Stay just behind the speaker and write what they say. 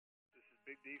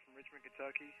Big D from Richmond,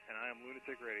 Kentucky, and I am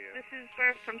Lunatic Radio. This is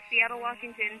Bert from Seattle,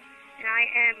 Washington, and I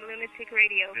am Lunatic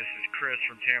Radio. This is Chris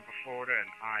from Tampa, Florida,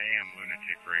 and I am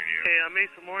Lunatic Radio. Hey, I'm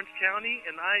Ace from Orange County,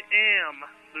 and I am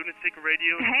Lunatic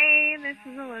Radio. Hey, this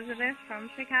is Elizabeth from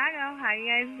Chicago. How you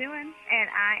guys doing? And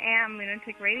I am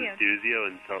Lunatic Radio. This is Duzio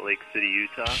in Salt Lake City,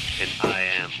 Utah, and I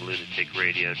am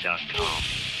lunaticradio.com.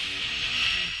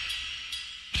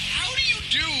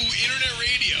 Do internet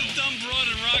radio. Dumb Broad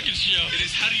and Rocket Show. It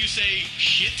is, how do you say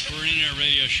shit? We're an internet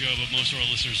radio show, but most of our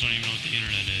listeners don't even know what the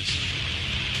internet is.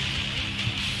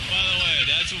 By the way,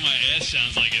 that's what my ass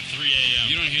sounds like at 3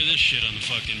 a.m. You don't hear this shit on the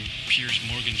fucking Piers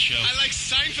Morgan show. I like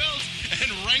Seinfeld and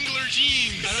Wrangler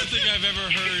jeans. I don't think I've ever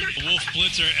heard Wolf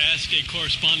Blitzer ask a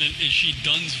correspondent, is she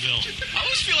Dunsville? I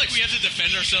always feel like we have to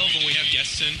defend ourselves when we have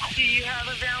guests in. Do you have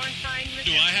a Valentine?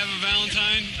 Do I have a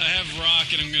Valentine? I have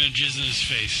Rock, and I'm going to jizz in his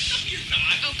face. No, you're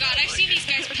not. Oh, God, I've seen these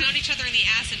guys pound each other in the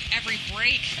ass in every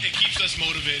break. It keeps us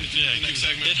motivated for Yeah, the next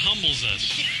segment. it humbles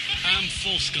us. I'm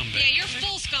full scumbag. Yeah, you're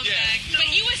full scumbag. Yeah.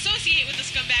 But you associate with the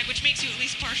scumbag, which makes you at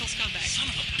least partial scumbag. Son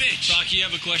of a bitch. Rock, you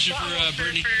have a question for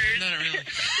Brittany? Not really.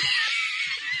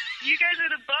 You guys are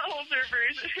the butthole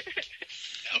surfers.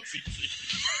 That was easy.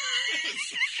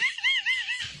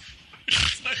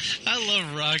 I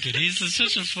love Rocket. He's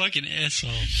such a fucking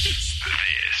asshole. This is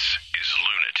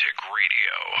Lunatic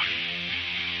Radio.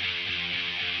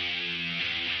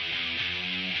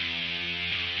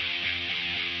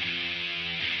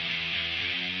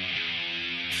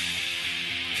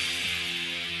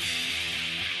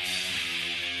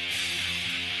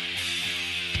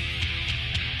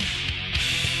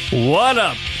 What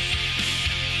up?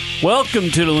 Welcome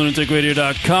to the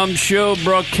lunaticradio.com show,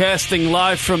 broadcasting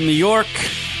live from New York.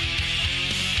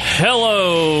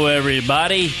 Hello,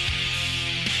 everybody.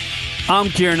 I'm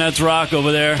Kieran, that's Rock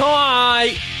over there.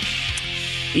 Hi.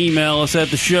 Email us at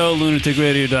the show,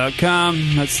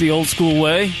 lunaticradio.com. That's the old school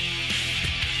way.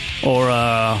 Or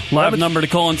live number to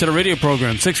call into the radio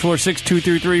program,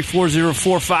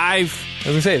 646-233-4045. I was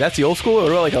going to say, that's the old school,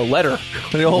 or like a letter?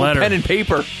 An old pen and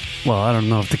paper. Well, I don't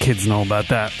know if the kids know about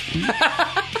that.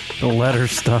 The letter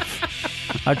stuff.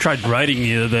 I tried writing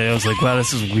the other day. I was like, wow,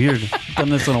 this is weird. I've done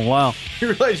this in a while.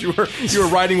 You realize you were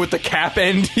writing with the cap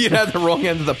end? You had the wrong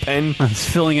end of the pen. I was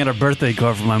filling out a birthday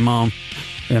card for my mom,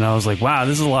 and I was like, wow,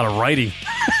 this is a lot of writing.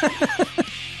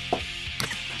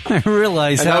 I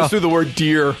realized and that was through the word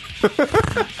dear.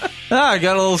 I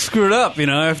got a little screwed up,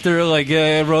 after,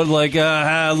 I wrote,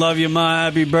 I love you, Ma,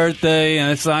 happy birthday,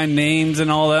 and I signed names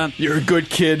and all that. You're a good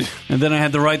kid. And then I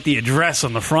had to write the address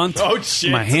on the front. Oh,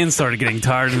 shit. My hands started getting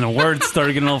tired, and the words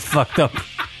started getting all fucked up.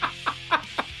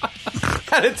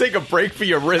 Had to take a break for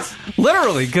your wrist.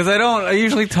 Literally, because I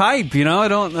usually type, I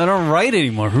don't write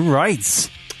anymore. Who writes?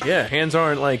 Yeah, hands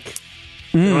aren't you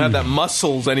don't have that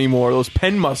muscles anymore, those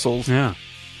pen muscles. Yeah.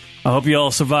 I hope you all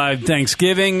survived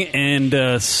Thanksgiving and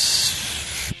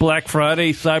Black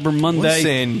Friday, Cyber Monday.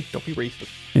 Listen, don't be racist.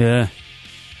 Yeah.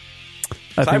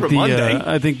 Cyber Monday?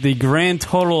 I think the grand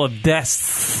total of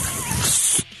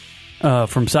deaths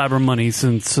from Cyber Money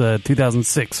since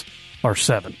 2006 are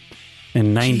 7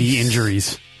 and 90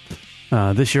 injuries.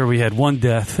 This year we had 1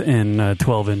 death and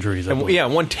 12 injuries. And,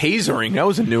 one tasering. That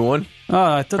was a new one.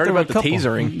 I thought heard there were about the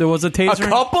tasering. There was a tasering? A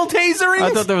couple taserings? I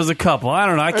thought there was a couple. I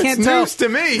don't know. I can't tell. News to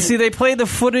me. See, they play the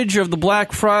footage of the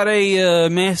Black Friday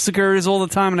massacres all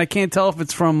the time, and I can't tell if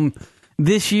it's from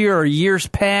this year or years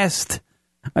past.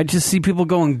 I just see people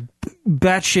going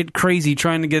batshit crazy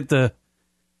trying to get the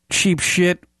cheap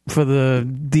shit for the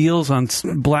deals on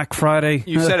Black Friday.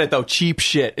 You said it, though. Cheap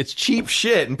shit. It's cheap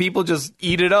shit, and people just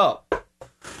eat it up.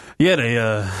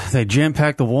 Yeah, they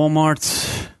jam-packed the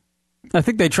Walmarts. I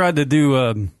think they tried to do,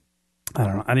 I don't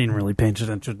know, I didn't really pay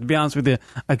attention. To be honest with you,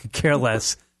 I could care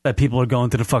less that people are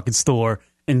going to the fucking store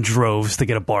in droves to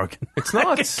get a bargain. It's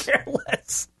nuts. I could care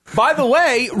less. By the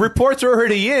way, reports are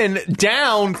already in,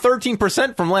 down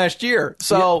 13% from last year.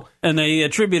 So, yeah. And they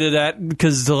attributed that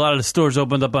because a lot of the stores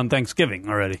opened up on Thanksgiving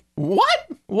already. What?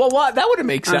 Well, what? That wouldn't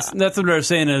make sense. That's what they were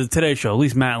saying in the Today Show. At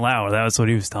least Matt Lauer, that was what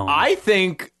he was telling me. I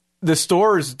think the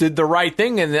stores did the right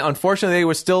thing, and unfortunately they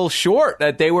were still short,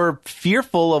 that they were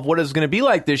fearful of what it was going to be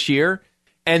like this year.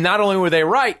 And not only were they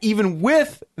right, even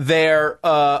with their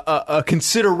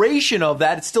consideration of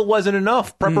that, it still wasn't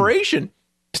enough preparation.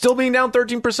 Still being down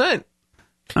 13%.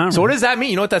 So what does that mean?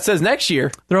 You know what that says next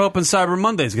year? They're hoping Cyber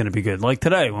Monday is going to be good, like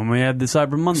today when we had the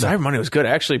Cyber Monday. Cyber Monday was good.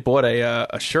 I actually bought a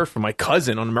shirt for my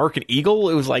cousin on American Eagle.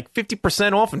 It was like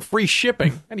 50% off and free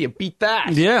shipping. How do you beat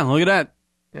that? Yeah, look at that.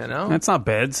 You know? That's not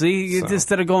bad. See,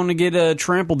 instead of going to get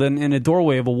trampled in a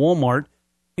doorway of a Walmart,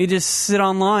 You just sit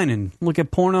online and look at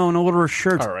porno and order a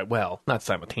shirt. All right, well, not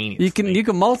simultaneously. You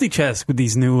can multitask with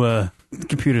these new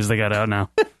computers they got out now.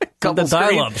 Not the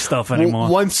dial-up stuff anymore.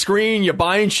 One screen, you're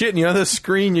buying shit, and the other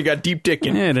screen, you got deep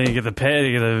dicking. Yeah, then you get the pad.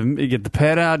 You get the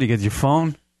pad out. You get your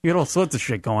phone. You get all sorts of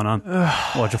shit going on.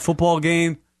 Watch a football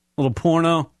game, a little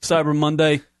porno, Cyber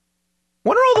Monday.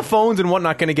 When are all the phones and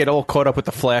whatnot going to get all caught up with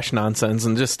the flash nonsense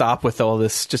and just stop with all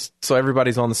this, just so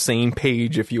everybody's on the same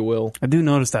page, if you will? I do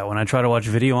notice that when I try to watch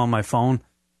video on my phone,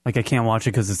 like I can't watch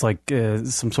it because it's like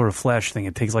some sort of flash thing.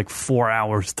 It takes like 4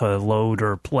 hours to load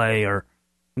or play, or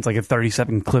it's like a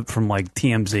 30-second clip from like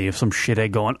TMZ of some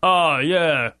shithead going, "Oh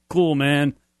yeah, cool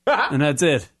man," and that's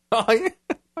it. Oh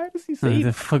yeah. Why does he say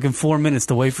that? Fucking 4 minutes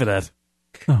to wait for that.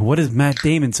 What does Matt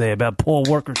Damon say about Paul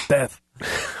Walker's death?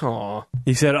 Aw.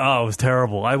 He said, "Oh, it was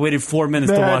terrible. I waited 4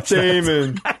 minutes to watch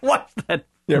Damon. that." I watched that.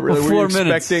 Yeah, really? For Were you 4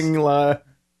 minutes. expecting...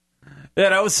 Yeah,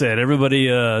 that was sad. Everybody,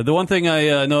 the one thing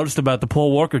I noticed about the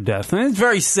Paul Walker death, and it's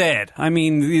very sad. I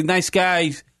mean, he's a nice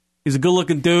guy. He's a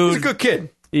good-looking dude. He's a good kid.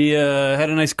 He had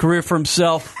a nice career for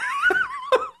himself.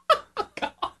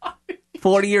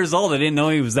 40 years old. I didn't know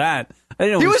he was that. I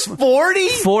didn't know He was 40?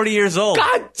 40 years old.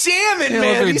 God damn it, They don't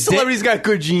man. look These celebrities got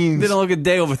good genes. They don't look a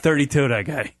day over 32, that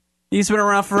guy. He's been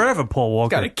around forever, Paul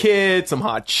Walker. Got a kid, some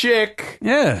hot chick.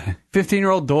 Yeah.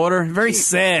 15-year-old daughter. Very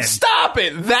sad. Stop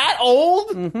it. That old?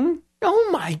 Mm-hmm. Oh,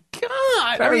 my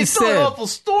God. Very it's still an sad. awful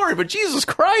story, but Jesus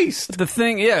Christ. The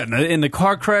thing, yeah, in the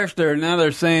car crash,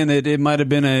 they're saying that it might have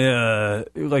been a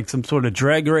like some sort of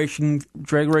drag racing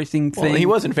thing. Well, he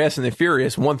wasn't Fast and the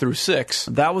Furious 1 through 6.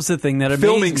 That was the thing that amazed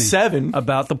Filming me 7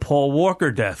 about the Paul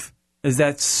Walker death, is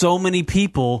that so many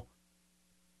people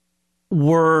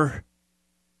were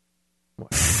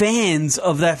fans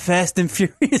of that Fast and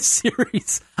Furious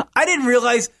series. I didn't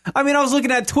realize. I mean, I was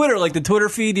looking at Twitter, like the Twitter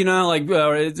feed, you know, like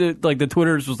the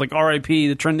Twitter's was like R.I.P.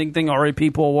 the trending thing, R.I.P.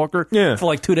 Paul Walker, for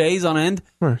like 2 days on end.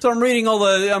 Right. So I'm reading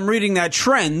that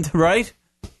trend, right?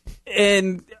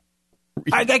 And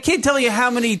I can't tell you how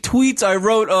many tweets I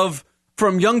wrote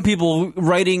from young people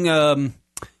writing.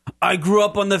 I grew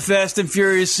up on the Fast and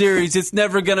Furious series. It's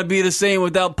never gonna be the same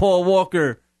without Paul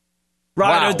Walker.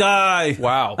 Ride or die.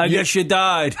 Wow. I guess you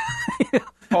died.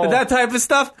 That type of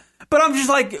stuff. But I'm just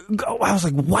like, I was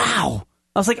like, wow.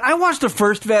 I was like, I watched the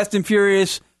first Fast and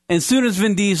Furious, and as soon as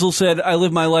Vin Diesel said, I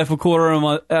live my life a quarter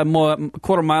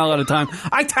mile at a time,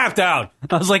 I tapped out.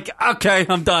 I was like, okay,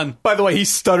 I'm done. By the way, he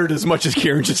stuttered as much as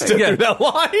Kieran just did through that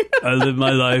line. I live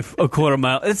my life a quarter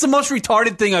mile. It's the most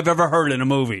retarded thing I've ever heard in a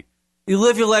movie. You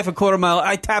live your life a quarter mile.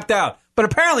 I tapped out. But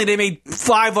apparently they made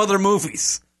 5 other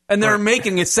movies, and they're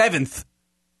making a 7th.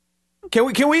 Can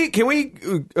we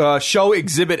show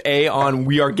Exhibit A on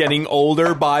We Are Getting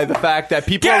Older by the fact that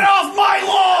people Get off my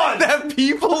lawn! That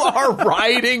people are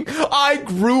writing, I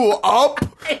grew up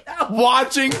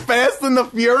watching Fast and the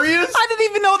Furious? I didn't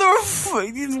even know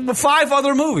there were 5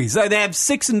 other movies. They have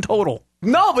 6 in total.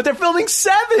 No, but they're filming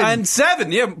 7. And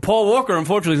 7, yeah. Paul Walker,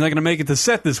 unfortunately, is not going to make it to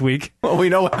set this week. Well, we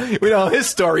know how his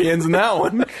story ends in that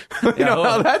one. We know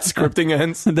how that scripting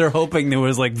ends. They're hoping there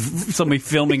was like somebody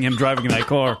filming him driving that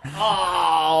car.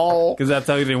 Oh, because that's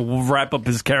how they wrap up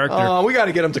his character. Oh, we got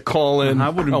to get him to call in. I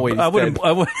wouldn't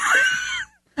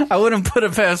put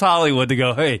it past Hollywood to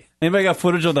go, hey, anybody got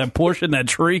footage of that Porsche in that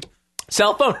tree?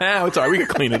 Cell phone? Ah, it's all right. We can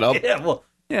clean it up.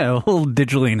 We'll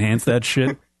digitally enhance that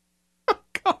shit.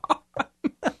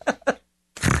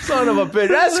 Son of a bitch.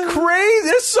 That's crazy.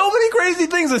 There's so many crazy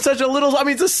things in such a little... I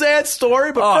mean, it's a sad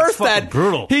story, but first that...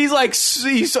 brutal. He's like...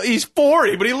 He's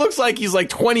 40, but he looks like he's like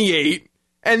 28.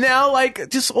 And now, like,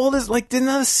 just all this... Like,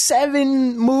 another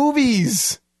 7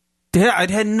 movies. Yeah, I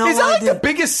had no idea. Is that like the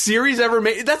biggest series ever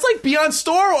made? That's like beyond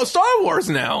Star Wars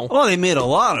now. Well, they made a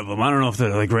lot of them. I don't know if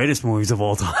they're the greatest movies of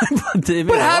all time, but they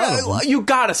made a lot of them. You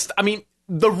gotta... I mean...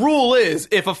 The rule is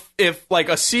if like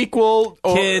a sequel,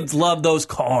 kids love those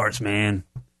cars, man.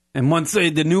 And once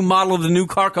the new model of the new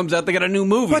car comes out, they got a new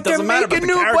movie. But it doesn't matter about the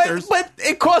characters. But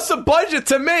it costs a budget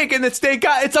to make, and it's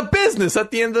a business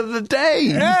at the end of the day.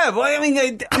 Yeah, but I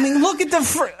mean, look at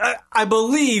the. I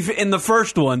believe in the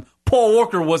first one, Paul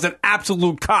Walker was an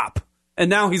absolute cop, and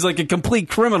now he's like a complete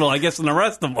criminal, I guess, in the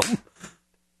rest of them.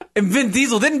 And Vin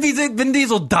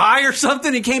Diesel die or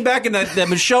something? He came back and that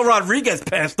Michelle Rodriguez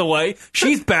passed away.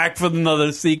 She's back for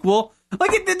another sequel.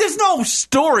 Like, there's no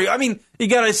story. I mean, you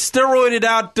got a steroided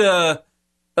out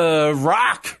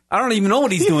Rock. I don't even know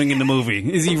what he's doing in the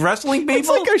movie. Is he wrestling people? It's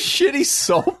like a shitty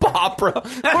soap opera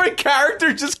where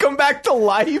characters just come back to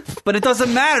life. But it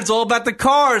doesn't matter. It's all about the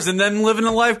cars and them living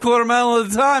a life quarter mile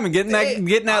at a time and getting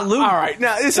that loot. All right,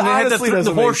 now this and honestly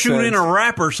doesn't the horseshoe make sense. in a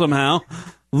wrapper somehow.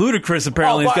 Ludacris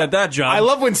apparently has got that job. I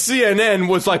love when CNN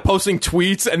was like posting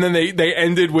tweets and then they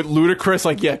ended with Ludacris.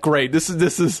 Like, yeah, great. This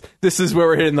is where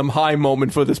we're hitting the high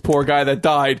moment for this poor guy that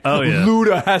died. Oh, yeah.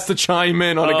 Luda has to chime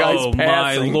in on a guy's Oh, my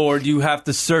passing. Lord. You have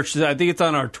to search this. I think it's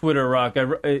on our Twitter, Rock.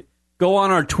 Go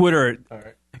on our Twitter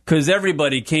because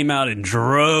everybody came out in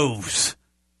droves.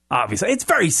 Obviously. It's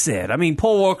very sad. I mean,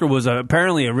 Paul Walker was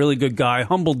apparently a really good guy,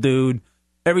 humble dude.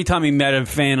 Every time he met a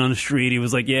fan on the street, he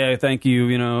was like, yeah, thank you,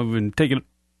 and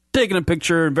taking a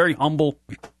picture, very humble.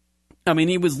 I mean,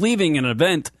 he was leaving an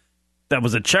event that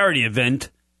was a charity event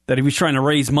that he was trying to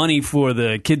raise money for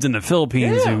the kids in the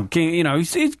Philippines who came,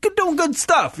 he's doing good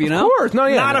stuff, Of course.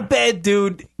 Not a bad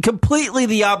dude. Completely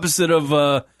the opposite of,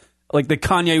 like the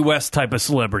Kanye West type of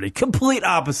celebrity. Complete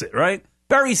opposite, right?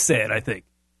 Very sad, I think.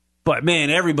 But, man,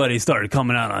 everybody started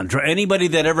coming out on anybody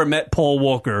that ever met Paul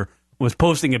Walker was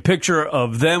posting a picture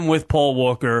of them with Paul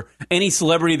Walker. Any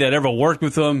celebrity that ever worked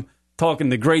with him, talking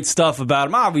the great stuff about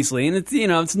him, obviously. And it's,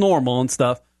 it's normal and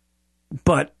stuff.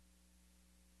 But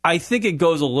I think it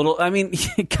goes a little, I mean,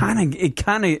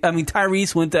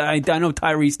 Tyrese went to, I know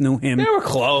Tyrese knew him. They were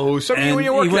close. I mean, when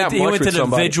you work that much he went with to the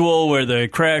somebody. vigil where the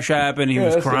crash happened. He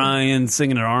was crying,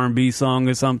 singing an R&B song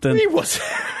or something. He was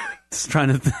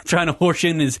trying to horse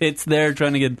in his hits there,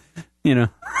 trying to get,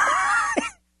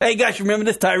 Hey, guys, remember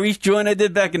this Tyrese joint I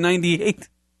did back in 98?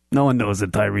 No one knows it,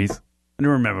 Tyrese. I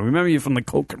don't remember. Remember you from the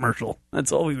Coke commercial.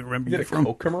 That's all we remember you from.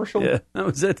 Coke commercial? Yeah, that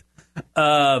was it.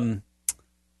 So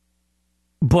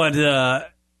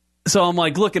I'm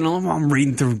like looking, I'm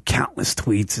reading through countless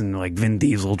tweets and like Vin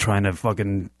Diesel trying to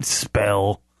fucking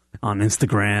spell on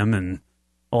Instagram and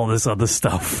all this other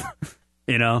stuff,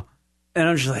 And I'm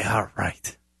just like, all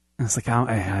right. And it's like,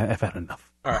 I've had enough.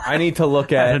 All right, I need to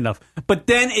look at enough. But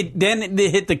then it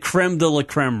hit the creme de la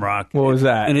creme, Rock. What was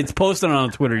that? And it's posted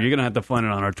on Twitter. You're gonna have to find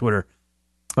it on our Twitter.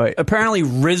 Right. Apparently,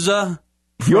 RZA,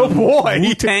 yo boy,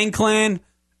 Wu-Tang Clan,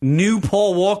 knew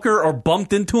Paul Walker or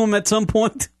bumped into him at some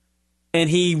point, and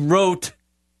he wrote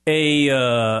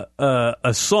a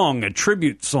song, a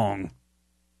tribute song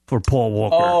for Paul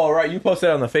Walker. Oh, right. You posted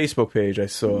that on the Facebook page. I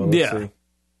saw. Let's see.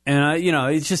 And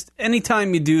it's just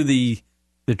anytime you do the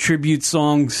tribute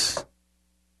songs.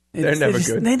 They're never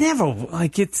good. They never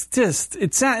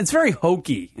it's very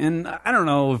hokey, and I don't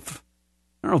know if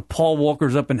Paul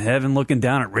Walker's up in heaven looking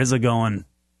down at RZA going,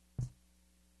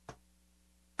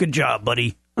 "Good job,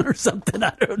 buddy," or something.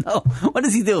 I don't know. What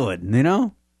is he doing?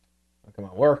 Come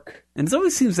on, work. And it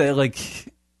always seems that I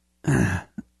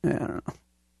don't know.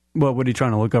 What are you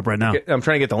trying to look up right now? I'm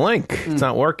trying to get the link. It's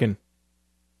not working.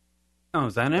 Oh,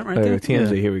 is that it right there? TMZ.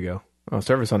 Yeah. Here we go. Oh,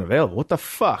 service unavailable. What the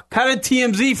fuck? How did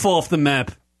TMZ fall off the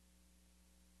map?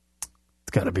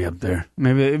 It's got to be up there.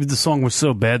 Maybe if the song was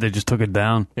so bad they just took it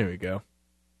down. Here we go.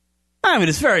 I mean,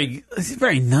 it's very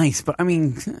nice, but I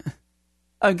mean,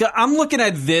 I'm looking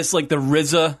at this like the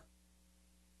RZA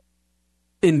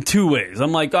in two ways.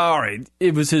 I'm like, all right,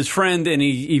 it was his friend, and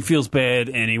he feels bad,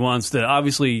 and he wants to.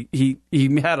 Obviously, he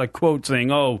had a quote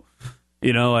saying, "Oh,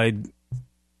 I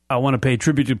want to pay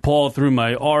tribute to Paul through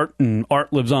my art, and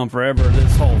art lives on forever."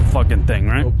 This whole fucking thing,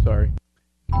 right? Oh, sorry.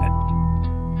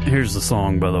 Here's the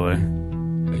song, by the way.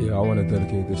 Yeah, I want to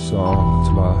dedicate this song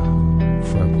to my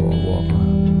friend Paul Walker.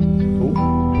 Ooh.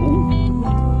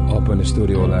 Up in the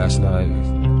studio last night,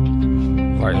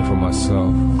 writing for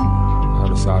myself. I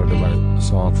decided to write a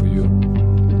song for you.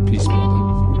 Peace,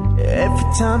 brother.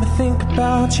 Every time I think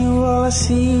about you, all I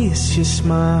see is your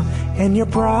smile and your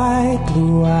bright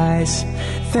blue eyes.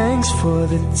 Thanks for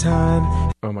the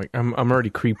time. Oh my! I'm already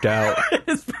creeped out.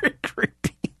 It's very creepy.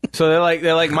 So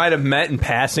they might have met in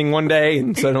passing one day,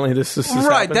 and suddenly this is right.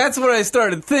 happened? That's what I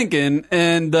started thinking,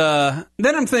 and then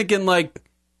I'm thinking like,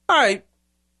 all right,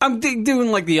 I'm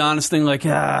doing like the honest thing, like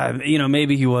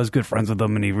maybe he was good friends with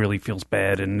them, and he really feels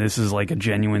bad, and this is like a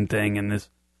genuine thing, and this.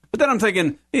 But then I'm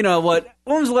thinking, you know what?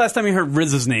 When was the last time you heard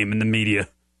RZA's name in the media?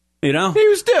 He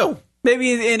was due.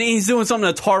 Maybe, and he's doing something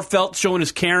that's heartfelt, showing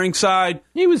his caring side.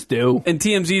 He was due. And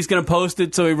TMZ's going to post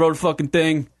it, so he wrote a fucking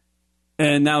thing.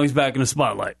 And now he's back in the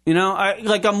spotlight.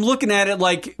 I'm looking at it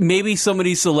like maybe some of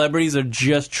these celebrities are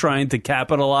just trying to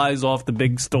capitalize off the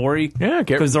big story. Yeah,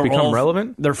 because they're become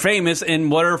relevant. They're famous, and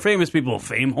what are famous people?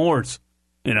 Fame whores.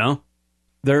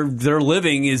 Their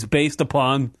living is based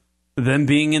upon them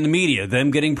being in the media,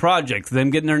 them getting projects, them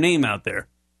getting their name out there.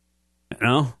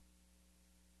 I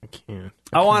can't.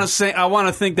 I want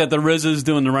to think that the RZA is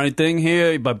doing the right thing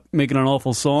here by making an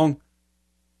awful song.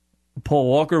 Paul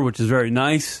Walker, which is very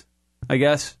nice. I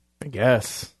guess. I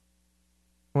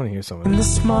want to hear some of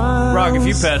this. Rock, if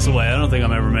you pass away, I don't think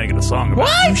I'm ever making a song about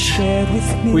What? You shared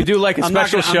with me. We do like a I'm not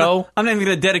special gonna- show. I'm not even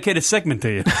going to dedicate a segment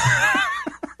to you.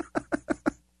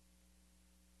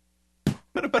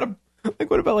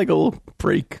 What about a little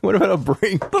break? What about a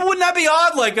break? But wouldn't that be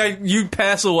odd? Like you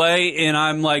pass away, and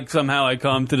I'm like somehow I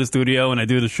come to the studio and I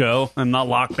do the show. I'm not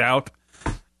locked out,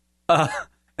 and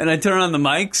I turn on the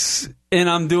mics and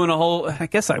I'm doing a whole. I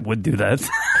guess I would do that.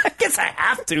 I guess I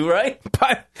have to, right?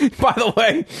 By the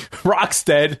way, Rock's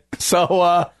dead. So,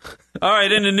 all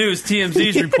right. In the news,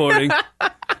 TMZ's reporting.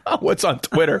 What's on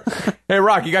Twitter? Hey,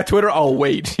 Rock, you got Twitter? Oh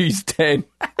wait, he's dead.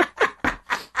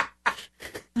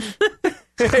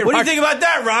 Hey, what do you think about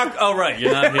that, Rock? Oh, right.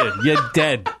 You're not here. You're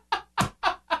dead.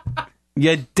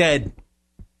 You're dead.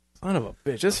 Son of a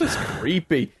bitch. This is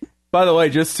creepy. By the way,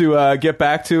 just to get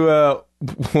back to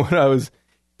what I was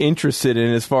interested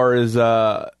in as far as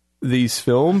these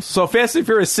films. So Fast and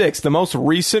Furious 6, the most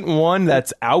recent one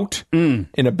that's out and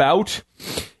about,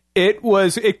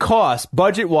 it cost,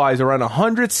 budget-wise, around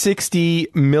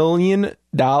 $160 million.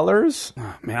 Oh,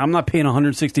 man, I'm not paying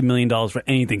 $160 million for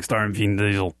anything starring Vin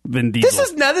Diesel. This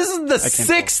is the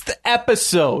sixth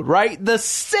episode, right? The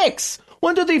sixth.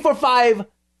 1, 2, 3, 4, 5,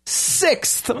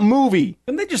 sixth movie.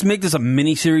 Couldn't they just make this a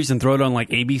miniseries and throw it on like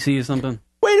ABC or something?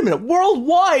 Wait a minute.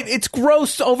 Worldwide, it's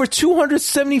grossed over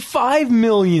 $275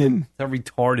 million. How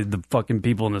retarded the fucking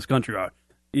people in this country are.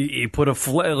 You put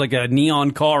like a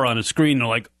neon car on a screen, and they're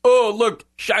like, oh, look,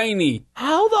 shiny.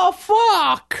 How the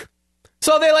fuck?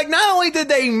 So they not only did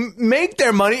they make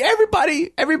their money,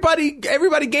 everybody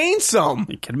gained some.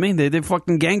 You kidding me? They did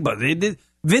fucking gangbusters.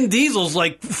 Vin Diesel's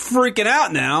like freaking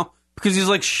out now because he's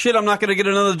like, shit, I'm not going to get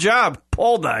another job.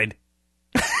 Paul died.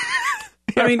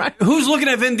 I mean, who's looking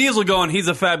at Vin Diesel going, he's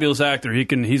a fabulous actor.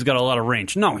 He's got a lot of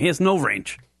range. No, he has no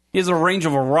range. He has a range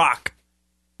of a rock.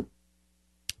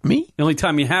 Me? The only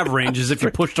time you have range is if you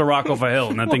push the rock off a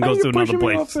hill and that thing goes to another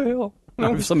place. Off a hill?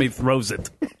 No, if somebody throws it.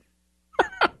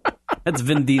 That's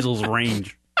Vin Diesel's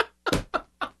range.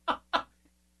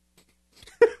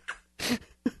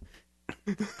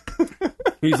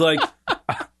 He's like,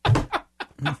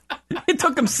 it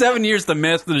took him 7 years to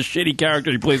master the shitty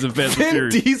character he plays in Fast and Vin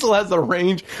Furious. Diesel has the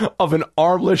range of an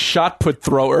armless shot put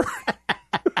thrower.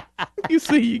 You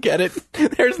see, you get it.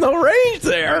 There's no range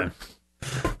there.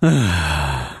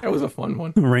 That was a fun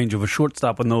one. The range of a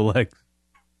shortstop with no legs.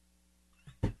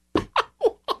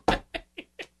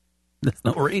 There's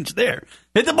no range there.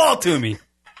 Hit the ball to me.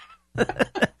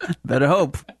 Better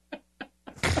hope.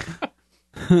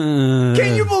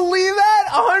 Can you believe that?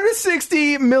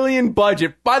 160 million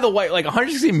budget. By the way,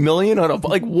 160 million on a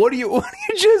what are you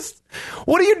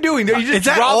doing? Are you just Is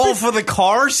that all for the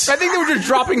cars? I think they were just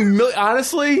dropping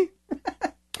honestly,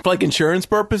 for insurance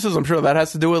purposes. I'm sure that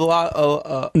has to do with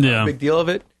a big deal of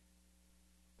it.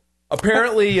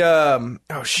 Apparently, oh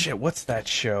shit, what's that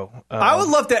show? I would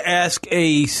love to ask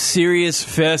a serious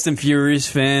Fast and Furious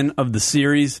fan of the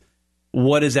series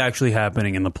what is actually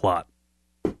happening in the plot.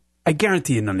 I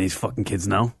guarantee you none of these fucking kids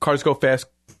know. Cars go fast,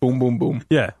 boom, boom, boom.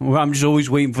 Yeah, well, I'm just always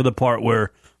waiting for the part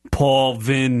where Paul,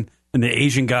 Vin, and the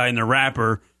Asian guy and the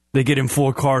rapper, they get in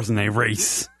 4 cars and they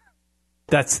race.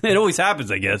 It always happens,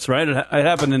 I guess, right? It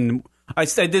happened in... I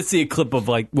did see a clip of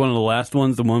one of the last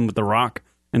ones, the one with The Rock.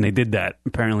 And they did that,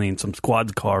 apparently, in some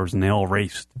squad cars, and they all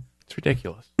raced. It's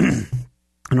ridiculous. And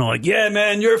they're like, yeah,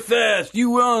 man, you're fast.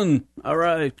 You run. All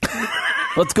right.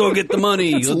 Let's go get the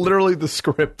money. It's literally the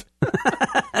script.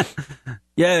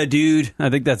 Yeah, dude. I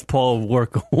think that's Paul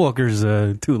Walker's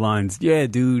 2 lines. Yeah,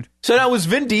 dude. So now was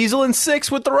Vin Diesel in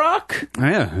 6 with The Rock? Oh,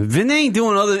 yeah. Vin ain't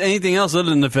doing anything else other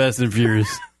than the Fast and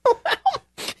Furious.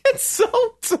 It's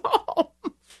so dumb.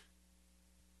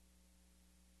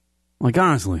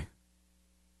 Honestly.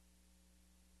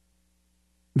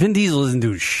 Vin Diesel isn't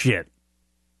doing shit.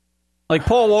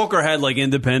 Paul Walker had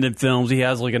independent films. He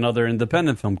has another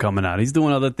independent film coming out. He's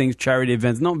doing other things, charity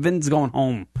events. No, Vin's going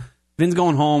home. Vin's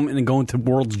going home and then going to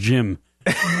World's Gym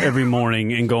every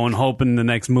morning and hoping the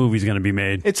next movie's going to be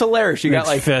made. It's hilarious. You got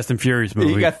Fast and Furious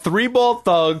movie. You got 3 bald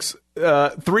thugs,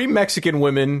 3 Mexican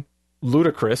women,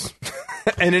 Ludacris,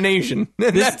 and an Asian.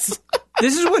 This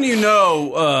is when you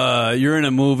know you're in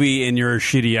a movie and you're a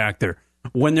shitty actor.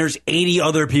 When there's 80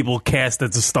 other people cast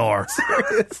as a star.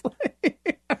 Seriously.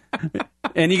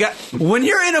 And when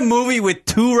you're in a movie with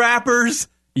 2 rappers,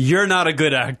 you're not a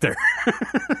good actor.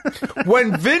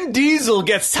 When Vin Diesel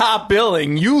gets top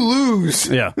billing, you lose.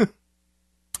 Yeah.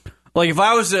 If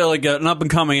I was an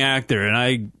up-and-coming actor and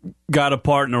I got a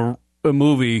part in a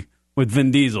movie with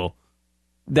Vin Diesel,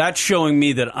 that's showing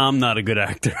me that I'm not a good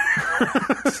actor.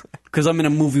 Because I'm in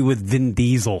a movie with Vin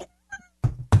Diesel.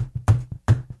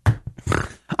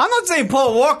 I'm not saying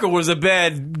Paul Walker was a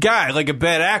bad guy, a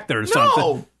bad actor or something.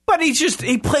 No. But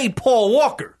he played Paul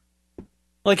Walker.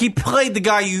 He played the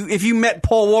guy if you met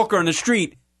Paul Walker on the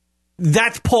street,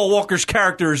 that's Paul Walker's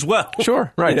character as well.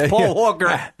 Sure, right. It's Paul Yeah.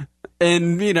 Walker.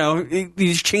 And, you know, he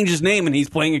just changed his name and he's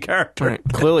playing a character. Right.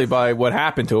 Clearly by what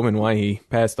happened to him and why he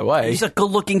passed away. He's a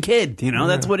good-looking kid, you know?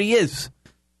 That's what he is.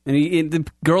 And the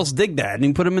girls dig that. And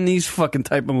he put him in these fucking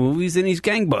type of movies and he's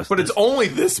gangbusters. But it's only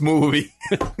this movie.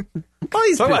 Well,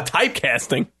 he's talking been- about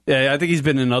typecasting. Yeah, I think he's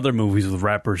been in other movies with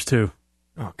rappers, too.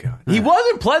 Oh, God. He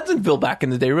was in Pleasantville back in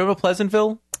the day. Remember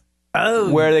Pleasantville?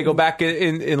 Oh. Where they go back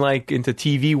in like into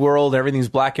TV world, everything's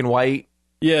black and white.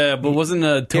 Yeah, but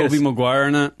wasn't Tobey Maguire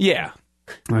in that? Yeah.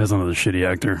 That's another shitty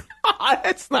actor.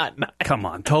 That's not nice. Come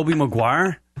on, Tobey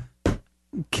Maguire?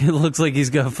 Kid looks like he's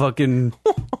got fucking...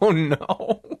 Oh,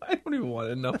 no. I don't even want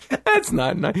to know. That's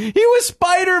not nice. He was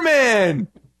Spider-Man.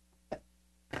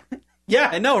 Yeah,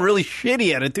 I know. Really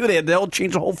shitty at it, too. They'll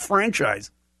change the whole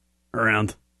franchise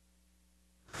around.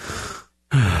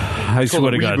 I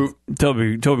swear to God,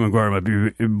 Tobey Maguire might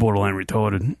be borderline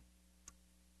retarded.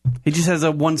 He just has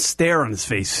that one stare on his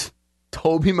face.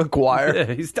 Tobey Maguire?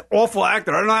 Yeah, he's an awful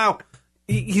actor. I don't know how.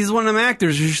 He's one of them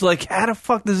actors who's just like, how the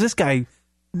fuck does this guy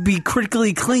be critically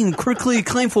acclaimed? Critically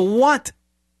acclaimed for what?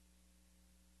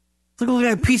 Look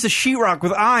at that piece of sheetrock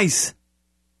with eyes.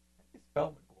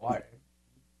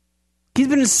 He's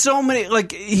been in so many,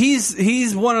 like,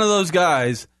 he's one of those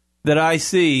guys that I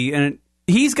see, and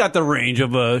he's got the range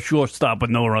of a shortstop with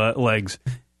no legs.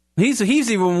 He's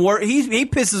even worse. He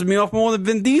pisses me off more than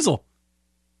Vin Diesel.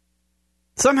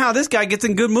 Somehow this guy gets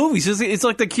in good movies. It's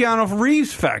like the Keanu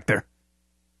Reeves factor.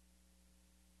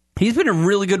 He's been in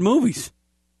really good movies.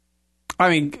 I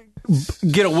mean,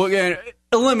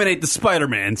 eliminate the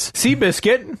Spider-Mans.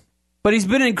 Seabiscuit. But he's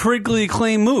been in critically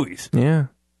acclaimed movies. Yeah.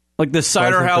 Like the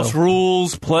Cider House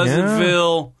Rules,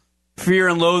 Pleasantville, Fear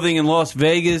and Loathing in Las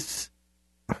Vegas,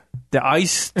 The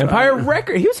Ice. Empire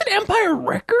Records. He was in Empire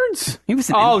Records? He was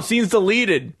in scenes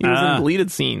deleted. He was in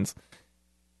deleted scenes.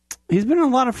 He's been in a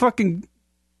lot of fucking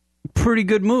pretty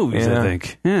good movies, I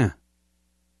think. Yeah.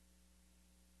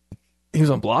 He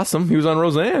was on Blossom. He was on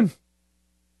Roseanne.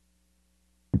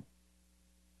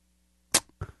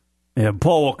 Yeah,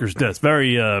 Paul Walker's death.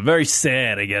 Very, very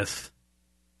sad, I guess.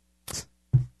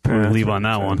 We'll leave on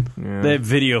that one. Yeah. They have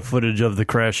video footage of the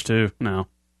crash, too, now.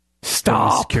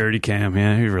 Stop. Security cam,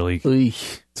 yeah, he really...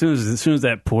 As soon as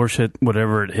that Porsche hit,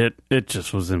 whatever it hit, it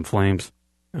just was in flames.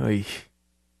 Eesh.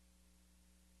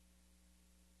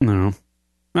 No.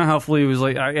 Now, hopefully it was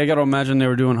like, I got to imagine they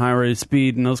were doing high rate of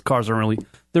speed, and those cars aren't really...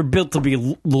 They're built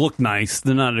to look nice.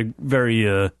 They're not very...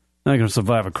 not going to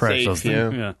survive a crash. Safe, those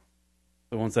things. Yeah.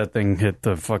 So once that thing hit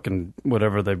the fucking...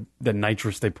 Whatever, the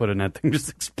nitrous they put in that thing just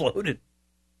exploded.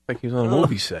 Like he was on a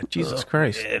movie set. Jesus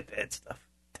Christ. Yeah, bad stuff.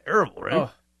 Terrible, right?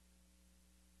 Oh.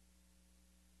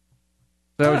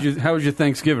 So how was your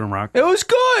Thanksgiving, Rock? It was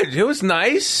good. It was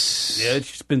nice. Yeah, did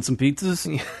you spin some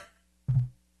pizzas?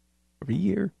 Every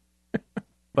year.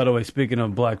 By the way, speaking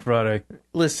of Black Friday,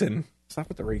 listen, stop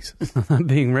with the racist. I'm not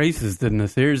being racist in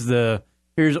this.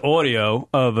 Here's audio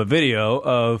of a video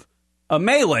of a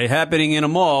melee happening in a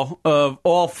mall of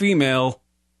all female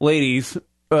ladies.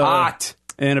 Hot.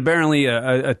 And apparently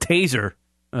a taser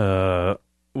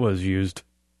was used.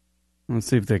 Let's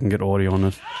see if they can get audio on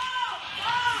this.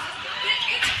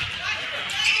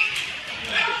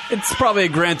 It's probably a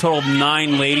grand total of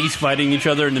 9 ladies fighting each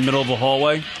other in the middle of a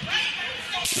hallway.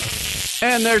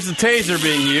 And there's the taser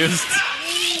being used.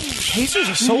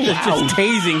 Tasers are so They're loud. just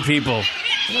tasing people.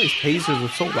 These tasers are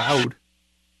so loud.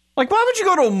 Like, why would you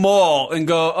go to a mall and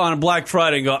go on a Black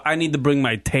Friday and go, I need to bring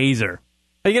my taser?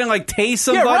 Are you going to, like, tase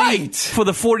somebody for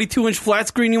the 42-inch flat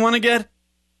screen you want to get?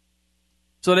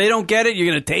 So they don't get it?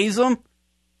 You're going to tase them?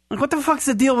 Like, what the fuck's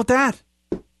the deal with that?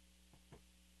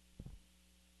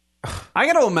 I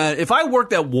got to imagine, if I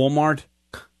worked at Walmart,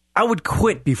 I would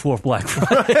quit before Black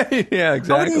Friday. Yeah,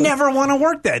 exactly. I would never want to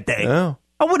work that day. No.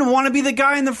 I wouldn't want to be the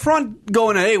guy in the front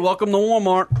going, hey, welcome to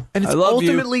Walmart. And it's I love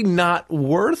ultimately not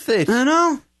worth it. I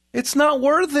know. It's not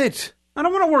worth it. I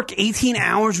don't want to work 18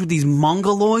 hours with these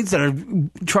mongoloids that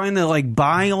are trying to, like,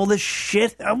 buy all this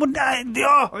shit.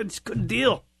 It's a good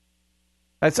deal.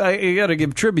 You got to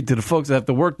give tribute to the folks that have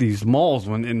to work these malls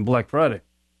in Black Friday.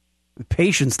 The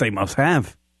patience they must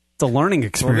have. It's a learning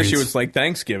experience. Well, this year was like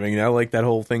Thanksgiving, like that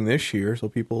whole thing this year. So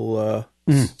people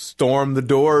stormed the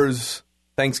doors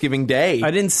Thanksgiving Day.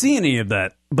 I didn't see any of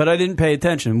that, but I didn't pay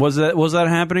attention. Was that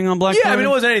happening on Black Friday? Yeah, I mean, it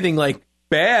wasn't anything like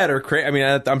bad or crazy. I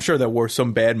mean, I'm sure there were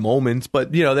some bad moments,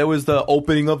 but there was the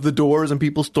opening of the doors and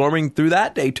people storming through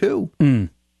that day too.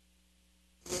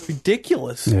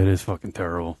 Ridiculous. Yeah, it is fucking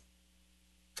terrible.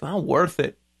 It's not worth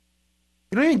it.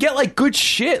 You don't even get good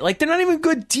shit. They're not even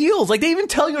good deals. They even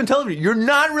tell you on television, you're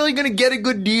not really going to get a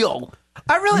good deal.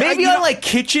 Maybe I like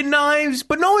kitchen knives,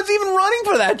 but no one's even running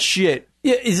for that shit.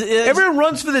 Yeah, everyone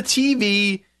runs for the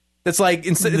TV. That's like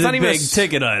it's not even big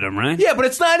ticket item, right? Yeah, but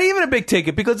it's not even a big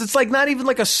ticket because it's like not even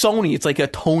like a Sony. It's like a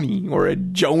Tony or a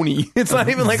Joni. It's not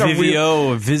even like a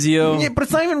Vizio. Yeah, but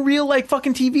it's not even real like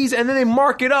fucking TVs. And then they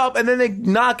mark it up and then they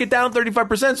knock it down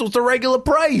 35%, so it's a regular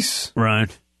price.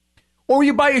 Right. Or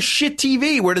you buy a shit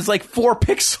TV where there's like 4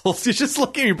 pixels. You just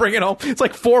look at it, you bring it home. It's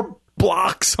like 4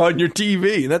 blocks on your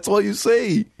TV. That's all you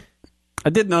see. I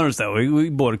did notice that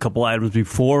we bought a couple items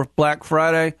before Black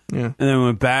Friday, and then we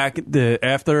went back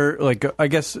after. Like I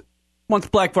guess once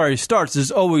Black Friday starts, there's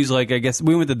always like I guess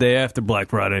we went the day after Black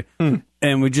Friday,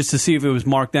 and we just to see if it was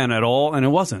marked down at all, and it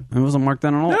wasn't. It wasn't marked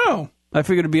down at all. No, I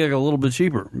figured it'd be like a little bit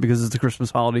cheaper because it's the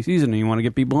Christmas holiday season, and you want to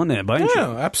get people in there buying shit.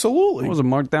 Yeah, absolutely. It wasn't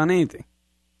marked down anything.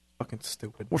 Fucking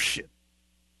stupid. Or shit.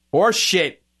 Or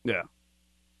shit. Yeah.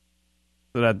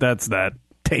 So that's that.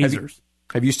 Tasers.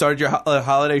 Have you started your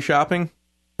holiday shopping?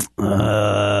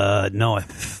 No, I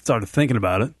started thinking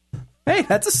about it. Hey,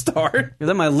 that's a start.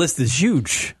 Then my list is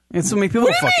huge. It's so many people.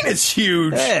 What do you mean it's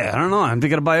huge? Yeah, I don't know. I'm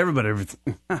thinking to buy everybody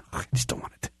everything. I just don't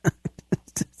want it.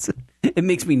 It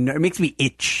makes me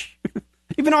itch.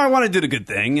 Even though I want to do the good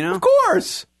thing, you know. Of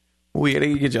course. We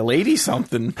gotta get your lady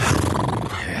something.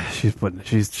 Yeah, she's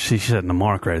setting the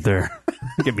mark right there.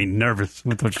 Get me nervous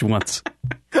with what she wants.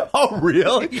 Oh,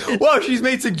 really? Well, she's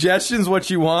made suggestions what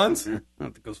she wants. I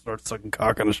have to go start sucking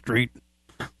cock on the street.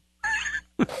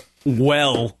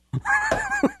 Well,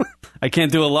 I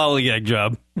can't do a lollygag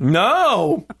job.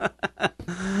 No.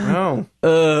 No.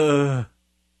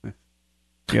 You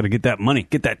gotta get that money.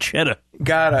 Get that cheddar. You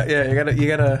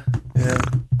gotta. Yeah.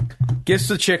 Gifts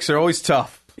to chicks are always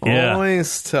tough. Yeah.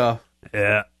 Always tough.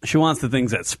 Yeah. She wants the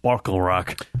things that sparkle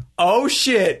rock. Oh,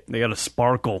 shit. They gotta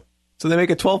sparkle. So they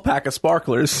make a 12-pack of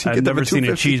sparklers. I've never seen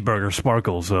a cheeseburger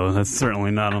sparkle, so that's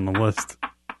certainly not on the list.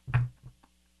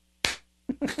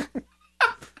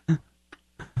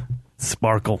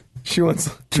 Sparkle. She wants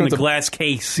the glass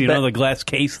case, the glass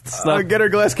case stuff. Get her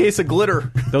glass case of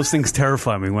glitter. Those things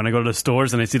terrify me. When I go to the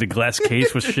stores and I see the glass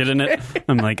case with shit in it,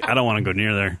 I'm like, I don't want to go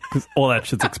near there because all that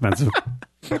shit's expensive.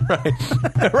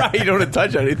 Right. Right. You don't want to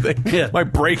touch anything. Yeah. Might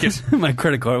break it. My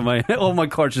credit card, all my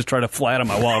cards just try to fly out of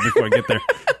my wallet before I get there.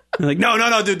 I'm like,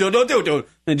 no, dude, don't do it.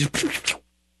 And just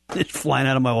flying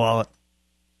out of my wallet.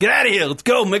 Get out of here. Let's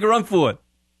go. Make a run for it.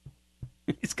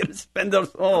 He's going to spend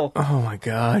us all. Oh, my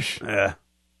gosh. Yeah.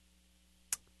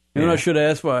 You know what I should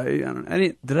ask for?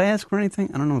 Did I ask for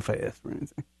anything? I don't know if I asked for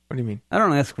anything. What do you mean? I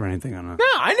don't ask for anything. No,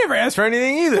 I never asked for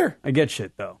anything either. I get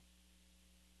shit, though.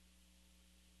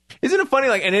 Isn't it funny,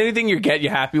 like, and anything you get,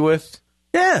 you're happy with?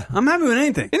 Yeah, I'm happy with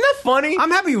anything. Isn't that funny? I'm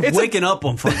happy with waking up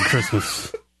on fucking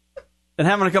Christmas and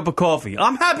having a cup of coffee.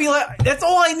 I'm happy. That's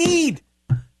all I need.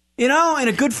 You know, and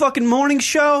a good fucking morning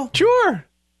show. Sure.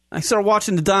 I started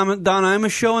watching the Don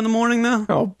Imus show in the morning now.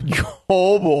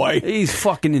 Oh boy. He's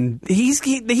fucking he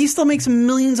still makes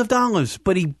millions of dollars,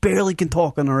 but he barely can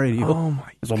talk on the radio. Oh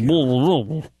my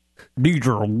God.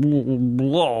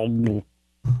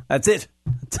 That's it.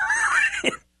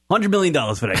 $100 million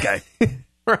for that guy.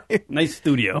 Right. Nice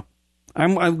studio. I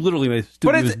literally, my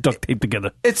studio is duct taped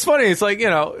together. It's funny. It's like,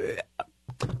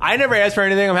 I never asked for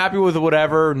anything. I'm happy with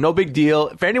whatever. No big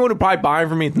deal. For anyone who probably buying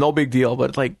from me, it's no big deal.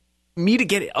 But it's like, me to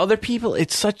get other people,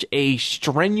 it's such a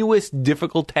strenuous,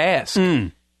 difficult task.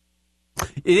 It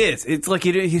is. It's like,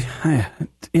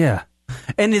 yeah.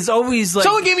 And it's always like...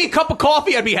 Someone gave me a cup of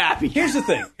coffee, I'd be happy. Here's the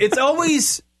thing. It's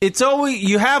always,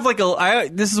 you have like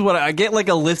this is what I get, like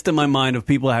a list in my mind of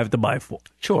people I have to buy for.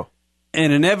 Sure.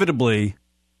 And inevitably,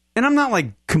 and I'm not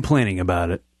like complaining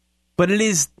about it, but it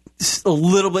is a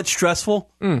little bit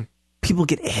stressful. People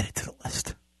get added to the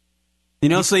list. You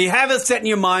know, so you have it set in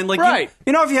your mind, like right.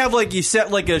 If you have like you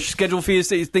set like a schedule for you,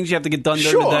 things you have to get done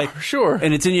during the day, sure,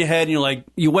 and it's in your head, and you're like,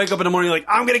 you wake up in the morning, you're like,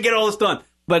 I'm gonna get all this done,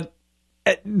 but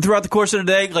throughout the course of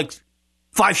the day, like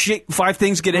five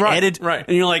things get added, right,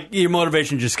 and you're like, your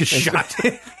motivation just gets shot,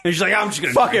 and you're just like, I'm just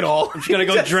gonna fuck it all, I'm just gonna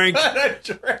go drink,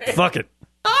 fuck it.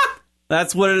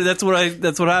 That's what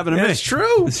happened to me. That's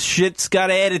true. This shit's got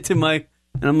added to my,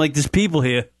 and I'm like, there's people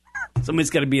here. Somebody's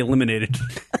got to be eliminated.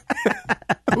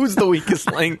 Who's the weakest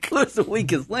link? Who's the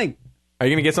weakest link? Are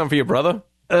you going to get something for your brother?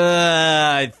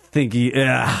 I think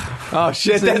Oh,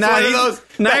 shit. That's one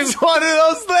of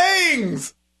those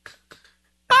things.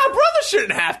 Brother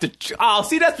shouldn't have to. Oh,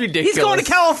 see, that's ridiculous. He's going to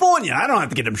California. I don't have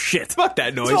to get him shit. Fuck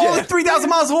that noise. He's only 3,000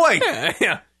 miles away.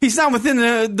 Yeah. He's not within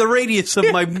the radius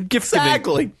of my gift.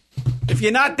 Exactly. If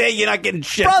you're not there, you're not getting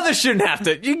shit. Brothers shouldn't have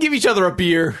to. You give each other a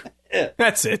beer. Yeah.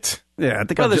 That's it. Yeah, I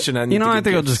think I'll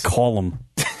just call him.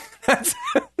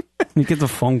 You get the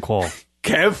phone call.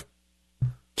 Kev,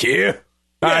 Yeah.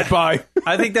 All right, bye.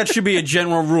 I think that should be a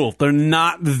general rule. If they're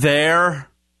not there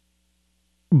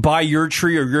by your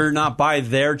tree or you're not by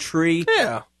their tree,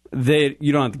 yeah,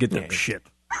 you don't have to get them shit.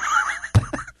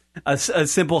 A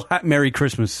simple Merry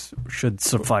Christmas should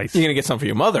suffice. You're gonna get some for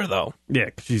your mother, though. Yeah,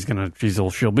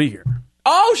 'cause she'll be here.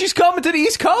 Oh, she's coming to the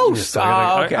East Coast. Yes, I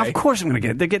gotta- okay. Of course, I'm gonna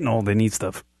get. They're getting old. They need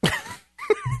stuff.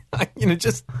 I'm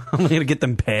gonna get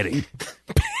them padding.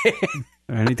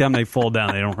 Anytime they fall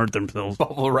down, they don't hurt themselves.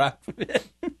 Bubble wrap.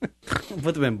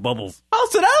 Put them in bubbles. Oh,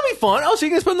 so that'll be fun. Oh, so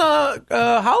you can spend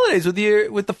the holidays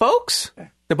with the folks.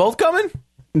 They're both coming.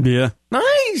 Yeah.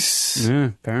 Nice. Yeah.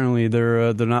 Apparently,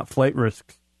 they're not flight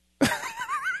risks.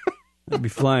 They'll be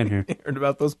flying here. Heard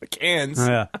about those McCanns. Oh,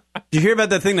 yeah. Did you hear about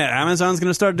that thing that Amazon's going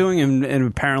to start doing in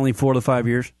apparently 4 to 5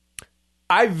 years?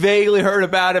 I vaguely heard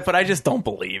about it, but I just don't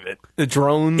believe it. The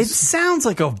drones. It sounds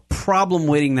like a problem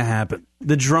waiting to happen.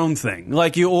 The drone thing.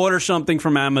 Like you order something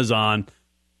from Amazon,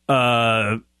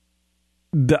 I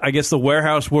guess the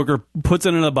warehouse worker puts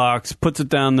it in a box, puts it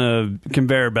down the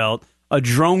conveyor belt. A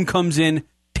drone comes in,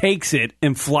 takes it,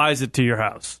 and flies it to your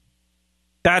house.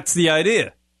 That's the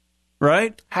idea,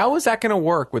 right? How is that going to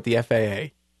work with the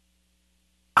FAA?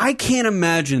 I can't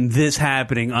imagine this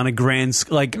happening on a grand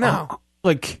scale. Like, no.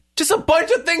 Like just a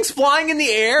bunch of things flying in the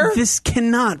air? This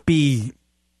cannot be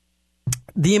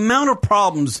the amount of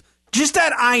problems. Just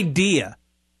that idea.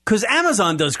 Because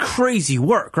Amazon does crazy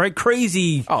work, right?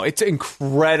 Crazy. Oh, it's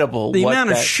incredible. The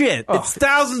amount of shit. Oh. It's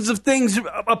thousands of things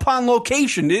upon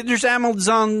location. There's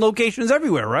Amazon locations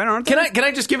everywhere, right? Aren't there? Can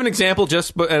I just give an example,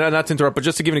 not to interrupt, but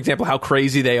just to give an example how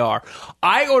crazy they are?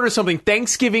 I ordered something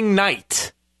Thanksgiving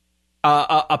night,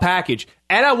 a package,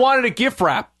 and I wanted a gift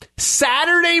wrap.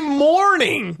 Saturday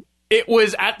morning, it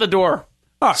was at the door.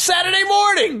 Oh. Saturday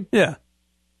morning. Yeah.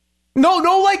 No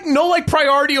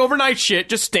priority overnight shit,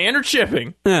 just standard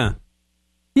shipping. Yeah.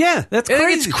 Yeah, that's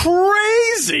crazy. It's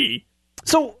crazy.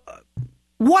 So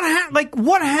what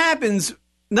happens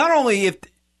not only if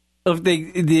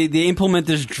they implement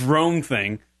this drone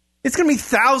thing, it's going to be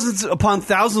thousands upon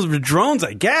thousands of drones,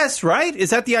 I guess, right? Is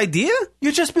that the idea?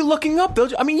 You'll just be looking up.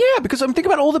 Because I'm thinking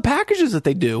about all the packages that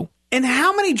they do. And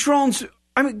how many drones,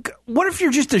 what if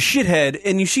you're just a shithead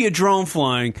and you see a drone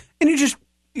flying and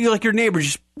you're like your neighbor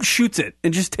just shoots it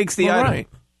and just takes the item. Right.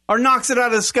 Or knocks it out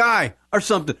of the sky or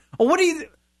something. Or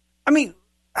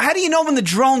how do you know when the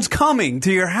drone's coming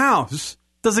to your house?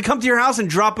 Does it come to your house and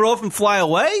drop it off and fly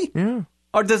away? Yeah.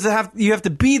 Or does you have to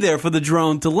be there for the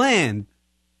drone to land?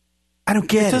 I don't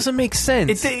get it. It doesn't make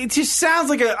sense. It just sounds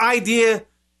like an idea.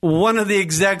 One of the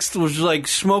execs was like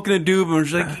smoking a doob and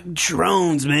was like,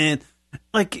 drones, man.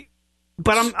 Like,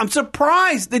 but I'm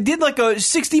surprised. They did like a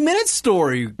 60-minute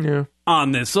story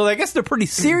on this. So I guess they're pretty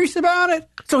serious about it.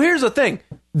 So here's the thing.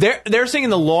 They're saying in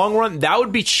the long run, that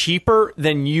would be cheaper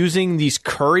than using these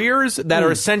couriers that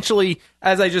are essentially,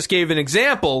 as I just gave an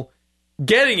example,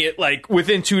 getting it like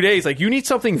within 2 days. Like you need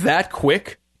something that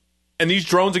quick, and these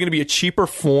drones are going to be a cheaper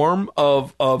form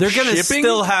of They're going to shipping.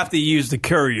 still have to use the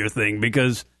courier thing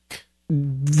because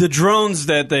the drones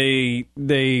that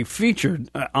they featured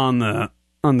on the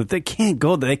they can't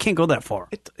go that far.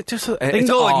 They can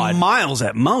go like miles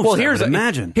at most. Well, here's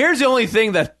the only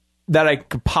thing that I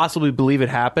could possibly believe it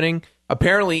happening.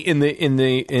 Apparently, in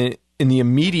the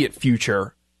immediate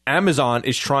future, Amazon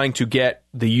is trying to get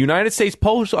the United States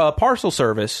Parcel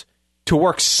Service to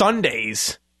work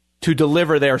Sundays to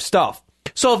deliver their stuff.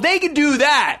 So if they could do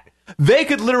that, they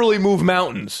could literally move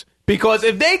mountains. Because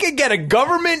if they could get a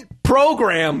government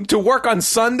program to work on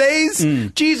Sundays,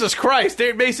 Jesus Christ,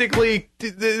 they're basically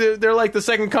they're like the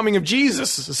second coming of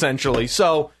Jesus, essentially.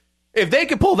 So if they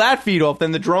could pull that feat off,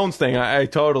 then the drones thing, I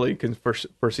totally can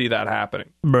foresee that happening.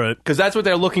 Right. Because that's what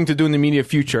they're looking to do in the immediate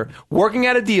future. Working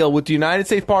out a deal with the United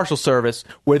States Parcel Service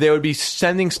where they would be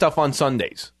sending stuff on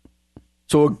Sundays.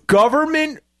 So a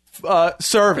government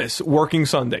service working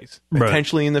Sundays,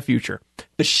 potentially in the future.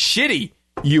 The shitty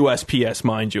USPS,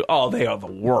 mind you. Oh, they are the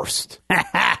worst.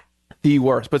 The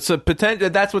worst. But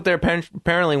that's what they're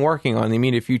apparently working on in the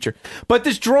immediate future. But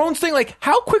this drones thing, like,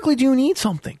 how quickly do you need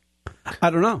something? I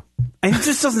don't know. And it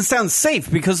just doesn't sound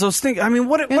safe because those things. I mean,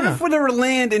 what if we ever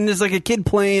land and there's like a kid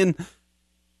playing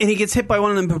and he gets hit by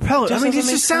one of them propellers? It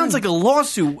just sounds like a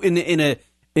lawsuit in a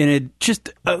just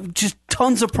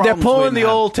tons of problems. They're pulling the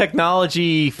old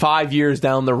technology 5 years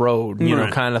down the road, you know,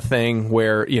 kind of thing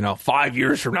where, 5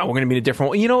 years from now we're going to be in a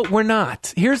different way. We're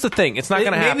not. Here's the thing. It's not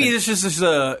going to happen. Maybe it's just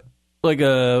like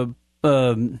a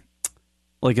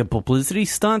publicity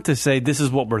stunt to say this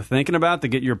is what we're thinking about to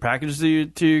get your packages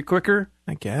to you quicker.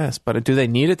 I guess, but do they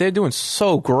need it? They're doing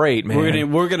so great,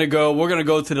 man. We're gonna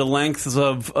go to the lengths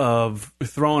of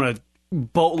throwing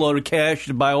boatload of cash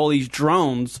to buy all these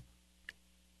drones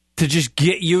to just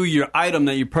get you your item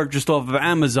that you purchased off of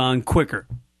Amazon quicker.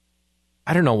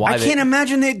 I don't know why. I can't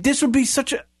imagine that this would be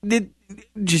such a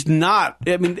just not.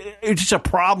 I mean, it's just a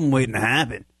problem waiting to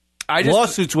happen.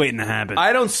 Lawsuits waiting to happen.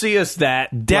 I don't see us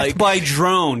that death by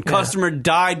drone. Customer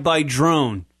died by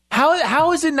drone.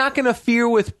 How is it not going to fear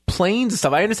with planes and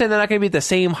stuff? I understand they're not going to be at the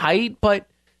same height, but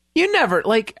you never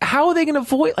how are they going to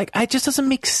avoid? It just doesn't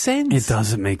make sense. It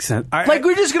doesn't make sense.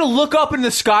 We're just going to look up in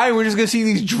the sky and we're just going to see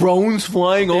these drones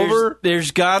flying over.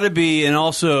 There's got to be, and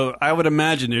also I would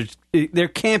imagine there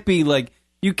can't be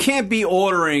you can't be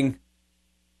ordering.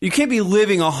 You can't be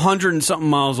living 100 and something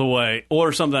miles away,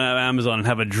 order something at Amazon and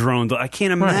have a drone. I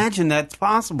can't imagine that's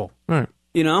possible. Right.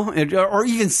 You know, or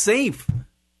even safe.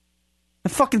 The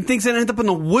fucking things that end up in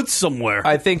the woods somewhere.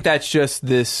 I think that's just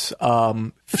this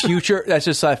future. That's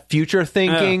just future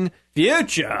thinking.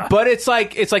 Future. But it's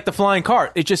like the flying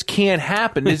car. It just can't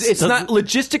happen. It's not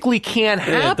logistically can't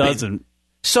happen. It doesn't.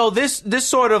 So this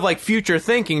sort of future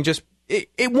thinking just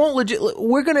it won't legit.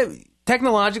 We're gonna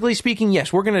technologically speaking,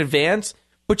 yes, we're gonna advance.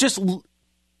 But just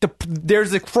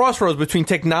there's a crossroads between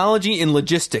technology and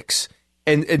logistics,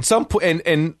 and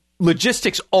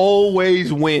logistics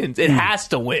always wins. It has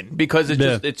to win because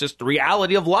it's just the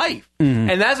reality of life,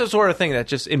 and that's the sort of thing that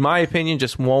just, in my opinion,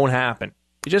 just won't happen.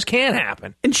 It just can't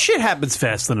happen, and shit happens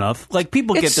fast enough.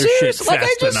 People get their shit fast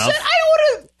I just enough. Said, I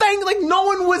would have thanked no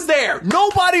one was there.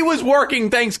 Nobody was working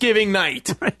Thanksgiving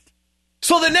night. Right.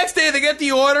 So the next day they get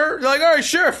the order, they're like, all right,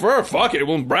 sure, fuck it,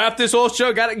 we'll wrap this whole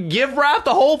show, gotta wrap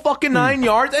the whole fucking 9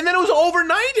 yards, and then it was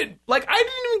overnighted. I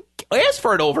didn't even ask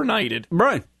for it overnighted.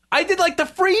 Right. I did the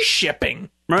free shipping.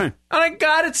 Right. And I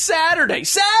got it Saturday.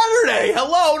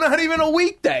 Hello, not even a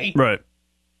weekday. Right.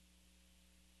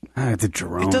 The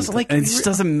drone. It doesn't it just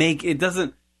doesn't make, it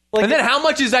doesn't. And then how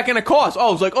much is that going to cost?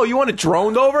 Oh, it's you want it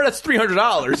droned over? That's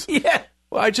 $300. Yeah.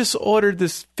 Well, I just ordered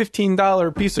this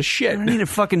 $15 piece of shit. I need it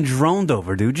fucking droned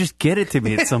over, dude. Just get it to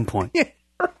me at some point. Yeah,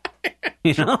 right.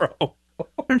 You know?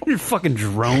 I need a fucking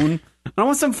drone. I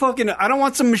don't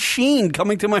want some machine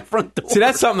coming to my front door. See,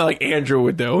 that's something Andrew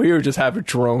would do. He would just have it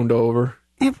droned over.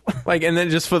 And then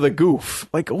just for the goof.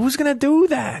 Who's going to do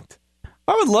that?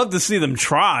 I would love to see them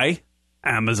try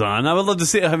Amazon. I would love to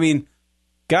see,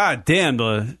 god damn.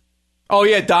 Oh,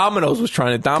 yeah, Domino's was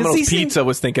trying to. Domino's Pizza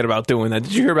was thinking about doing that.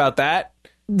 Did you hear about that?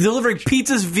 Delivering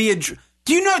pizzas via...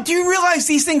 Do you realize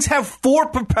these things have 4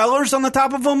 propellers on the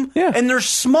top of them? Yeah. And they're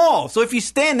small. So if you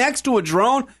stand next to a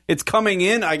drone, it's coming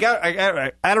in. I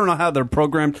don't know how they're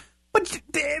programmed. But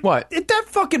what? If that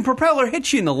fucking propeller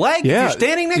hits you in the leg, if you're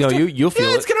standing next to it, you'll feel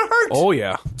it. It's going to hurt. Oh,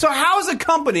 yeah. So how is a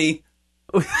company,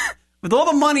 with all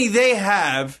the money they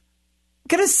have,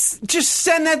 going to just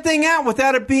send that thing out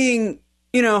without it being,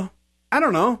 I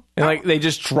don't know. And they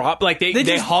just drop,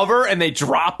 they hover and they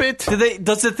drop it.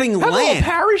 Does the thing land? A little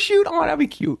parachute? Oh, that'd be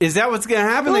cute. Is that what's going to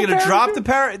happen? They're going to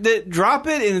drop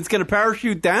it and it's going to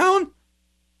parachute down?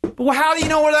 Well, how do you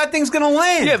know where that thing's going to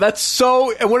land? Yeah, that's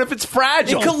so... And what if it's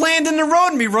fragile? It could land in the road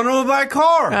and be run over by a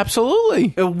car.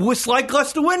 Absolutely. A slight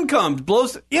gust of wind comes,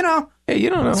 blows, Yeah, you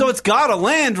don't know. So it's got to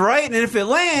land, right? And if it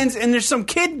lands and there's some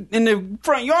kid in the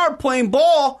front yard playing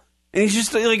ball... And he's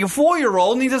just a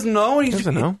 4-year-old, and he doesn't know. And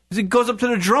he goes up to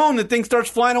the drone, the thing starts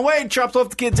flying away, and chops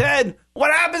off the kid's head.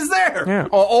 What happens there? Yeah.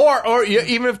 Or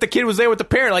even if the kid was there with the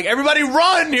parent, everybody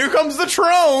run! Here comes the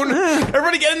drone!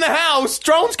 Everybody get in the house!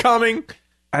 Drone's coming!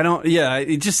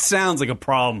 It just sounds like a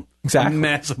problem. Exactly. A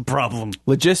massive problem.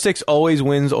 Logistics always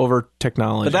wins over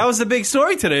technology. But that was the big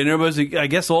story today, and everybody's, I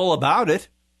guess, all about it.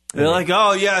 They're like,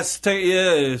 oh, yes,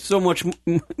 so much...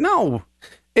 No.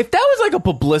 If that was a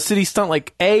publicity stunt,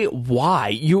 why?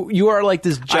 You are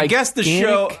this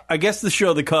gigantic... I guess the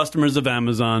show the customers of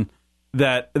Amazon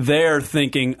that they're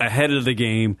thinking ahead of the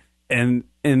game and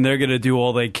they're going to do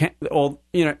all they can,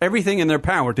 everything in their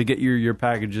power to get your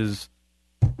packages.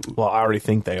 Well, I already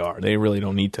think they are. They really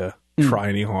don't need to try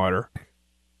any harder.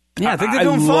 Yeah, I think they're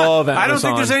doing fine. I don't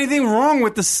think there's anything wrong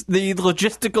with the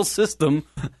logistical system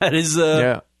that is...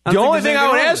 The only thing I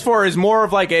would ask for is more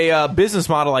of a business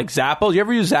model like Zappos. You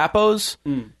ever use Zappos?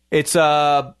 It's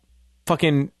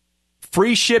fucking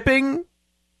free shipping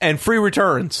and free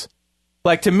returns.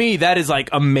 To me, that is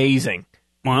amazing.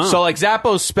 Wow. So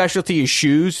Zappos' specialty is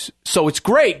shoes. So it's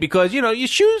great because, your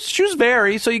shoes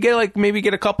vary. So you get maybe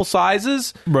get a couple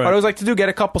sizes. Right. What I always like to do, get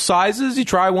a couple sizes. You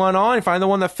try one on, you find the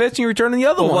one that fits, and you return the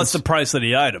other one. What's the price of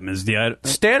the item? Is the item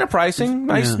standard pricing?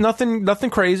 Nice, nothing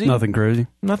crazy. Nothing crazy.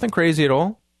 Nothing crazy at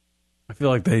all. I feel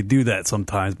like they do that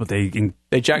sometimes, but they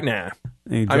jack. Nah.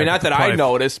 Not that I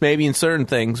noticed. Maybe in certain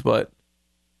things, but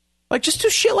just do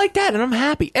shit like that, and I'm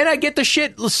happy. And I get the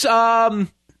shit. Was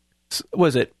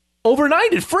it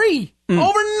overnighted free.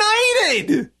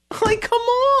 Overnighted. Like, come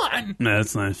on. No,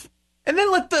 that's nice. And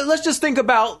then let's just think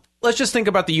about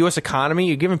the U.S. economy.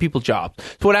 You're giving people jobs.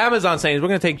 So what Amazon's saying is we're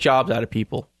going to take jobs out of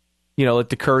people. You know, like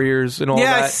the couriers and all that.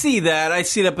 Yeah, I see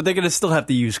that, but they're going to still have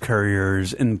to use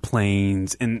couriers and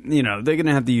planes, and you know they're going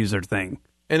to have to use their thing.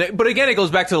 But again, it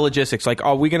goes back to the logistics. Like,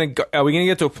 are we going to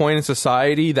get to a point in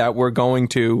society that we're going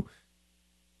to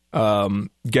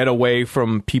get away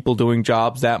from people doing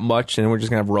jobs that much, and we're just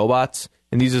going to have robots?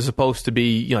 And these are supposed to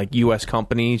be, you know, like U.S.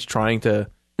 companies trying to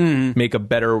make a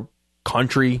better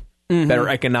country, better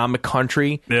economic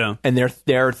country. Yeah, and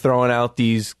they're throwing out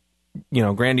these, you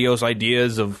know, grandiose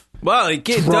ideas of. Well, it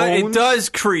does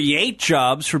create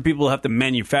jobs for people to have to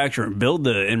manufacture and build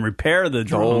and repair the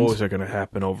drones. Those are going to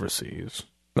happen overseas.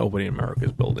 Nobody in America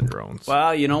is building drones.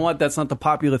 Well, you know what? That's not the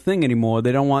popular thing anymore.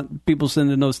 They don't want people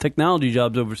sending those technology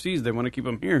jobs overseas. They want to keep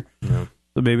them here. Yeah.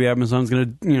 So maybe Amazon's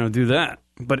going to, you know, do that.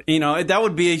 But, you know, that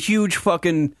would be a huge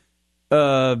fucking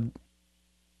a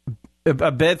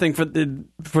bad thing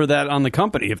for that on the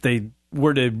company if they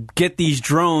were to get these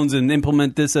drones and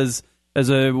implement this as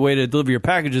a way to deliver your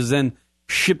packages, then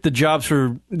ship the jobs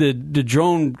for the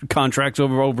drone contracts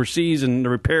overseas and the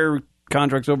repair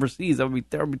contracts overseas. That would be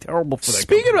terrible for that.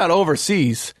 Speaking about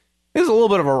overseas, there's a little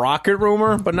bit of a rocket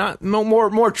rumor, but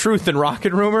more truth than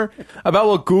rocket rumor about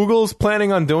what Google's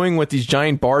planning on doing with these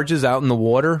giant barges out in the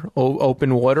water,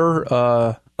 open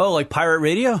water. Like pirate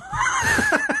radio?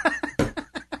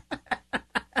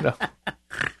 No.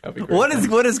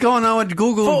 What is going on with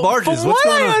Google and barges? From What's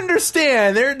what going on? I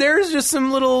understand, there's just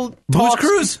some little booze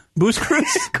cruise.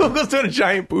 Google's doing a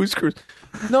giant booze cruise.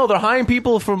 No, they're hiring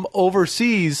people from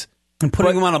overseas and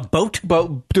putting them on a boat,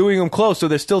 but doing them close, so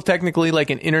they're still technically like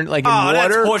in water.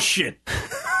 That's horseshit.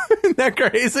 Isn't that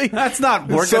crazy? That's not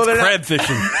work. So that's crab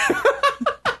fishing.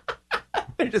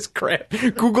 They're just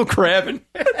Google crabbing.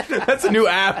 That's a new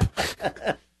app.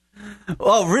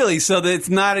 Oh, really? So that it's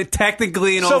not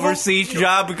technically an overseas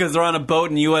job because they're on a boat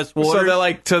in U.S.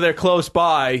 waters? So they're close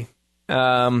by,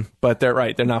 but they're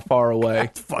right. They're not far away.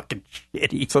 That's fucking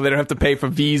shitty. So they don't have to pay for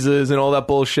visas and all that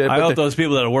bullshit. I hope those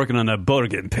people that are working on that boat are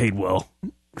getting paid well,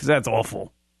 because that's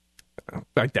awful.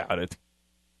 I doubt it.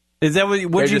 Is that what you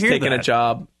They're hear? Just taking a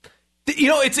job. You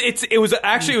know,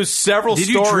 it was several Did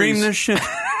stories. You dream this shit?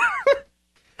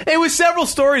 It was several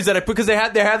stories because they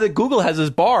had Google has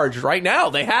this barge right now.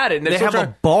 They had it. And they have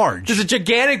a barge. There's a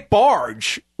gigantic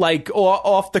barge like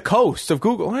off the coast of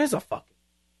Google. What is a fucking?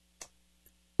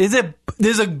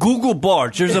 There's a Google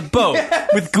barge. There's a boat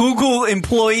with Google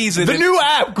employees in the new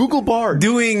app, Google Barge,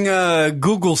 doing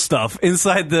Google stuff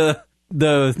inside the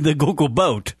Google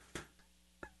boat,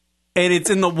 and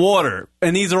it's in the water.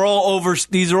 And these are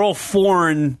all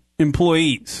foreign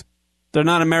employees. They're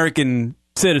not American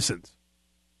citizens.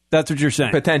 That's what you're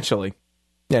saying. Potentially.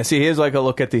 Yeah, see, here's like a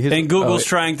look at and Google's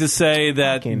trying to say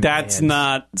that that's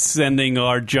not sending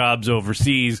our jobs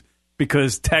overseas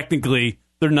because technically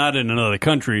they're not in another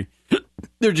country.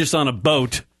 They're just on a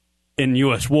boat in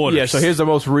U.S. waters. Yeah, so here's a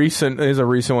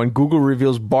recent one. Google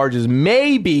reveals barges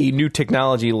may be new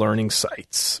technology learning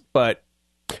sites. But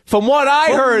from what I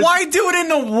heard... Why do it in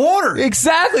the water?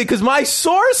 Exactly, because my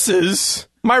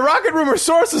rocket rumor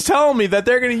sources telling me that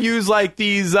they're going to use like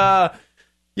these... that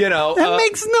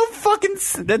makes no fucking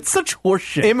sense. That's such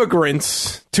horseshit.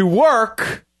 Immigrants to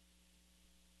work,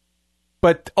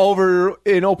 but over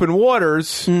in open waters.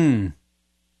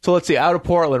 So let's see, out of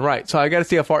Portland, right? So I got to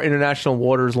see how far international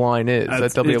waters line is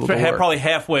that they'll be able to work. Probably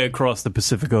halfway across the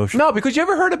Pacific Ocean. No, because you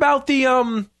ever heard about the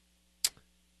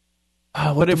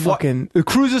the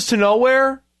cruises to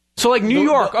nowhere? So like New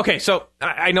York. Okay, so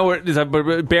I know it is,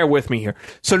 but bear with me here.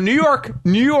 So New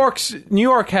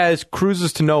York has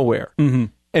cruises to nowhere. Mm-hmm.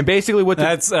 And basically what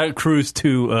that's a cruise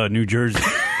to New Jersey.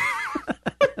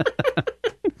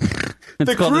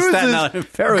 The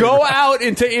cruises go out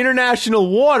into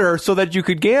international water so that you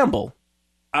could gamble.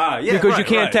 Because you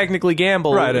can't technically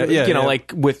gamble. Right,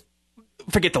 like with...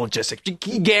 Forget the logistics. You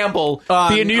can gamble,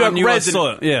 be a New York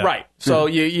resident. Right. So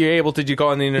you're able to go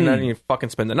on the internet and you fucking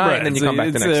spend the night and then you come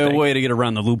back the next day. It's a way to get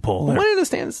around the loophole. Well, I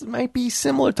understand this might be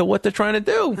similar to what they're trying to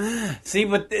do. See,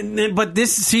 but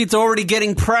it's already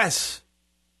getting press.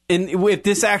 And if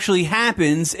this actually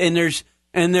happens, and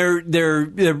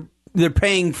they're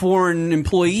paying foreign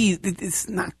employees, it's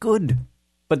not good.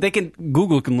 But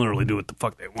Google can literally do what the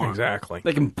fuck they want. Exactly.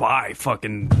 They can buy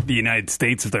fucking the United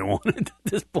States if they wanted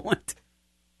at this point.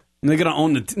 And they're gonna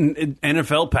own the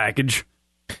NFL package.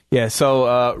 Yeah.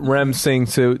 So Rem saying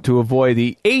to avoid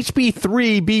the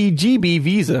HB3BGB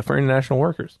visa for international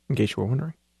workers. In case you were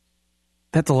wondering,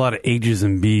 that's a lot of H's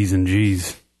and B's and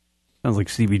G's. Sounds like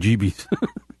CBGBs.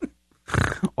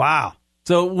 Wow.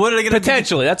 So what are they going to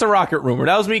Potentially. That's a rocket rumor.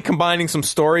 That was me combining some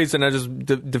stories and I just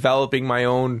developing my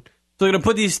own. So they're going to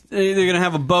put these, they're going to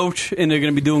have a boat and they're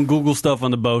going to be doing Google stuff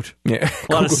on the boat. Yeah.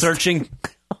 A lot of searching.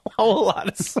 A lot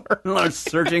of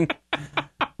searching.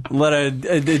 A lot of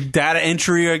data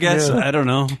entry, I guess. Yeah. I don't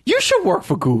know. You should work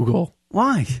for Google.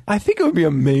 Why? I think it would be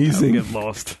amazing. I'll get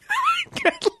lost.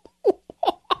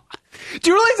 Do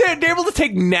you realize they're able to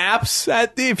take naps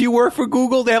if you work for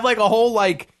Google? They have like a whole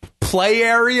like play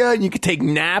area and you can take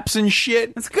naps and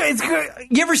shit. It's good. It's good.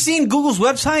 You ever seen Google's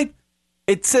website?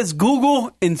 It says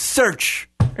Google and search.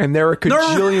 And there are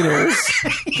cajillionaires.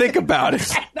 Think about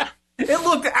it.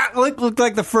 It looked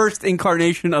like the first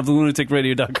incarnation of the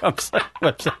lunaticradio.com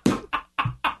website.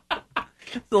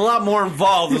 It's a lot more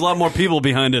involved. There's a lot more people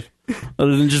behind it,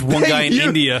 other than just one guy in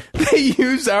India. They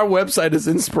use our website as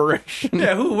inspiration.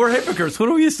 Yeah, we're hypocrites. What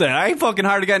do you say? I fucking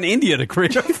hired a guy in India to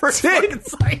create our first fucking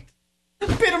site. I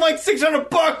paid him like $600.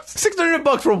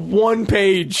 $600 for one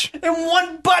page and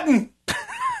one button.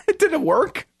 It didn't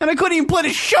work, and I couldn't even play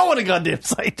the show on a goddamn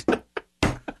site.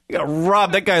 I got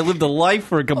robbed. That guy lived a life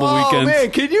for a couple weekends. Oh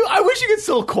man, can you? I wish you could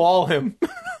still call him.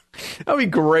 That'd be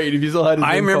great if you still had his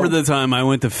I info. remember the time I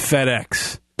went to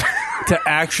FedEx to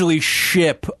actually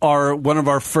ship one of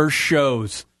our first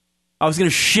shows. I was going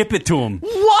to ship it to him.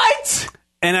 What?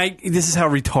 And this is how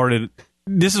retarded.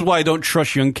 This is why I don't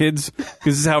trust young kids, because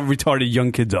this is how retarded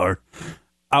young kids are.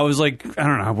 I was like, I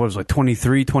don't know, I was like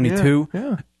 23, 22.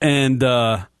 Yeah. And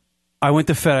I went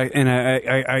to FedEx and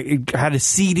I had a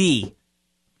CD.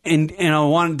 And I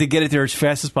wanted to get it there as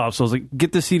fast as possible. So I was like,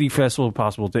 get the CD fast as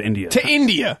possible to India. To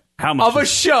India. How much? Of a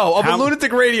show, of a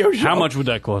lunatic radio show. How much would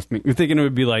that cost me? You're thinking it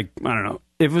would be like, I don't know.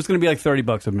 If it was going to be like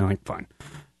 $30, I'd be like, fine. It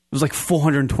was like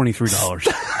 $423.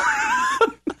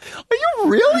 Are you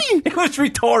really? It was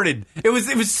retarded. It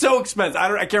was so expensive.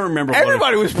 I can't remember.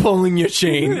 Everybody was pulling your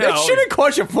chain. No. It shouldn't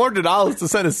cost you $400 to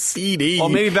send a CD. Well,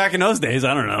 maybe back in those days,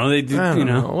 I don't know. They did, I don't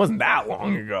know. know. It wasn't that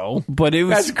long ago. But it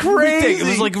was That's crazy. It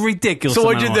was like ridiculous. So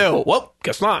what'd you amount of do? Well,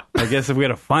 guess not. I guess if we had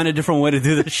to find a different way to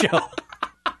do the show.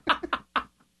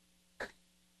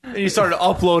 You started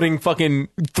uploading fucking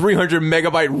 300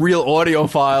 megabyte real audio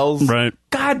files. Right.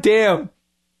 God damn.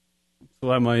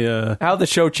 So my how the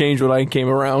show changed when I came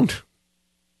around.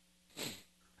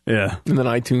 Yeah. And then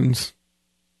iTunes.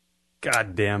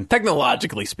 God damn.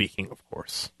 Technologically speaking, of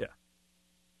course.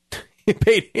 Yeah. You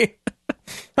paid.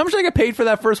 How much did I get paid for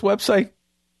that first website?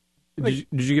 Did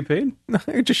you get paid? No,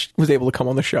 I just was able to come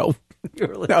on the show.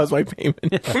 That was my payment.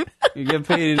 Yeah. You get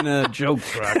paid in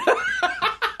jokes, right?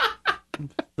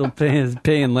 Still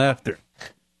paying laughter.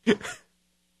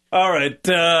 All right.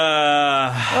 Oh,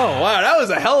 wow. That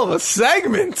was a hell of a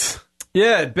segment.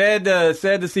 Yeah, bad.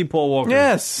 Sad to see Paul Walker.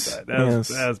 Yes. That was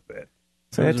bad.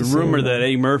 Sad There's a rumor that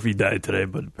Eddie Murphy died today,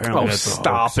 but apparently that's a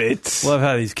stop hoax. it. Love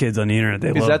how these kids on the internet, they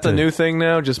Is love that the to- new thing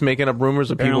now? Just making up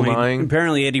rumors of people dying?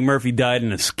 Apparently Eddie Murphy died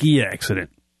in a ski accident.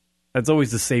 That's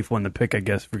always the safe one to pick, I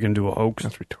guess, if we're going to do a hoax.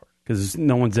 That's retarded. Because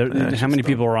no one's ever... Yeah, how many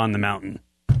people are on the mountain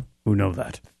who know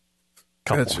that?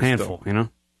 That's just Handful, you know?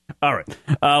 All right.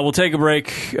 We'll take a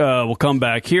break. We'll come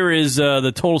back. Here is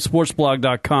the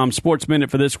TotalSportsBlog.com Sports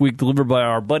Minute for this week, delivered by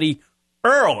our buddy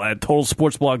Earl at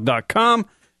TotalSportsBlog.com.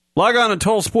 Log on to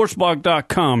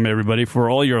TotalSportsBlog.com, everybody, for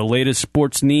all your latest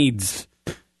sports needs.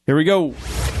 Here we go.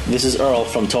 This is Earl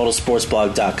from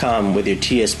TotalSportsBlog.com with your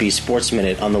TSB Sports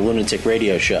Minute on the Lunatic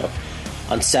Radio Show.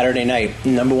 On Saturday night,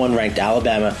 number 1 ranked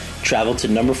Alabama traveled to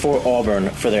number 4 Auburn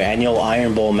for their annual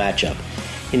Iron Bowl matchup.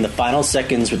 In the final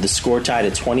seconds with the score tied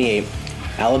at 28,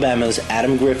 Alabama's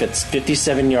Adam Griffith's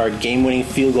 57-yard game-winning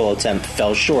field goal attempt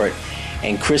fell short,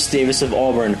 and Chris Davis of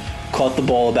Auburn caught the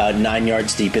ball about 9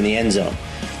 yards deep in the end zone.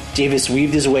 Davis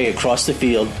weaved his way across the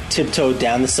field, tiptoed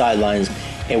down the sidelines,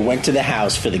 and went to the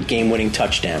house for the game-winning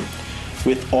touchdown.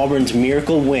 With Auburn's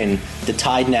miracle win, the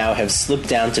Tide now have slipped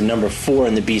down to number 4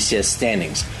 in the BCS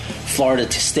standings.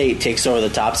 Florida State takes over the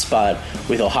top spot,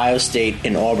 with Ohio State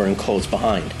and Auburn close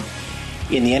behind.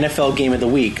 In the NFL Game of the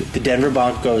Week, the Denver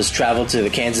Broncos traveled to the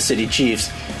Kansas City Chiefs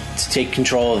to take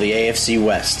control of the AFC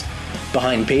West.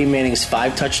 Behind Peyton Manning's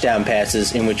 5 touchdown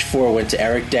passes, in which 4 went to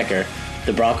Eric Decker,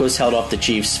 the Broncos held off the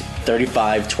Chiefs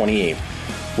 35-28.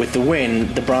 With the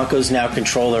win, the Broncos now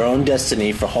control their own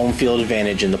destiny for home field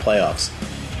advantage in the playoffs.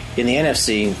 In the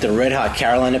NFC, the red-hot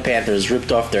Carolina Panthers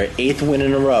ripped off their 8th win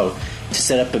in a row to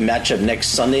set up a matchup next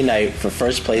Sunday night for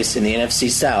first place in the NFC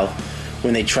South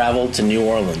when they travel to New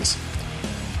Orleans.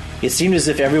 It seemed as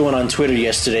if everyone on Twitter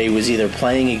yesterday was either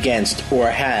playing against or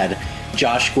had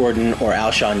Josh Gordon or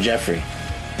Alshon Jeffrey.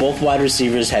 Both wide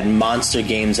receivers had monster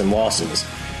games and losses.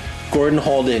 Gordon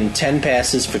hauled in 10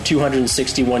 passes for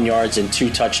 261 yards and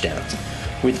 2 touchdowns,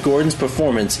 With Gordon's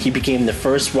performance, he became the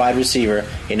first wide receiver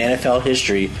in NFL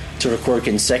history to record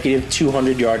consecutive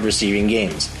 200-yard receiving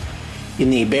games.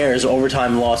 In the Bears'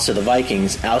 overtime loss to the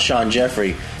Vikings, Alshon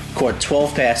Jeffrey caught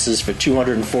 12 passes for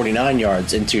 249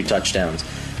 yards and 2 touchdowns.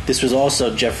 This was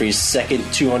also Jeffrey's second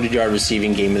 200-yard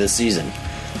receiving game of the season.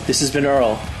 This has been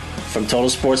Earl from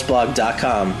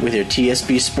TotalSportsBlog.com with your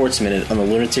TSB Sports Minute on the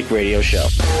Lunatic Radio Show.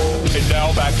 And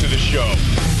now back to the show.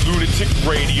 Lunatic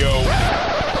Radio.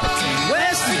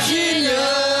 West Virginia,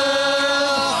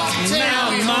 now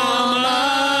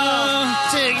mama,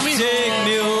 take me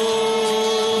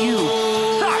home.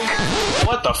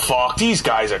 What the fuck? These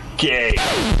guys are gay.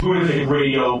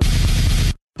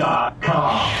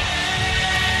 LunaticRadio.com.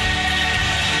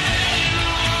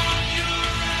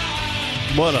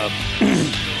 What up?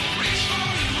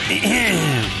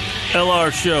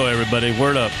 LR Show, everybody.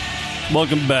 Word up.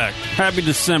 Welcome back. Happy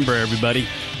December, everybody.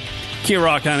 Key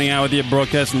Rock hanging out with you,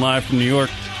 broadcasting live from New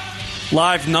York.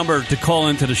 Live number to call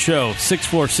into the show,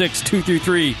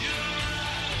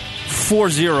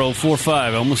 646-233-4045.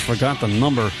 I almost forgot the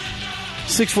number.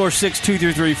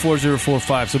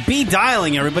 646-233-4045. So be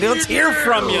dialing, everybody. Let's hear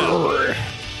from you.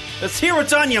 Let's hear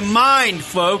what's on your mind,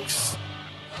 folks.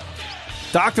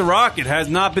 Dr. Rocket has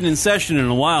not been in session in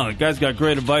a while. The guy's got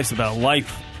great advice about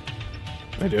life.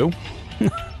 I do.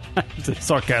 It's a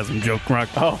sarcasm joke, Rock.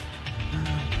 Oh.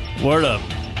 Word up.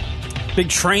 Big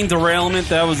train derailment.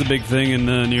 That was a big thing in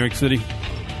New York City.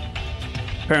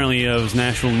 Apparently it was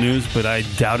national news, but I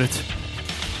doubt it.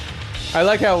 I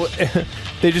like how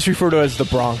they just refer to it as the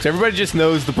Bronx. Everybody just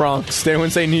knows the Bronx. They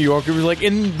wouldn't say New York. It was like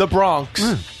in the Bronx.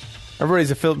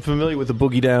 Everybody's familiar with the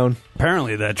boogie down.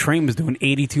 Apparently that train was doing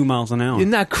 82 miles an hour. Isn't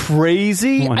that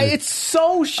crazy? It's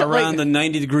so around the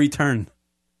 90-degree turn.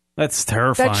 That's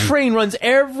terrifying. That train runs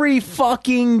every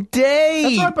fucking day.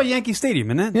 That's right by Yankee Stadium,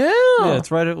 isn't it? Yeah. Yeah,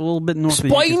 it's right a little bit north of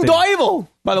Spite Yankee and Stadium. Dival.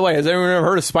 By the way, has anyone ever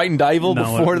heard of Spite and Dival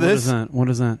before this? What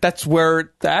is that? That's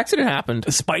where the accident happened.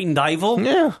 Spite and Dival?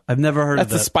 Yeah. I've never heard of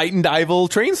That's that. the Spite and Dival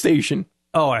train station.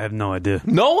 Oh, I have no idea.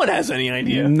 No one has any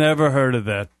idea. Never heard of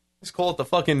that. Just call it the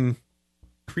fucking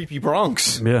creepy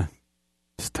Bronx. Yeah.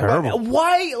 It's terrible.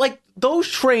 Why, like, those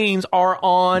trains are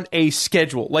on a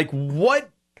schedule. Like, what...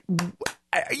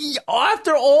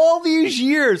 After all these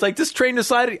years, like, this train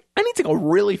decided, I need to go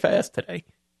really fast today.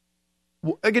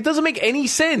 Like, it doesn't make any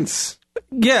sense.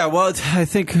 Yeah, well, I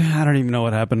think, I don't even know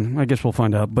what happened. I guess we'll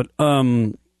find out. But,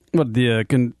 what,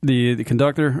 the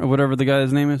conductor, or whatever the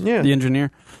guy's name is? Yeah. The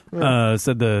engineer? Yeah.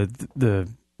 Said the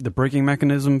braking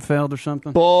mechanism failed or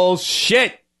something?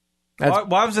 Bullshit!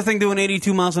 Why was the thing doing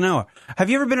 82 miles an hour? Have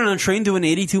you ever been on a train doing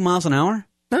 82 miles an hour?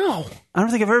 No. I don't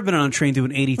think I've ever been on a train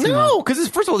doing 82 miles. No, because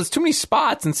first of all, there's too many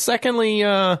spots, and secondly,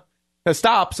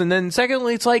 stops, and then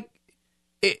secondly, it's like,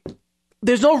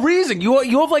 there's no reason.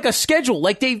 You have like a schedule.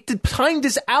 Like, they timed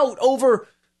this out over,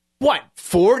 what,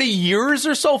 40 years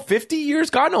or so? 50 years?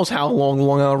 God knows how long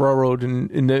Long Island Railroad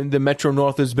and the Metro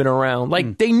North has been around.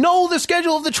 Like, they know the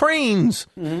schedule of the trains.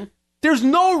 Mm-hmm. There's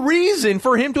no reason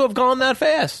for him to have gone that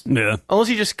fast. Yeah. Unless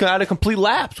he just got a complete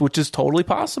lapse, which is totally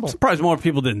possible. I'm surprised more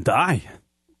people didn't die.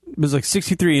 It was like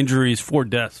 63 injuries, 4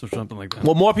 deaths, or something like that.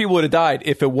 Well, more people would have died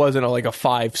if it wasn't like a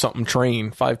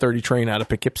 5:30 train out of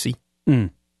Poughkeepsie. That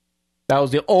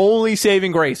was the only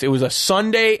saving grace. It was a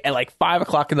Sunday at like 5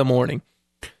 o'clock in the morning.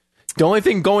 The only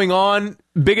thing going on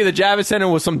big at the Javits Center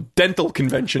was some dental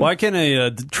convention. Why can't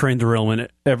a train derailment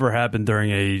ever happen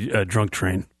during a drunk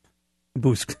train?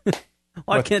 Boost.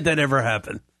 Why can't that ever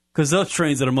happen? Because those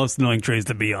trains are the most annoying trains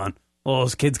to be on. All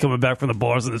those kids coming back from the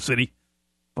bars in the city.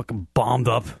 Fucking bombed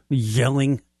up,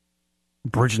 yelling,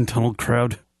 bridge and tunnel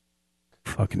crowd.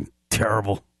 Fucking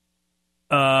terrible.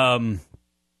 I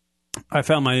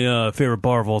found my favorite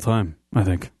bar of all time, I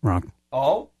think, Rock.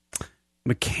 Oh?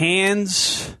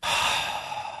 McCann's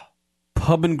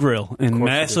Pub and Grill in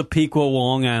Massapequa,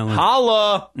 Long Island.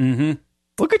 Holla! Mm-hmm.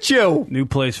 Look at you. New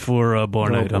place for bar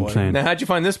night, I'm saying. Now, how'd you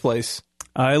find this place?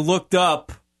 I looked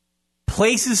up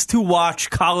places to watch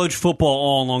college football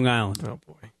all on Long Island. Oh,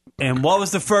 boy. And what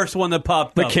was the first one that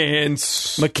popped up?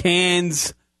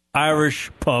 McCann's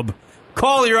Irish Pub.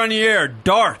 Call, you're on the air.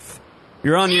 Darth,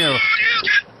 you're on the air.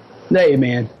 Hey,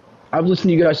 man. I've listened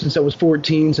to you guys since I was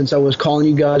 14, since I was calling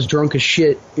you guys drunk as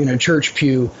shit in a church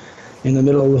pew in the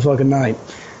middle of the fucking night.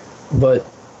 But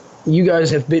you guys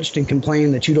have bitched and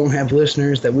complained that you don't have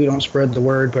listeners, that we don't spread the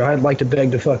word, but I'd like to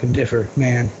beg to fucking differ,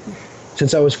 man.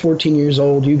 Since I was 14 years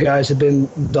old, you guys have been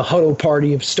the huddle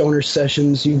party of stoner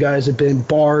sessions. You guys have been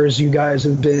bars. You guys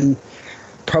have been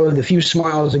probably the few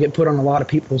smiles that get put on a lot of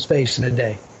people's face in a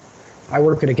day. I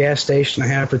work at a gas station. I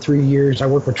have for 3 years. I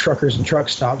work with truckers and truck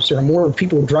stops. There are more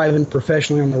people driving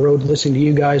professionally on the road listening to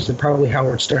you guys than probably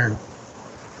Howard Stern.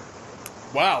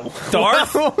 Wow.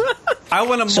 Darth, I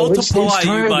want to So it's multiply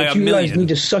time you by that a you guys million. need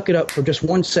to suck it up for just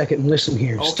 1 second and listen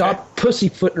here. Stop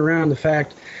pussyfooting around the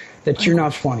fact that you're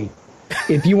not funny.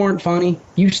 If you weren't funny,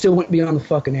 you still wouldn't be on the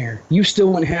fucking air. You still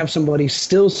wouldn't have somebody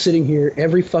still sitting here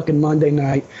every fucking Monday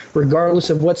night, regardless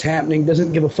of what's happening,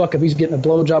 doesn't give a fuck if he's getting a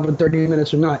blowjob in 30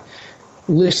 minutes or not,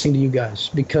 listening to you guys,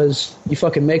 because you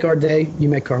fucking make our day, you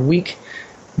make our week.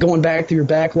 Going back through your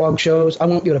backlog shows, I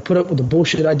won't be able to put up with the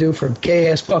bullshit I do for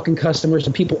gay-ass fucking customers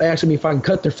and people asking me if I can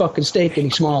cut their fucking steak any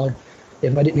smaller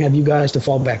if I didn't have you guys to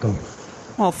fall back on.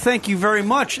 Well, thank you very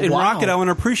much. And Wow. Rocket, I want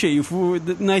to appreciate you for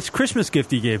the nice Christmas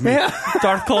gift you gave me. Yeah.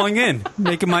 Darth calling in,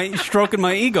 stroking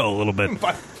my ego a little bit.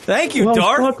 Thank you, well,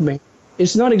 Darth. Fuck, man.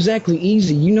 It's not exactly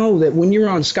easy. You know that when you're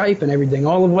on Skype and everything,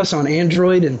 all of us on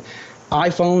Android and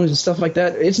iPhones and stuff like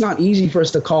that, it's not easy for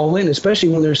us to call in, especially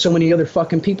when there's so many other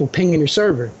fucking people pinging your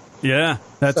server. Yeah,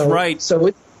 that's right.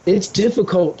 So it's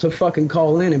difficult to fucking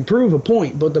call in and prove a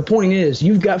point, but the point is,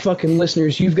 you've got fucking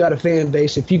listeners, you've got a fan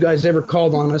base. If you guys ever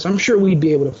called on us, I'm sure we'd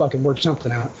be able to fucking work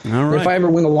something out. All right. If I ever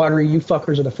win the lottery, you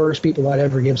fuckers are the first people I'd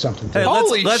ever give something to. Hey,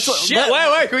 Holy shit!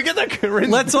 Wait, can we get that?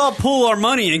 Let's all pool our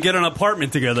money and get an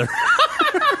apartment together.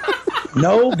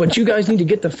 No, but you guys need to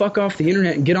get the fuck off the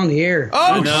internet and get on the air.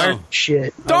 Oh, I'm no. tired of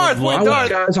shit. Darth, I want Darth.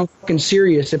 guys, I'm fucking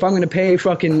serious. If I'm going to pay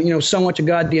fucking, so much a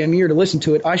goddamn year to listen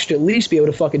to it, I should at least be able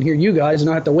to fucking hear you guys and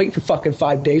not have to wait for fucking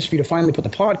 5 days for you to finally put the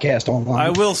podcast online.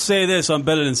 I will say this: I'm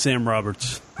better than Sam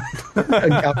Roberts.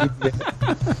 And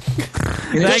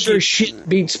that sure shit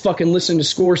beats fucking listening to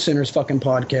Score Center's fucking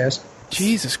podcast.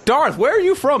 Jesus. Darth, where are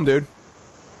you from, dude?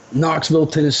 Knoxville,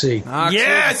 Tennessee.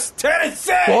 Yes,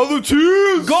 Tennessee.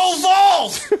 Volunteers. Go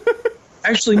Vols.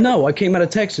 Actually, no. I came out of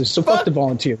Texas, so fuck the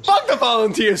Volunteers. Fuck the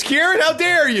Volunteers, Kieran. How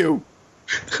dare you?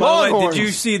 By the way, Longhorns. did you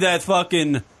see that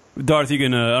fucking Darth? You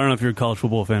can. I don't know if you're a college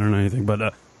football fan or anything,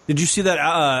 but did you see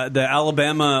that the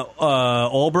Alabama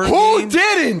Auburn Who game?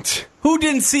 didn't? Who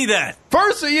didn't see that?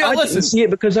 First, I didn't see it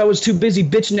because I was too busy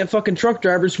bitching at fucking truck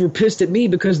drivers who were pissed at me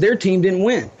because their team didn't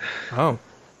win. Oh.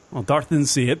 Well, Darth didn't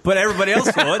see it, but everybody else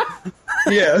saw it.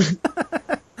 Yeah.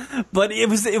 But it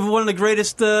was one of the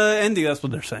greatest endings. That's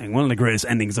what they're saying. One of the greatest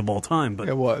endings of all time. But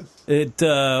it was. It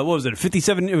what was it?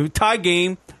 57 tie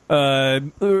game.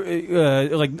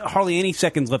 Like hardly any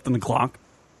seconds left on the clock.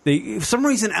 For some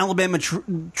reason, Alabama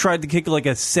tried to kick like a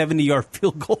 70-yard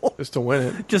field goal just to win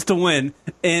it. Just to win,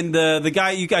 and the guy,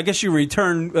 I guess you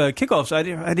return kickoffs. I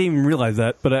didn't even realize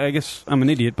that, but I guess I'm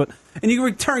an idiot. And you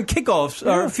return kickoffs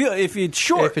if it's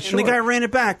short, and the guy ran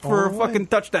it back for a fucking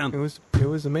touchdown. It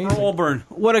was amazing. Auburn,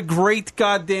 what a great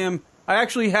goddamn! I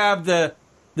actually have the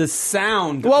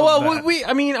sound. Well,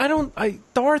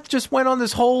 Darth just went on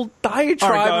this whole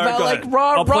diatribe All right, about go like ahead.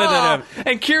 rah I'll play rah, that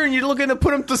and Kieran, you're looking to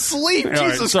put him to sleep. All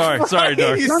right, Jesus sorry, Christ. Darth.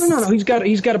 No.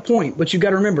 He's got a point, but you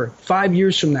got to remember, 5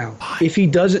 years from now, if he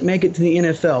doesn't make it to the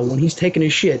NFL when he's taking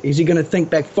his shit, is he going to think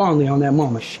back fondly on that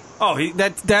moment? Oh,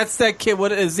 that's that kid.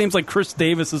 What his name's like Chris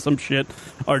Davis or some shit,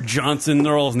 or Johnson.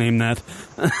 They're all named that.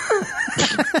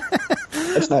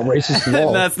 That's not racist at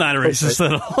all. That's not racist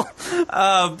at all.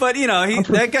 But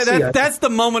that guy. That's the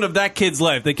moment of that kid's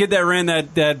life. The kid that ran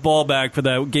that ball back for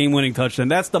that game-winning touchdown.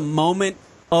 That's the moment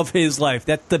of his life.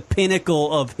 That's the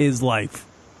pinnacle of his life.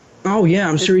 Oh, yeah,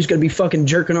 I'm sure he's going to be fucking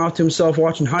jerking off to himself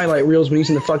watching highlight reels when he's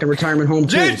in the fucking retirement home,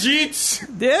 too.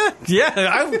 Yeah.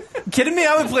 Kidding me?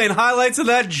 I've been playing highlights of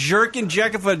that jerking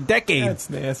jacket for a decade. That's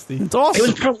nasty. It's awesome. It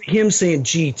was probably him saying,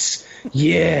 Jeets.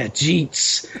 Yeah,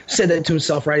 Jeets. Said that to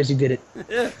himself right as he did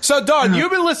it. So, Darth,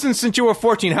 you've been listening since you were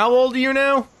 14. How old are you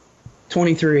now?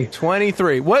 23.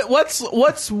 23.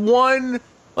 What's one...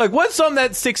 Like, what's something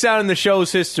that sticks out in the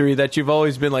show's history that you've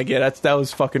always been like, yeah, that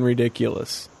was fucking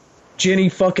ridiculous? Jenny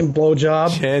fucking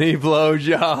blowjob. Jenny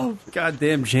blowjob.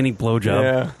 Goddamn Jenny blowjob.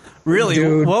 Yeah. Really?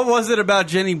 Dude. What was it about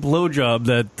Jenny blowjob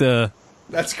that...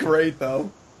 That's great,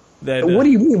 though. What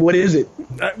do you mean? What is it?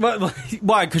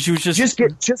 Why? Because she was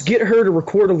just get her to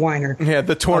record a liner. Yeah,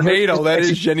 the tornado. That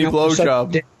is Jenny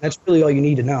blowjob. That's really all you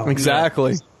need to know.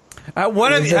 Exactly.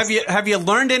 Have you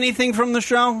learned anything from the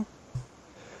show?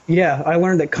 Yeah, I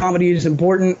learned that comedy is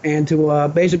important and to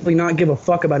basically not give a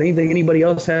fuck about anything anybody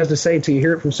else has to say until you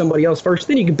hear it from somebody else first.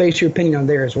 Then you can base your opinion on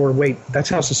theirs. Or wait, that's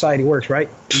how society works, right?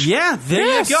 Yeah, there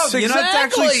Yes, you go. It's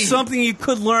actually exactly. something you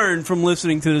could learn from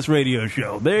listening to this radio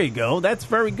show. There you go. That's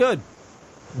very good.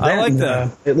 I like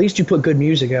that. At least you put good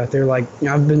music out there. Like,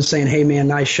 I've been saying, hey, man,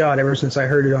 nice shot ever since I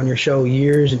heard it on your show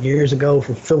years and years ago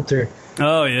for Filter.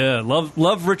 Oh, yeah.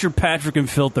 Love Richard Patrick and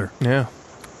Filter. Yeah.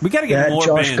 We got to get more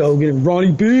Josh bands. Gogan,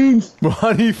 Ronnie Beans.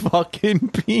 Ronnie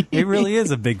fucking Beans. He really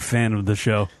is a big fan of the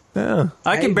show. Yeah.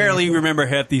 I can barely remember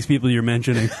half these people you're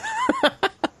mentioning.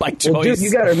 by choice. Well, dude,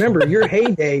 you got to remember, your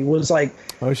heyday was like,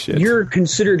 oh shit, your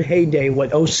considered heyday,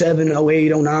 what, 07, 08,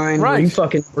 09, Right. where you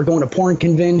fucking were going to porn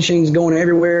conventions, going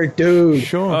everywhere, dude.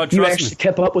 Sure. Oh, You trust actually me.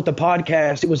 kept up with the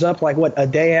podcast. It was up like, what, a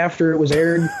day after it was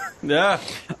aired? Yeah,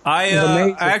 I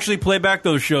amazing. actually play back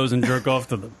those shows and jerk off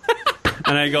to them,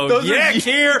 and I go, Those are- yeah,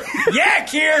 Kier, yeah,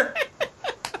 Kier.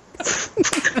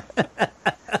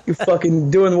 You're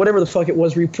fucking doing whatever the fuck it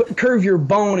was where you curve your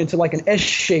bone into like an S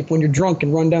shape when you're drunk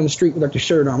and run down the street without your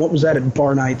shirt on. What was that at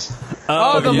bar nights?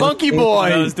 The Monkey Boy.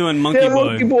 I was doing Monkey Yeah, Boy.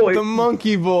 Monkey Boy. The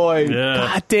Monkey Boy. Yeah.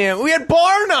 God damn. We had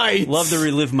bar nights. Love to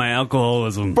relive my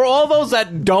alcoholism. For all those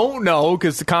that don't know,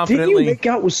 because Didn't confidently. you make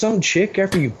out with some chick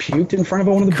after you puked in front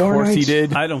of one of the bar Of course nights? he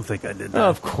did. I don't think I did that.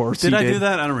 Of course Did he I did. do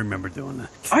that? I don't remember doing that.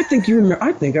 I think you remember.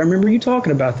 I think I remember you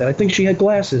talking about that. I think she had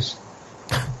glasses.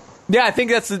 Yeah, I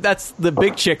think that's the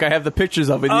big chick. I have the pictures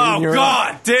of it. Oh, in your-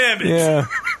 God damn it. Yeah.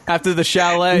 After the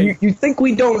chalet. You think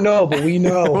we don't know, but we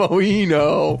know. Well, we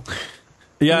know.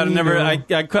 Yeah, I You never. know.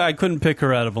 I couldn't pick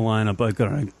her out of a lineup. I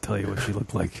couldn't tell you what she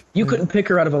looked like. You couldn't pick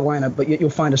her out of a lineup, but yet you'll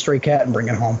find a stray cat and bring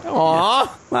it home.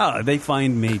 Aw. Wow, they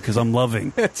find me because I'm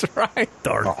loving. That's right.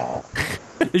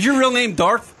 Darth. Is your real name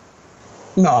Darth?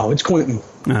 No, it's Quentin.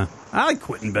 No. I like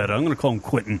Quentin better. I'm going to call him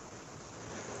Quentin.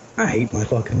 I hate my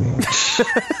fucking name.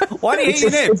 Why do you hate your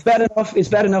name? It's bad enough. It's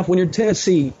bad enough when you're in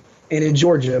Tennessee and in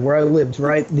Georgia, where I lived.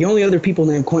 Right, the only other people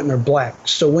named Quentin are black.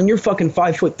 So when you're fucking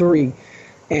 5'3",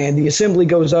 and the assembly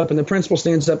goes up and the principal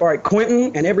stands up, all right,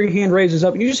 Quentin, and every hand raises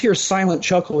up, and you just hear silent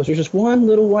chuckles. There's just one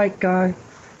little white guy.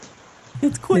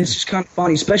 It's Quentin. It's just kind of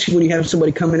funny, especially when you have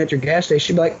somebody come in at your gas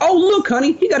station, be like, "Oh, look,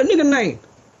 honey, he got a nigga name."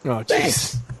 Oh,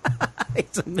 Thanks.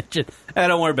 He's a midget.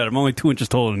 Don't worry about it. I'm only 2 inches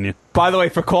taller than you. By the way,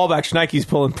 for callbacks, Nike's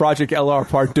pulling Project LR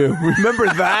Part 2. Remember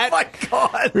that? Oh, my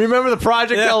God. Remember the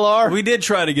Project Yeah, LR? we did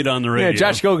try to get on the radio. Yeah,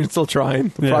 Josh Gogan's still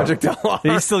trying. The Yeah. Project LR.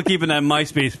 He's still keeping that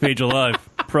MySpace page alive.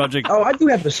 Project. Oh, I do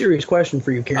have a serious question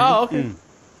for you, Karen. Oh, okay.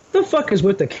 The fuck is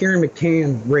with the Karen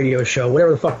McTan radio show,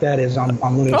 whatever the fuck that is on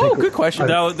Lunatic? Oh, good question.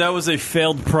 That was a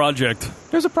failed project.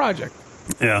 There's a project.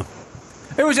 Yeah.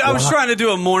 It was. I was trying to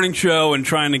do a morning show and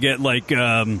trying to get like,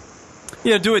 do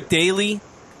it daily,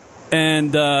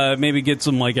 and maybe get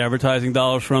some like advertising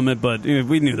dollars from it. But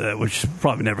we knew that was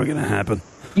probably never going to happen.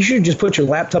 You should just put your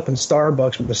laptop in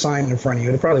Starbucks with a sign in front of you.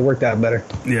 It'd probably work out better.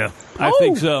 Yeah, I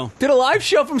think so. Did a live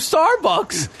show from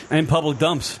Starbucks. And public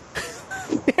dumps.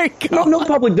 There you go. No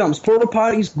public dumps. Porta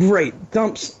potties, great.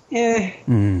 Dumps,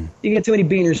 You get too many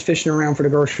beaners fishing around for the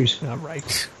groceries. All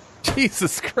right.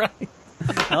 Jesus Christ.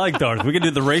 I like Darth. We could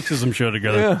do the racism show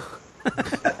together.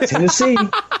 Yeah. Tennessee.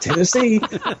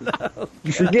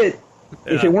 You forget.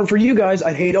 If it weren't for you guys,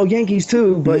 I'd hate all Yankees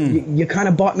too, but you kind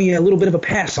of bought me a little bit of a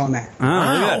pass on that. Oh, look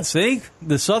at that. See?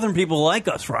 The Southern people like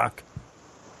us, Rock.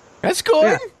 That's good.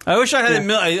 Yeah. I wish I had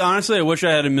honestly, I wish I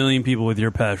had 1 million people with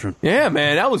your passion. Yeah,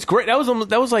 man, that was great. That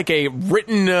was like a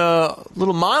written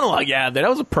little monologue you had there. That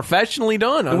was professionally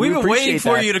done. We've been waiting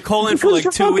for you to call in for Because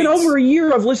like for 2 weeks. fucking over a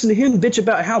year, I've listened to him bitch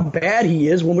about how bad he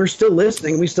is when we're still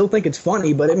listening. We still think it's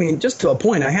funny, but I mean, just to a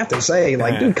point, I have to say,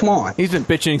 like, dude, come on. He's been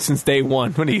bitching since day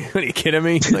one. What are you kidding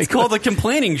me? It's called the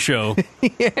complaining show.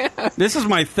 Yeah. This is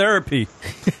my therapy.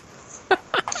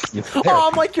 Oh,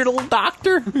 I'm like your little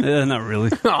doctor. Not really.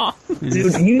 Oh.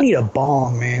 Dude, you need a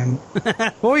bong, man.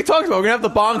 What are we talking about? We're gonna have the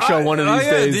bong show one of these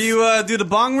days. Do you do the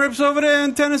bong rips over there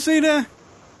in Tennessee? There.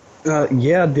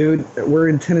 Yeah, dude, we're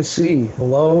in Tennessee.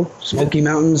 Hello? Smoky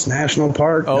Mountains National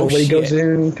Park. Oh, Nobody shit. goes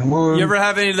in. Come on. You ever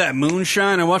have any of that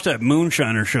moonshine? I watch that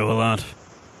moonshiner show a lot.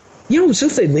 You know,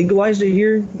 since they legalized it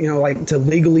here, like to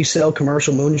legally sell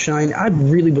commercial moonshine, I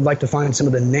really would like to find some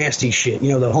of the nasty shit,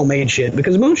 the homemade shit.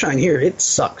 Because moonshine here, it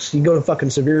sucks. You go to fucking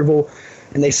Sevierville,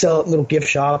 and they sell it in little gift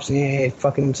shops, and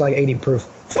it's like 80 proof.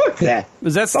 Fuck that.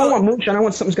 Is that If I want moonshine, I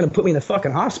want something that's going to put me in the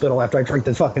fucking hospital after I drink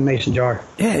the fucking mason jar.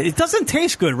 Yeah, it doesn't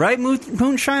taste good, right?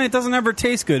 Moonshine, it doesn't ever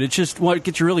taste good. It's just what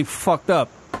gets you really fucked up.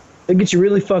 It gets you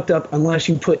really fucked up unless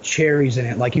you put cherries in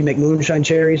it, like you make moonshine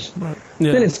cherries. Right.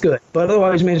 Yeah. Then it's good. But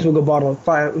otherwise, you may as well go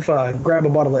grab a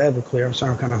bottle of Everclear. I'm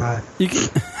sorry, I'm kind of high. You can,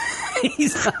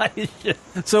 he's high as shit.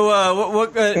 So,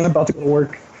 what? I'm about to go to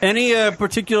work. Any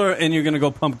particular? And you're gonna go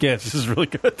pump gas. This is really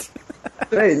good.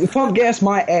 Hey, pump gas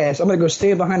my ass. I'm gonna go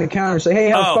stand behind the counter and say, "Hey,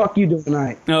 how the fuck you doing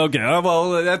tonight?" Okay,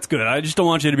 well, that's good. I just don't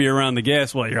want you to be around the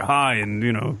gas while you're high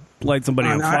and light somebody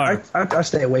on fire. I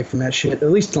stay away from that shit.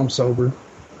 At least till I'm sober.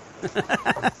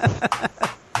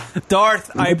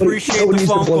 Darth, I appreciate the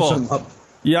phone call. Up.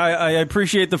 Yeah, I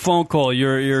appreciate the phone call.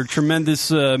 You're a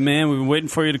tremendous man. We've been waiting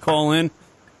for you to call in,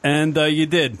 and you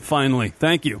did finally.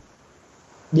 Thank you.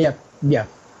 Yeah.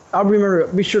 I'll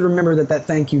be sure to remember that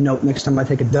thank you note next time I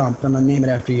take a dump. I'm gonna name it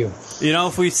after you. You know,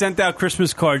 if we sent out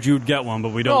Christmas cards, you would get one, but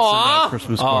we don't send out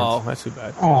Christmas cards. Oh, that's too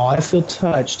bad. Oh, I feel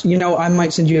touched. You know, I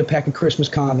might send you a pack of Christmas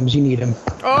condoms. You need them.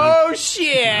 Oh,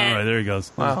 shit. All right, there he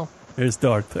goes. Wow. There's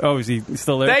Darth. Oh, is he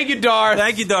still there? Thank you, Darth.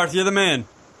 Thank you, Darth. You're the man.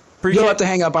 You'll have to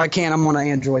hang up. I can't. I'm on an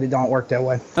Android. It don't work that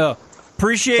way. Oh,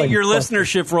 appreciate Like your a cluster.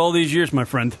 listenership for all these years, my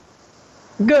friend.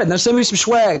 Good. Now send me some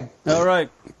swag. All right.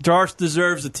 Darth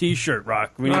deserves a T-shirt,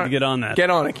 Rock. We need to get on that. Get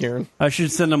on it, Kieran. I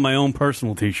should send him my own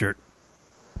personal T-shirt.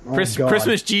 Oh, God.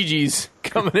 Christmas Gigi's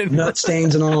coming in. Nut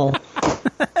stains and all. Do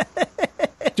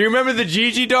you remember the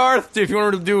Gigi, Darth? If you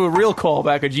wanted to do a real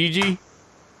callback, a Gigi?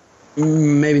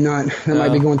 Maybe not. That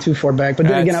might be going too far back. But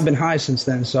then That's- again, I've been high since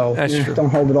then, so That's true. don't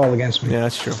hold it all against me. Yeah,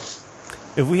 that's true.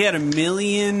 If we had 1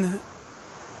 million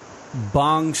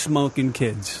bong-smoking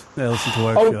kids that listen to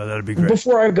our Oh, show, that'd be great.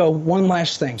 Before I go, one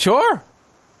last thing. Sure.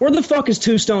 Where the fuck is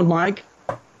Two Stone Mike?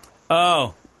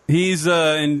 Oh, he's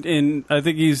in I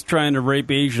think he's trying to rape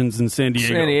Asians in San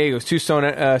Diego. San Diego's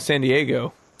Tucson, San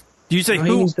Diego. Do you say He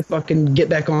who? needs to fucking get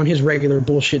back on his regular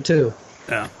bullshit, too.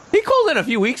 Yeah. He called in a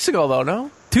few weeks ago, though,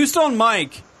 no? Two Stone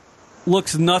Mike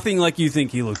looks nothing like you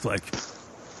think he looked like.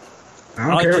 I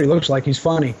don't care what he looks like. He's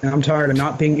funny. And I'm tired of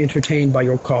not being entertained by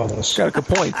your calls. Got a good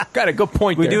point. Got a good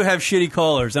point We there. do have shitty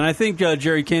callers, and I think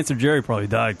Jerry Cancer Jerry probably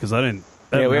died because I didn't.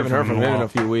 Yeah, we haven't heard from him in while. a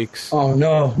few weeks. Oh,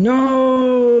 no.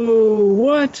 No.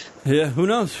 What? Yeah, who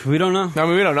knows? We don't know. I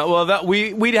mean, we don't know. Well,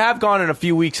 we have gone in a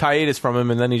few weeks hiatus from him,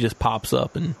 and then he just pops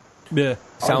up and yeah,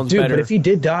 sounds dude, better. But if he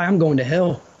did die, I'm going to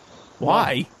hell.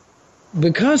 Why?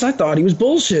 Because I thought he was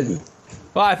bullshitting.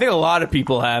 Well, I think a lot of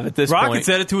people have at this Rocket point.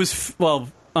 said it to his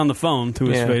on the phone to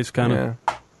his Yeah, face, kind of.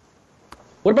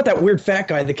 What about that weird fat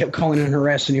guy that kept calling and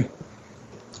harassing you?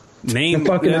 Name The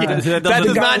fucking, that That does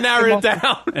doesn't- not narrow it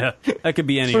down. Yeah, that could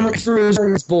be anyone. Through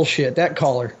his bullshit. That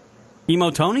caller. Emo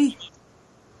Tony?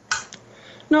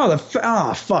 No,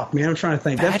 fuck, man. I'm trying to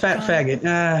think. That fat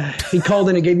faggot. He called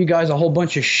in and gave you guys a whole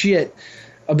bunch of shit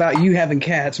about you having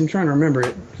cats. I'm trying to remember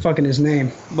it. Fucking his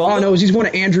name. All I know is he's one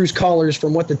of Andrew's callers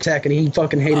from What the Tech, and he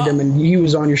fucking hated him, and he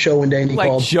was on your show one day, and he Like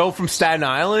called. Joe from Staten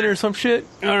Island or some shit?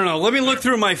 I don't know. Let me look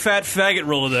through my fat faggot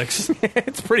Rolodex.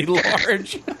 It's pretty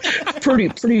large.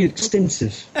 pretty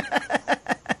extensive.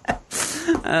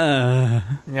 Yeah,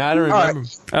 I don't All remember.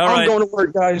 right. All I'm right. going to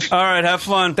work, guys. All right, have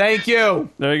fun. Thank you.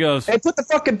 There he goes. Hey, put the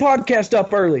fucking podcast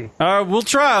up early. All right, we'll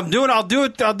try. I'll do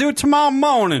it tomorrow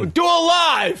morning. Do it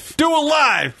live. Do it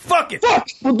live. Fuck it. Fuck,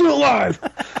 we'll do it live.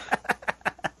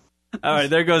 All right,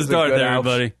 there goes It's a Darth, good out.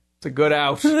 everybody. It's a good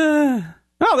out.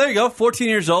 Oh, there you go. 14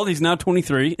 years old. He's now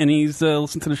 23, and he's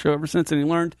listened to the show ever since, and he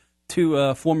learned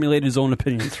to formulate his own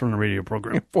opinions from the radio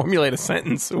program. Formulate a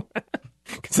sentence.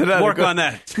 Consider that a Work good- on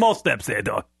that. Small steps there,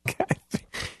 dog.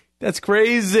 That's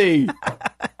crazy.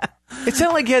 It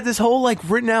sounded like he had this whole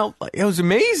written out. It was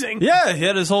amazing. Yeah, he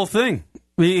had his whole thing.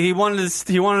 He wanted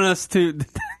us to.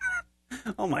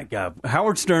 Oh my God,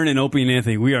 Howard Stern and Opie and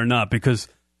Anthony. We are not, because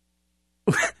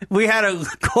we had a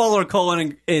caller call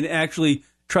in and actually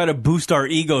try to boost our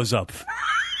egos up.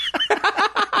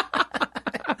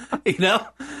 You know,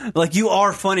 like, you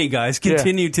are funny, guys.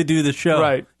 Continue to do the show.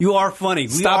 Right. You are funny. We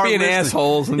Stop are being listening.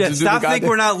 assholes and Yeah, just do the stop thinking goddamn-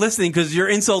 we're not listening because you're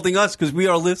insulting us because we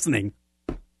are listening.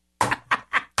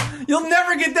 You'll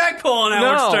never get that call on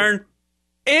Howard No. Stern.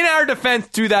 In our defense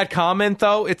to that comment,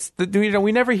 though, it's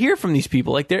we never hear from these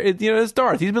people. Like, it's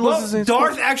Darth. He's been listening. since-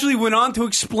 Darth actually went on to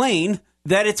explain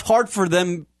that it's hard for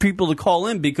people to call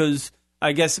in because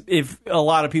I guess if a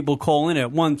lot of people call in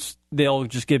at once, they'll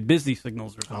just get busy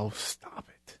signals or something. Oh, stop it.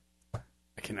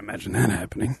 I can imagine that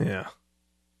happening. Yeah.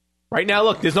 Right now,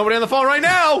 look, there's nobody on the phone right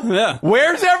now. Yeah.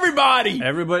 Where's everybody?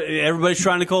 Everybody's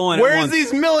trying to call in at Where's once.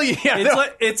 these million?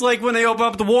 It's like when they open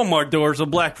up the Walmart doors on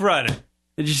Black Friday.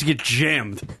 They just get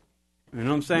jammed. You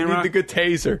know what I'm saying, You need Rock? the good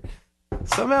taser.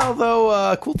 Somehow,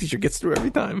 though, Cool Teacher gets through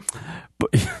every time. But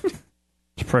it's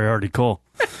a priority call.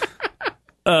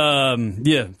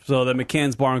 Yeah, so the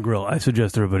McCann's Bar and Grill. I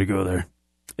suggest everybody go there.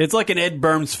 It's like an Ed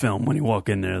Burns film when you walk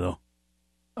in there, though.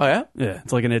 Oh, yeah? Yeah,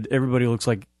 it's like everybody looks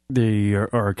like they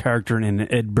are a character in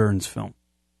an Ed Burns film.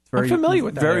 It's I'm familiar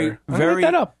with that Very, area. I'm gonna look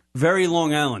that up. very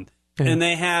Long Island. Yeah. And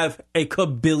they have a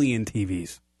kabillion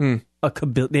TVs.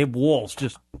 They have walls.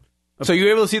 Just So you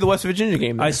were able to see the West Virginia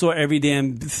game there? I saw every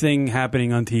damn thing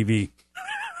happening on TV.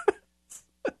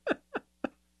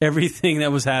 Everything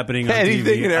that was happening on TV.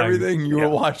 Anything and everything you were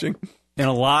watching. And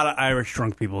a lot of Irish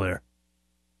drunk people there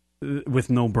with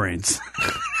no brains.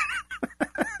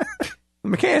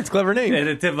 McCann's clever name. And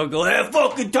a typical, hey,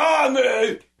 fucking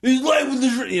Tommy! He's late with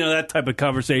the, that type of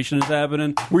conversation is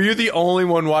happening. Were you the only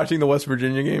one watching the West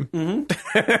Virginia game?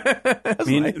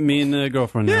 Mm-hmm. me and the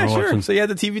girlfriend. Yeah, were sure. watching. So you had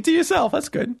the TV to yourself. That's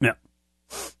good. Yeah.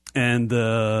 And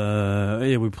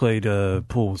we played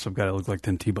pool with some guy that looked like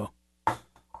Tim Tebow.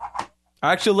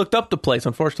 I actually looked up the place.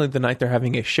 Unfortunately, the night they're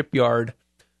having a shipyard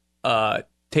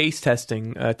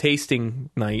tasting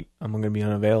night, I'm going to be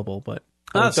unavailable. But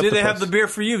see, they have the beer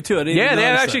for you too. They have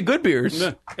actually good beers.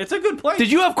 Yeah. It's a good place.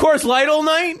 Did you have Coors Light all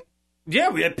night? Yeah,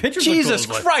 we had pictures. Jesus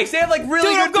of Coors Light. Christ, they have like really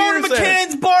Dude, good I'm going to beers there.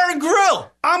 McCann's Bar and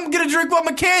Grill. I'm going to drink what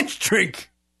McCann's drink.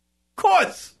 Of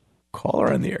course. Call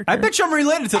her on the air. I bet you I'm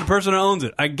related to the person who owns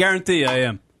it. I guarantee you I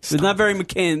am. It's not very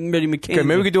McCann. Okay,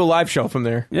 maybe we could do a live show from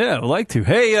there. Yeah, I'd like to.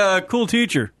 Hey, cool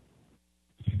teacher.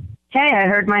 Hey, I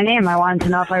heard my name. I wanted to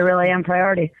know if I really am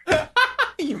priority.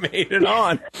 You made it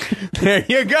on. There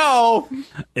you go.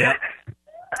 Yeah.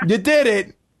 You did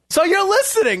it. So you're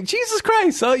listening. Jesus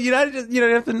Christ. So you don't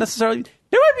have to necessarily...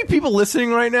 There might be people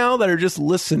listening right now that are just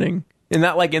listening and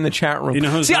not like in the chat room.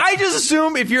 I just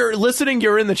assume if you're listening,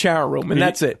 you're in the chat room, and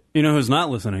that's it. You know who's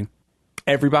not listening?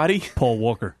 Everybody? Paul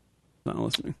Walker. Not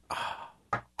listening.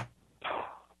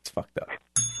 It's fucked up.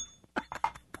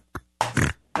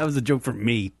 That was a joke for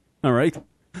me. All right. Go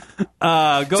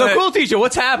ahead. Cool teacher,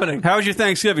 what's happening? How was your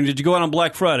Thanksgiving? Did you go out on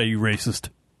Black Friday, you racist?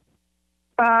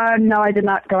 No, I did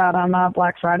not go out on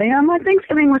Black Friday. My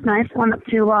Thanksgiving was nice. Went up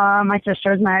to my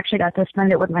sister's, and I actually got to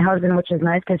spend it with my husband, which is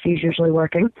nice because he's usually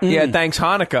working. Yeah, thanks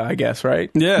Hanukkah, I guess, right?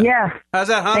 Yeah. Yeah. How's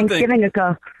that Hanukkah Thanksgiving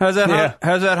ago. How's that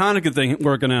Hanukkah thing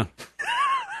working out?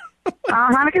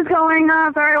 Hanukkah's going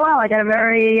very well. I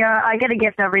get a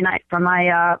gift every night from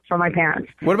my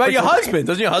parents. What about your husband?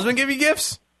 Doesn't your husband give you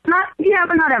gifts? But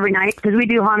not every night because we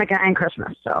do Hanukkah and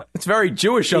Christmas. So it's very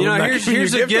Jewish. Of them.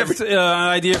 Here's a gift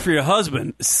idea for your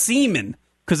husband: semen.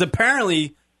 Because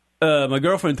apparently, my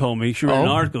girlfriend told me she read an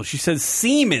article. She said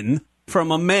semen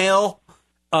from a male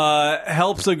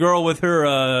helps a girl with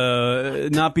her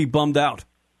not be bummed out.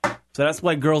 So that's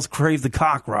why girls crave the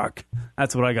cock rock.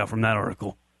 That's what I got from that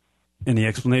article. In the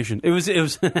explanation, it was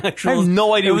an actual. I have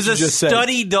no idea. It was what you a just said.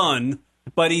 study done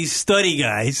by these study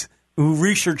guys who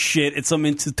research shit at some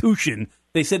institution.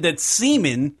 They said that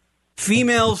semen,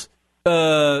 females,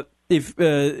 if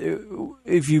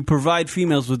you provide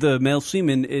females with male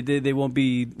semen, they won't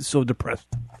be so depressed.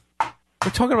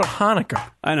 We're talking about Hanukkah.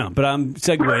 I know, but I'm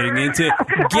segueing into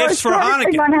gifts for I was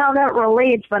Hanukkah. on how that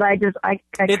relates, but I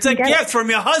It's a get gift it. from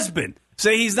your husband.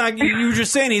 Say he's not. You were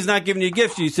just saying he's not giving you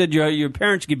gifts. You said your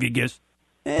parents give you gifts.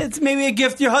 It's maybe a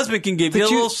gift your husband can give you. A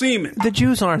little semen. The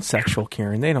Jews aren't sexual,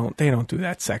 Kieran. They don't do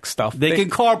that sex stuff. They can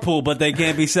carpool, but they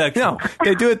can't be sexual. No,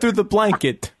 they do it through the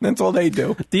blanket. That's all they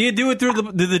do. Do you do it through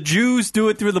do the Jews do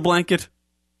it through the blanket?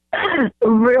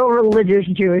 Real religious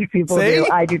Jewish people See? do.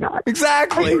 I do not.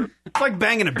 Exactly. It's like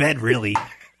banging a bed, really.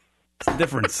 It's the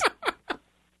difference.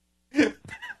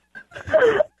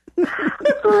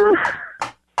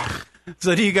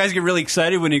 So do you guys get really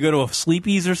excited when you go to a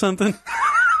Sleepy's or something?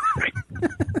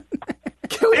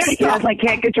 Yes, I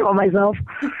can't control myself.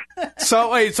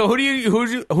 So wait, who do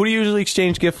you usually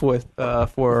exchange gift with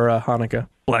for Hanukkah?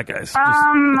 Black guys.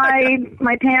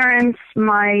 My parents,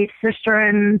 my sister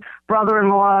and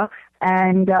brother-in-law,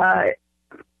 and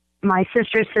my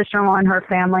sister's sister-in-law and her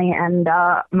family, and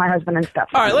my husband and stuff.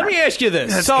 All right, let me ask you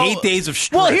this. That's so, 8 days of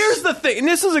stress. Well, here's the thing, and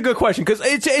this is a good question because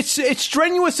it's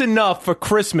strenuous enough for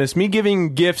Christmas. Me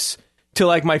giving gifts to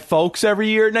like my folks every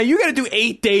year. Now you got to do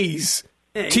 8 days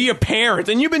to your parents,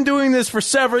 and you've been doing this for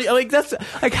several. Like that's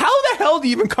like how the hell do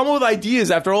you even come up with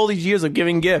ideas after all these years of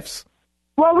giving gifts?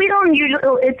 Well, we don't usually.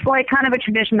 It's like kind of a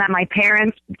tradition that my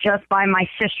parents just buy my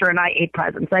sister and I 8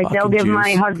 presents. Like they'll give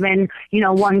my husband,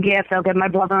 one gift. They'll give my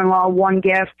brother-in-law 1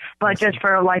 gift, but just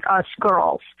for like us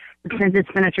girls, since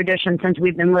it's been a tradition since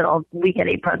we've been little, we get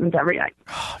 8 presents every night.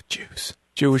 Oh,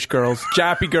 Jewish girls,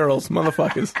 Jappy girls,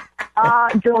 motherfuckers.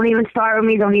 Don't even start with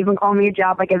me. Don't even call me a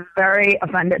Jap. I get very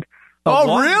offended.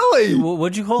 Oh, really?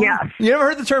 What'd you call Yes. You ever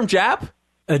heard the term Jap?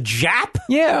 A Jap?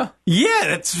 Yeah. Yeah,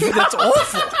 that's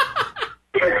awful.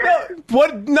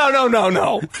 What? No. No,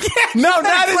 not in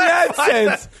that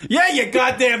sense. Yeah, you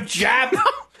goddamn Jap.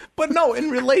 But no, in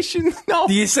relation, no.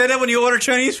 Do you say that when you order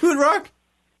Chinese food, Rock?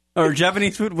 Or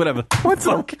Japanese food? Whatever. What's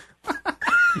up?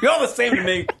 You're all the same to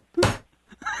me.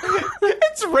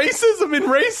 It's racism in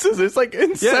racism. It's like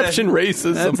Inception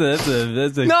racism.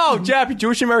 That's a No, Jappy,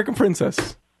 Jewish American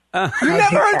princess. You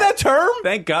never heard that term?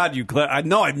 Thank God you.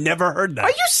 No, I've never heard that. Are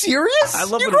you serious? I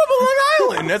love you it. grew up on Long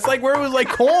Island. That's like where it was like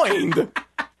coined.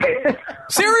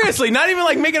 Seriously, not even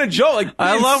like making a joke. Like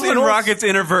I love when Rocket's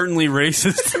inadvertently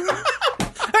racist.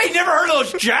 Hey, never heard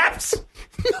of those Japs?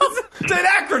 It's an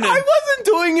acronym. I wasn't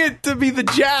doing it to be the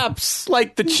Japs,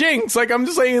 like the Chinks. Like, I'm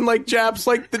just saying, like, Japs,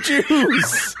 like the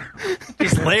Jews.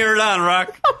 Just layer it on,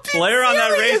 Rock. Layer on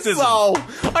that racism. So,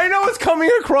 I know it's coming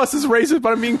across as racist,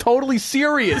 but I'm being totally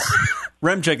serious.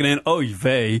 Rem checking in. Oh,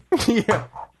 vey. Yeah.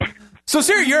 So,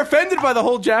 Siri, you're offended by the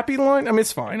whole Jappy line? I mean,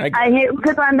 it's fine. I hate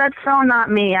because that's so not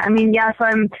me. I mean, yes,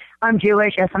 I'm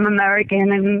Jewish. Yes, I'm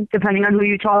American, and depending on who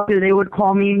you talk to, they would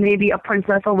call me maybe a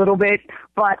princess a little bit,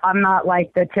 but I'm not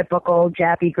like the typical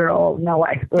Jappy girl. No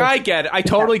way. I get it. I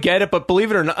totally get it. But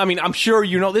believe it or not, I mean, I'm sure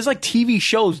you know. There's like TV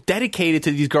shows dedicated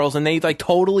to these girls, and they like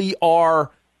totally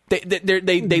are.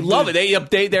 They love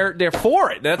it. They're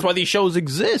for it. That's why these shows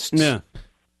exist. Yeah.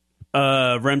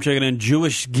 Rem checking in.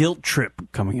 Jewish guilt trip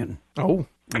coming in. Oh.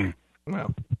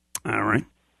 Well. All right.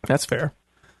 That's fair.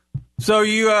 So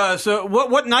so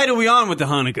what night are we on with the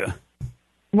Hanukkah?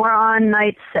 We're on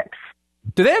night 6.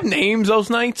 Do they have names, those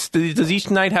nights? Does each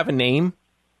night have a name?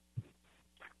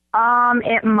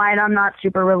 It might. I'm not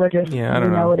super religious. Yeah, I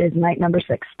don't know. It is night number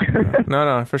 6.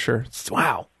 No, for sure.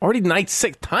 Wow. Already night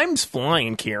 6. Time's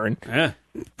flying, Kieran. Yeah.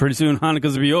 Pretty soon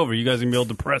Hanukkah's will be over. You guys are going to be all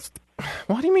depressed.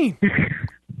 What do you mean?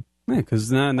 Yeah,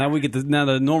 because now we get now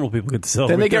the normal people get to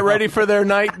celebrate. Then they get ready for their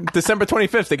night, December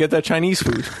 25th. They get that Chinese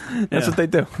food. That's what they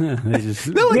do. Yeah, they just...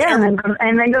 and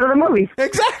then go to the movies.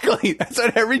 Exactly. That's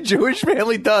what every Jewish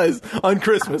family does on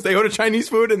Christmas. They go to Chinese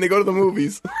food and they go to the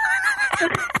movies.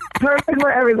 Perfect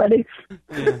for everybody.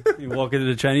 Yeah, you walk into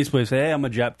the Chinese place, say, hey, I'm a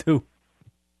Jap too.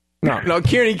 No,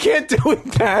 Kieran, you can't do it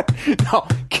that. No,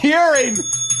 Kieran,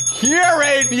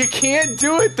 you can't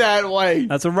do it that way.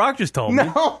 That's what Rock just told me.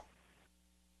 No.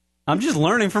 I'm just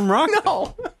learning from Rock.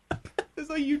 No. There's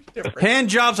a huge difference. Hand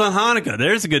jobs on Hanukkah.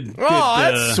 There's a good...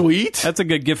 that's sweet. That's a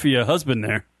good gift for your husband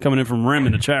there, coming in from Rem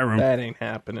in the chat room. That ain't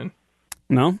happening.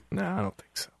 No? No, I don't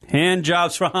think so. Hand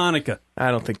jobs for Hanukkah.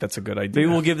 I don't think that's a good idea.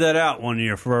 Maybe we'll give that out one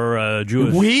year for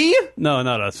Jewish... We? No,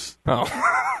 not us. Oh.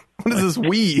 What is this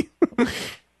we?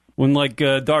 When, like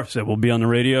Darth said, we'll be on the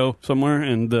radio somewhere,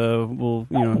 and we'll,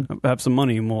 have some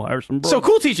money, and we'll hire some bros. So,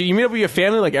 cool, teacher. You meet up with your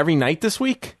family, like, every night this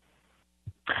week?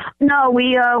 No,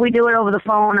 we do it over the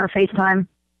phone or FaceTime.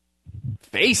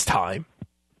 FaceTime?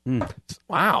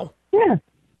 Wow. Yeah.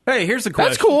 Hey, here's a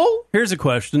question. That's cool. Here's a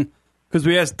question, because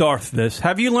we asked Darth this.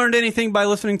 Have you learned anything by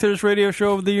listening to this radio show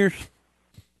over the years?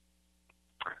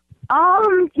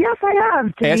 Yes, I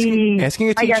have. Asking a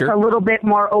teacher. I guess a little bit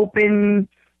more open,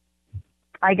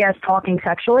 I guess, talking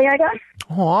sexually, I guess.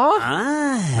 Aw.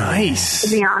 Nice. To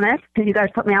be honest, because you guys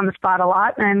put me on the spot a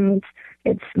lot, and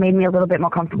it's made me a little bit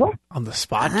more comfortable. On the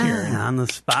spot, Kieran. On the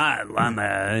spot,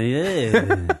 Lana.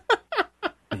 Yeah.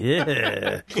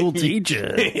 Yeah. Cool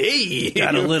teacher. Hey.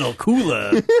 Got a little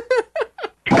cooler.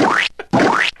 Because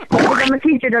I'm a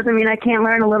teacher doesn't mean I can't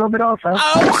learn a little bit also.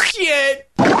 Oh, shit.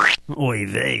 Oy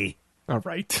vey. All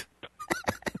right.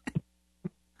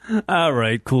 All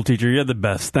right, cool teacher. You're the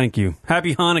best. Thank you.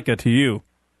 Happy Hanukkah to you.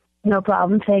 No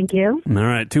problem. Thank you. All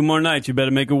right, 2 more nights. You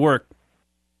better make it work.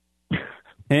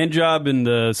 Hand job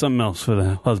and something else for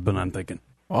the husband, I'm thinking.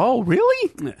 Oh,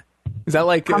 really? Yeah. Is that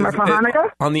like... Summer for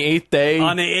Hanukkah? On the 8th day?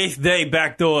 On the 8th day,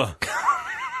 back door.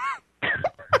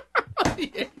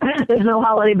 There's no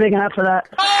holiday big enough for that.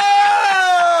 Come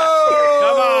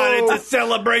on, it's a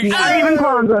celebration. Not even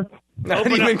Kwanzaa. Not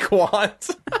even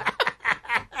Kwanzaa.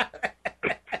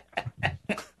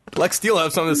 Lex Steele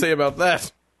have something to say about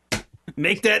that.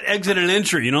 Make that exit an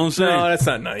entry, you know what I'm saying? No, that's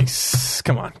not nice.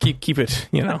 Come on, keep it,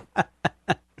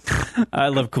 I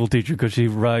love Cool Teacher because she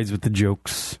rides with the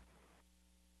jokes.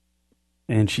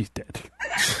 And she's dead.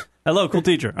 Hello, Cool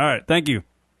Teacher. All right, thank you.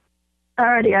 All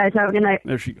righty, guys. Have a good night.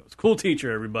 There she goes. Cool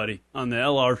Teacher, everybody, on the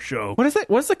LR show. What is it?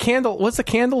 What's the candle? What's the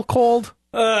candle called?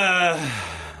 The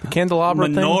candelabra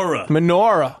menorah. Thing?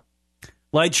 Menorah.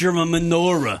 Light your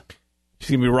menorah. She's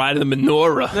going to be riding the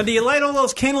menorah. Now, do you light all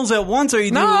those candles at once, or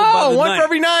you do one night? for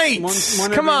every night?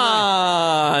 One Come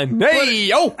on.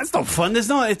 Hey, that's no fun.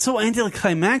 It's so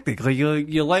anticlimactic. Like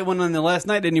you light one on the last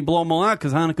night, and you blow them all out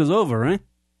because Hanukkah's over, right?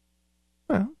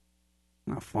 Well,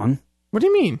 not fun. What do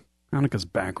you mean? Hanukkah's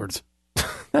backwards.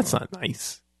 That's not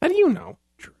nice. How do you know?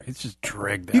 It's just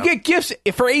dragged out. You get gifts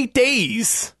for 8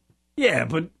 days. Yeah,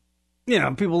 but,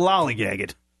 people lollygag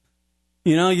it.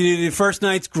 The first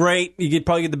night's great. You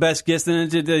probably get the best gifts, and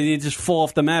then you just fall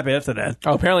off the map after that.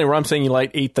 Oh, apparently Rum's saying you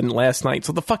light 8th and last night.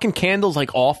 So the fucking candle's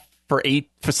like off for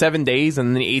 7 days, and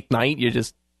then the 8th night, you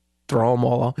just throw them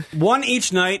all off. 1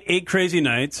 each night, 8 crazy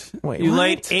nights. Wait, you what?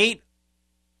 light 8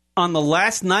 on the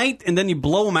last night, and then you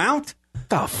blow them out?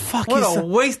 The fuck what is a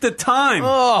waste of time.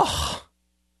 Oh.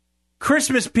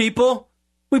 Christmas people,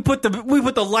 We put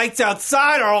the lights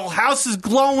outside. Our whole house is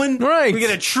glowing. Right. We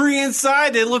get a tree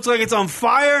inside that looks like it's on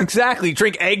fire. Exactly.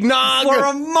 Drink eggnog for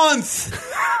a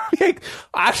month.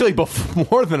 Actually,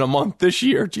 more than a month this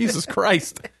year. Jesus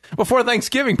Christ. Before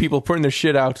Thanksgiving, people putting their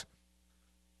shit out.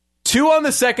 2 on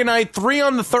the second night, 3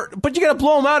 on the third. But you got to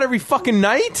blow them out every fucking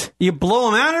night? You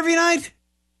blow them out every night?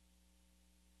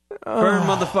 Burn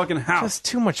motherfucking house. That's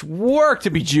too much work to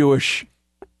be Jewish.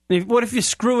 What if you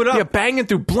screw it up? You're banging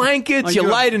through blankets. You're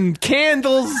lighting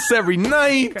candles every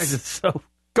night. Guys are so...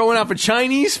 Going out for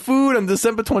Chinese food on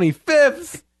December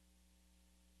 25th.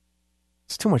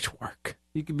 It's too much work.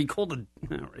 You could be called a...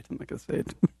 All right, I'm not going to say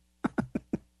it.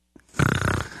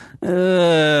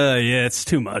 Yeah, it's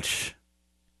too much.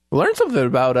 Learn something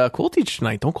about Cool Teacher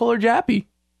tonight. Don't call her Jappy.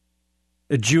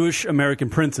 A Jewish American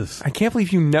princess. I can't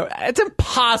believe you never... It's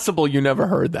impossible you never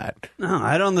heard that. No,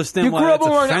 I don't understand why you grew up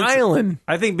that's on an offensive. island.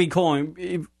 I think be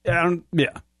calling...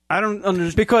 I don't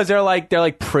understand. Because they're like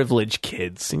privileged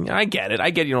kids. And I get it.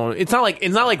 You know, it's not like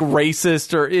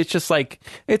racist or it's just like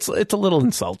it's a little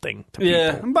insulting to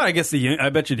people. But I guess I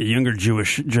bet you the younger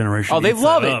Jewish generation. Oh, they eats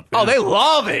love that it. up, Oh, they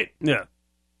love it. Yeah.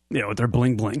 Yeah, with their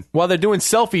bling bling. While they're doing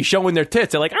selfies showing their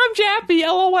tits, they're like, I'm Jappy,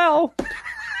 LOL.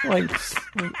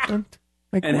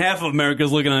 And half of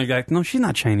America's looking at it like, no, she's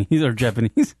not Chinese or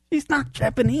Japanese. She's not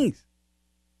Japanese.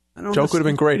 Joke would have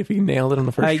been great if he nailed it on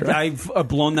the first try. I've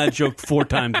blown that joke 4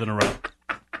 times in a row.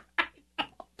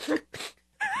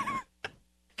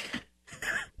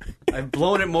 I've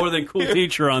blown it more than Cool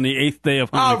Teacher on the 8th day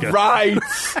of Hanukkah. All right.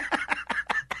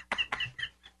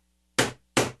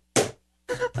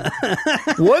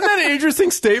 Wasn't that an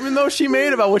interesting statement, though, she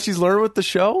made about what she's learned with the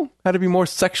show? How to be more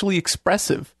sexually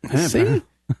expressive. Yeah, see?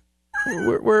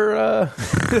 We're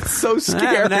it's so scary.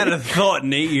 I haven't had a thought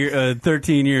in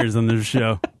 13 years on this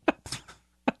show.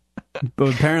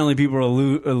 But apparently people are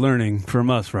learning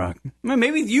from us, Rock.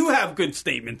 Maybe you have good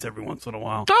statements every once in a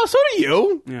while. Oh, so do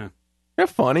you. Yeah. You're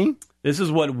funny. This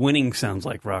is what winning sounds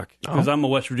like, Rock. Because I'm a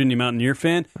West Virginia Mountaineer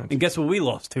fan. And guess what we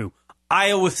lost to?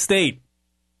 Iowa State.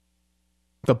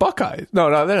 The Buckeyes. No,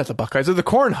 they're not the Buckeyes. They're the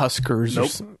Cornhuskers.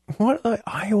 Nope. What?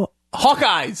 Iowa?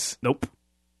 Hawkeyes. Nope.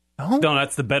 No,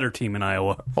 that's the better team in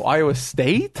Iowa. Oh, Iowa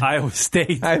State? Iowa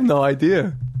State. I have no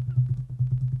idea.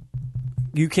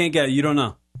 You can't get it. You don't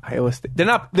know. Iowa State. They're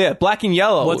not. They're black and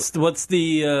yellow. What's the?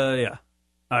 Yeah.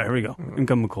 All right, here we go.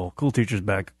 Income McCall. Cool Teacher's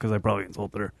back because I probably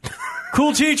insulted her.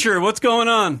 Cool Teacher, what's going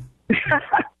on?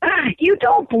 You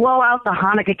don't blow out the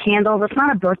Hanukkah candles. It's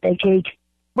not a birthday cake.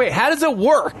 Wait, how does it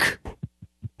work?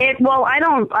 Well, I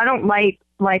don't light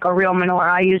like a real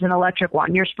menorah. I use an electric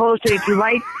one. You're supposed to, if you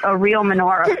light a real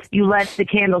menorah, you let the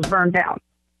candles burn down.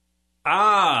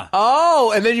 Ah.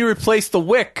 Oh, and then you replace the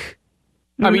wick.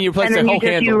 I mean, you replace the whole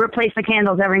candle. You replace the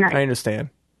candles every night. I understand.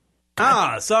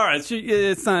 Sorry.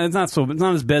 It's not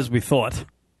as bad as we thought.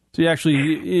 So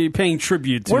you're paying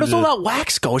tribute to Where does all that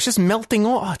wax go? It's just melting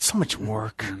off. Oh, it's so much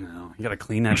work. I know. You got to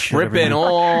clean that shit. Ripping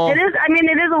off. It is. I mean,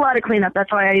 it is a lot of cleanup.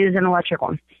 That's why I use an electric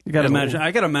one. You got to imagine.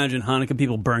 I got to imagine Hanukkah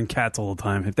people burn cats all the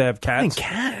time. If they have cats,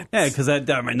 cats. Yeah, because that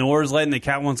menorah's lighting. The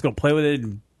cat wants to go play with it.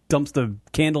 Dumps the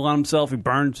candle on himself. He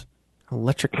burns.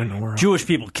 Electric menorah. Jewish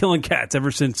people killing cats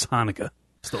ever since Hanukkah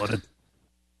started.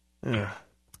 Yeah.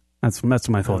 That's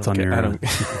my thoughts on your. I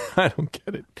don't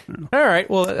get it. All right.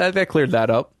 Well, that cleared that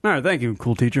up. All right. Thank you,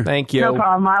 Cool Teacher. Thank you. No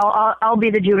problem. I'll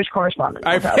be the Jewish correspondent.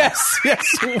 Yes.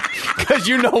 Because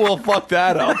we'll fuck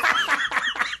that up.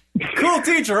 Cool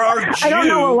Teacher, our Jew. I don't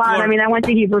know a lot. I mean, I went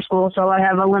to Hebrew school, so I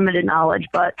have a limited knowledge.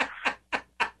 But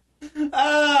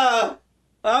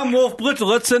I'm Wolf Blitzer.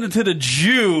 Let's send it to the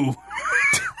Jew.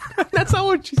 That's not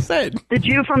what you said. The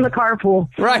Jew from the carpool.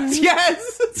 Right.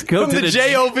 Yes. Let's go from to the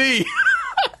J-O-B.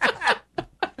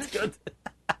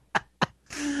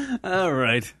 All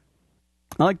right.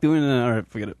 I like doing that. All right,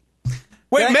 forget it.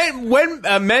 Wait, men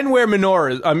wear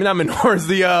menorahs. I mean, not menorahs,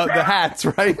 the hats,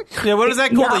 right? Yeah, what is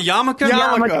that called? A yarmulke?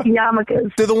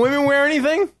 Yarmulkes. Do the women wear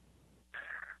anything?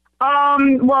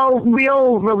 Well,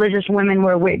 real religious women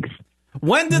wear wigs.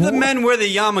 When do the men wear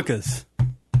the yarmulkes?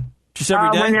 Just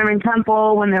every day? When they're in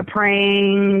temple, when they're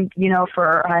praying,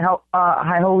 for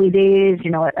high holy days,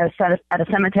 at a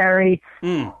cemetery.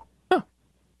 Mm.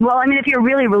 Well, I mean, if you're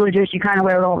really religious, you kind of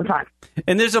wear it all the time.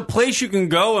 And there's a place you can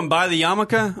go and buy the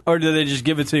yarmulke, or do they just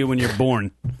give it to you when you're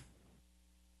born?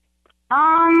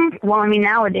 Well, I mean,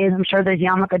 nowadays, I'm sure there's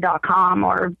yarmulke.com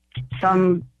or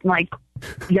some, yarmulke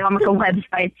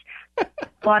websites.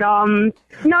 But,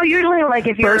 no, usually,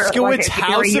 if you're, if you're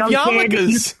a young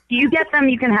kid, you get them,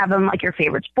 you can have them, your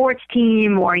favorite sports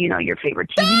team or, your favorite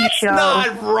TV show.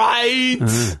 That's not right.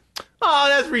 Oh,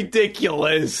 that's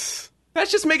ridiculous. That's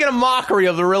just making a mockery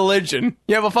of the religion.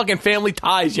 You have a fucking family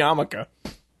ties yarmulke.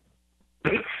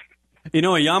 You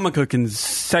know, a yarmulke can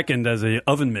second as a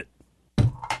oven mitt.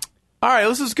 All right,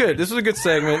 this is good. This was a good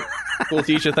segment. Cool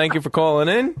teacher, thank you for calling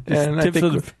in. And I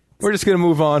think we're just going to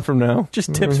move on from now.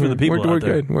 Just tips for the people We're out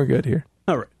there. good. We're good here.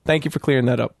 All right. Thank you for clearing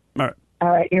that up. All right. All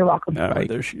right, you're welcome. All right,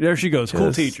 there she goes. Cool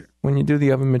Just teacher. When you do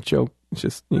the oven mitt joke, it's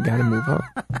just, you got to move on.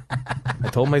 I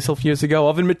told myself years ago,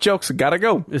 oven mitt jokes, got to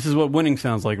go. This is what winning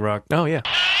sounds like, Rock. Oh, yeah.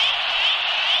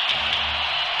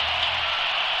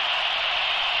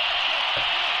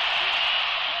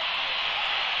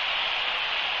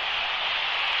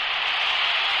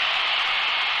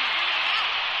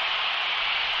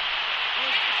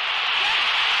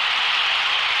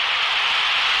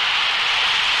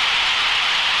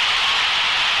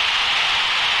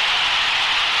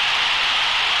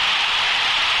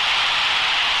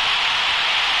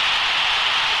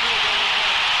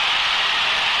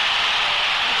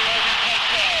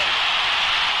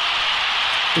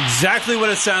 Exactly what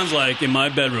it sounds like in my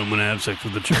bedroom when I have sex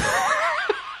with the chick.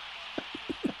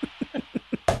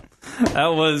 That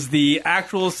was the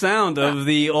actual sound of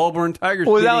the Auburn Tigers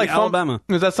Was that beating like Alabama.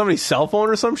 Was that somebody's cell phone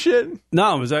or some shit?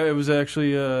 No, it was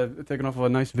actually taken off of a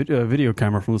nice video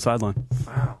camera from the sideline.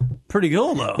 Wow. Pretty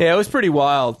cool, though. Yeah, it was pretty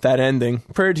wild, that ending.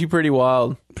 Pretty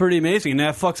wild. Pretty amazing. And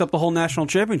that fucks up the whole national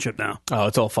championship now. Oh,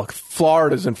 it's all fuck.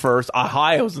 Florida's in first.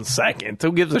 Ohio's in second.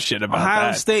 Who gives a shit about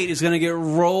Ohio that? State is going to get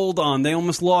rolled on. They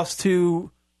almost lost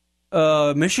to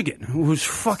Michigan, who's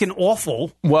fucking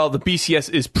awful. Well, the BCS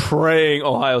is praying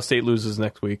Ohio State loses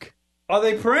next week. Are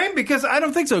they praying? Because I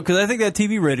don't think so. Because I think that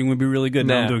TV rating would be really good.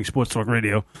 Now I'm doing sports talk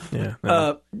radio. Yeah.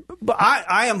 But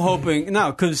I am hoping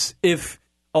now, because if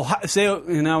Ohio, say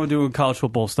now we're doing college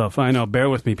football stuff. I know, bear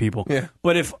with me, people. Yeah.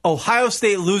 But if Ohio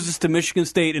State loses to Michigan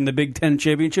State in the Big Ten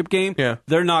championship game,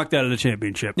 they're knocked out of the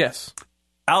championship. Yes.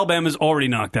 Alabama's already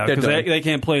knocked out because they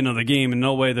can't play another game, and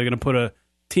no way they're going to put a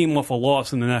team off a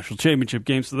loss in the national championship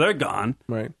game, so they're gone.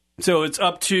 Right. So it's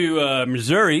up to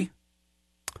Missouri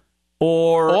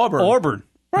or Auburn,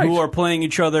 right, who are playing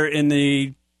each other in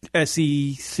the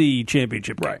SEC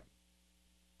championship game. Right.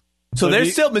 So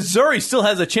Missouri still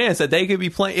has a chance that they could be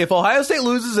playing. If Ohio State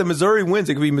loses and Missouri wins,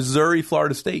 it could be Missouri,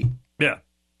 Florida State. Yeah.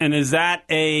 And is that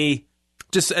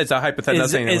just as a hypothetical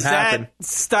thing that would happen?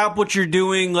 Stop what you're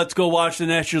doing, let's go watch the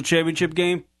national championship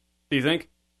game? Do you think?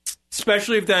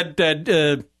 Especially if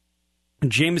that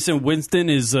Jameson Winston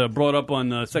is brought up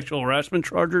on sexual harassment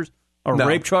charges or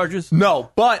rape charges? No,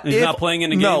 but he's not playing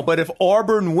in the game. No, but if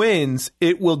Auburn wins,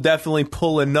 it will definitely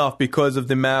pull enough because of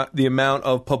the amount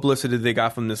of publicity they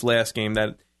got from this last game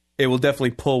that it will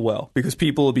definitely pull well because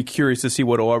people will be curious to see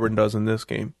what Auburn does in this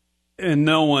game. And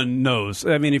no one knows.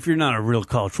 I mean, if you're not a real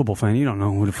college football fan, you don't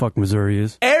know who the fuck Missouri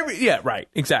is. Yeah, right,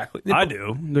 exactly. I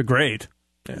do. They're great.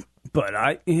 Yeah. But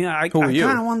I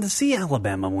kind of wanted to see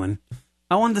Alabama win.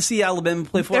 I wanted to see Alabama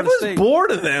play Florida State. Everyone's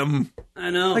bored of them. I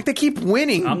know. Like, they keep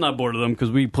winning. I'm not bored of them because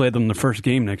we played them the first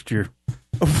game next year.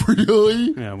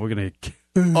 Really? Yeah, we're going to...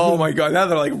 Oh, my God. Now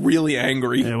they're, like, really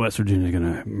angry. Yeah, West Virginia's going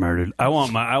to murder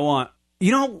it.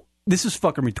 You know, this is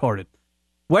fucking retarded.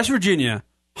 West Virginia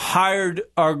hired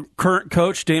our current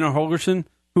coach, Dana Holgorsen,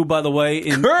 who, by the way...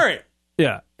 Current?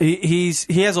 Yeah. He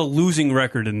has a losing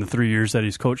record in the 3 years that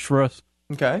he's coached for us.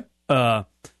 Okay.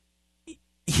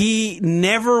 He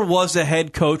never was a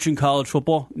head coach in college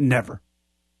football. Never.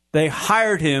 They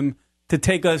hired him to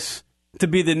take us to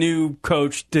be the new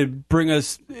coach, to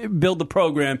build the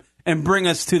program, and bring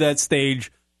us to that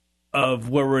stage of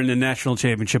where we're in the national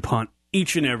championship hunt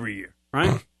each and every year,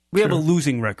 right? We have a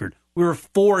losing record. We were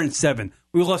 4-7.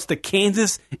 We lost to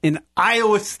Kansas and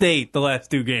Iowa State the last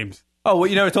two games. Oh, well,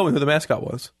 you never told me who the mascot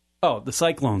was. Oh, the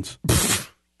Cyclones.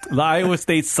 The Iowa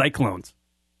State Cyclones.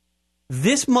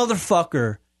 This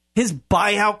motherfucker, his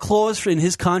buyout clause in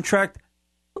his contract,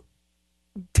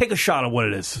 take a shot at what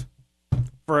it is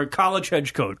for a college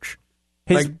head coach.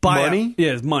 His like buyout, money?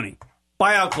 Yeah, his money.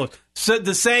 Buyout clause. So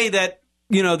to say that,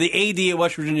 the AD at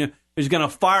West Virginia is going to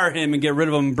fire him and get rid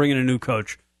of him and bring in a new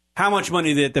coach, how much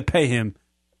money did they have to pay him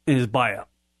in his buyout?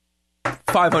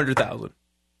 $500,000.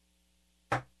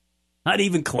 Not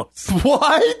even close.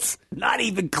 What? Not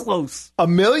even close. $1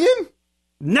 million?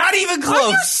 Not even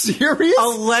close. Are you serious?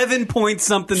 11 point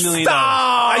something million. Stop!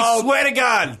 I swear to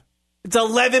God. It's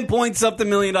 11 point something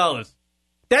 $million.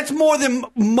 That's more than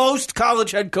most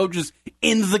college head coaches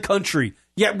in the country.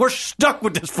 Yet we're stuck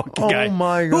with this fucking guy. Oh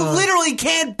my God. Who literally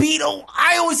can't beat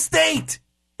Iowa State.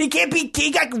 He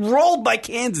got rolled by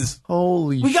Kansas.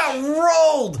 Holy We got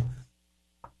rolled.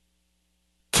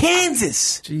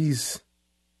 Kansas. Jeez.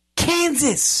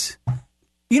 Kansas.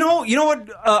 You know what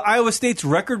Iowa State's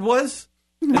record was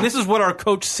And this is what our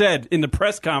coach said in the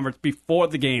press conference before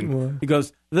the game. He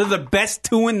goes, "They're the best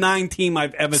 2-9 team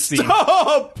I've ever seen."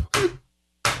 Stop!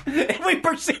 And we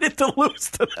proceeded to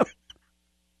lose to them.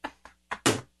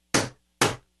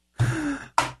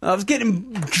 I was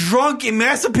getting drunk in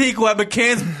Massapequa at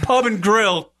McCann's Pub and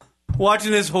Grill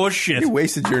watching this horse shit. You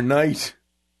wasted your night.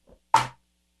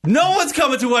 No one's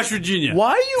coming to West Virginia.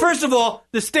 Why are you? First of all,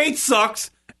 the state sucks,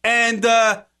 and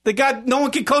no one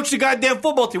can coach the goddamn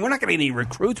football team. We're not going to get any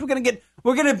recruits. We're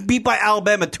going to beat by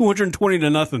Alabama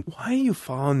 220-0. Why are you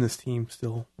following this team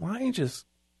still? Why are you just?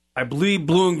 I believe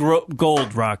blue and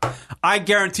gold, Rock. I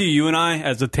guarantee you and I,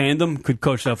 as a tandem, could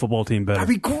coach that football team better.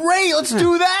 That'd be great. Let's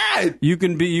do that. We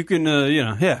can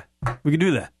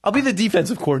do that. I'll be the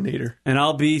defensive coordinator. And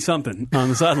I'll be something on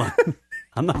the sideline.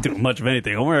 I'm not doing much of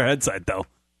anything. I'll wear a headset, though.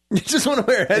 You just want to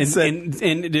wear a headset? And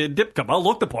the dip cup. I'll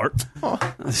look the part.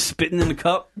 Spitting in the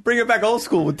cup. Bring it back old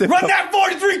school with dip Run cup. that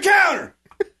 43 counter!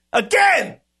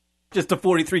 Again! Just a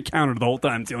 43 counter the whole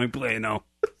time. It's the only play I know.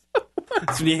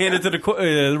 So when you hand it to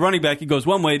the running back, he goes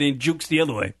one way, then jukes the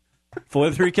other way.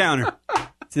 43 counter.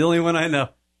 It's the only one I know.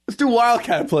 Let's do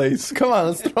Wildcat plays. Come on,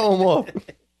 let's throw them off.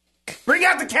 Bring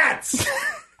out the cats!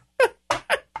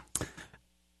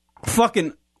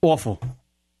 Fucking awful.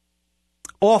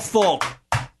 Awful.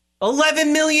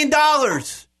 $11 million.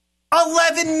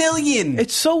 $11 million.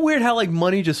 It's so weird how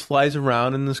money just flies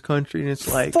around in this country, and it's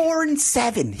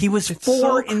 4-7. He was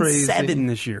 4-7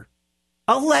 this year.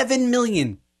 $11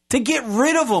 million to get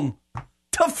rid of him,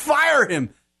 to fire him,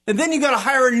 and then you got to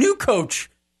hire a new coach.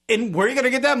 And where are you going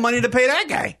to get that money to pay that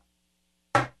guy?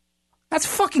 That's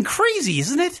fucking crazy,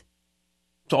 isn't it?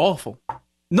 It's awful.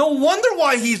 No wonder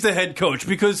why he's the head coach,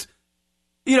 because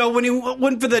when he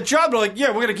went for that job, they're like,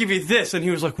 "Yeah, we're going to give you this," and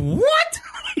he was like, "What?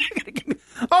 You're gonna give me?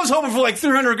 I was hoping for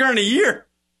 $300,000 a year.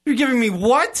 You're giving me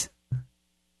what?"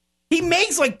 He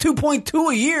makes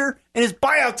 $2.2 a year, and his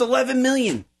buyout's $11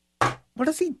 million. What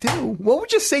does he do? What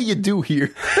would you say you do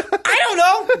here? I don't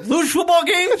know. Lose football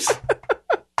games?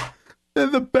 They're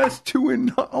the best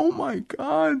 2-9. Oh, my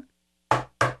God.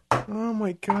 Oh,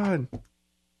 my God.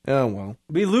 Oh, well.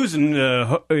 Be losing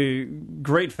a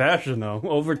great fashion, though.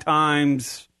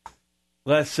 Overtimes,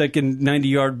 last second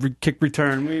 90-yard kick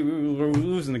return. We're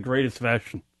losing the greatest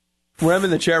fashion. Rem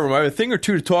in the chat room, I have a thing or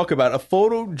two to talk about. A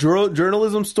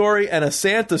photojournalism story and a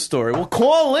Santa story. Well,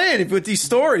 call in with these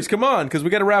stories. Come on, because we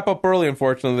got to wrap up early,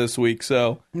 unfortunately, this week.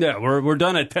 So yeah, we're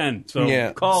done at 10.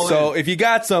 So call in. So if you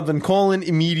got something, call in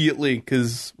immediately,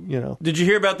 because, Did you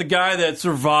hear about the guy that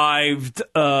survived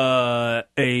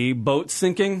a boat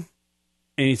sinking?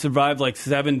 And he survived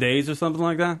 7 days or something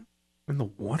like that? In the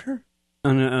water?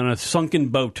 On a sunken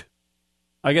boat.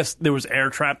 I guess there was air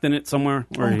trapped in it somewhere.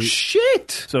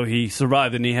 Shit! So he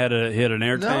survived, and he had an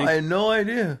air tank. I had no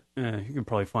idea. Yeah, you can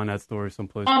probably find that story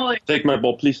someplace. Take my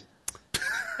ball, please.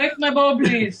 Take my ball,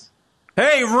 please.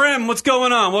 Hey, Rem, what's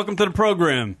going on? Welcome to the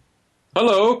program.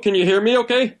 Hello, can you hear me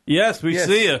okay? Yes, we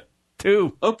see you,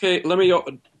 too. Okay, let me...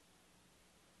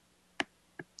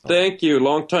 Thank you,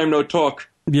 long time no talk.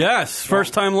 Yes,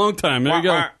 first time, long time. There you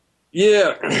go.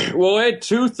 Yeah, well, I had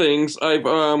two things. I've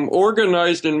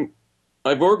organized in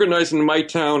my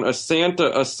town a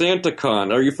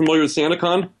SantaCon. Are you familiar with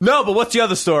SantaCon? No, but what's the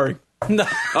other story?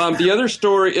 The other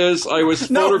story is I was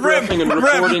photographing and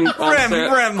recording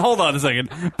on Rem, hold on a second.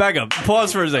 Back up.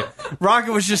 Pause for a second.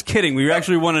 Rocket was just kidding. We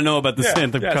actually want to know about the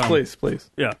SantaCon. Yes, please.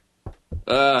 Yeah.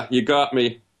 You got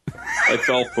me. I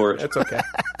fell for it. That's okay.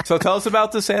 So tell us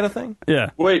about the Santa thing. Yeah.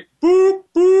 Wait. Boop,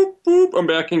 boop, boop. I'm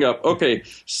backing up. Okay.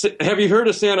 Have you heard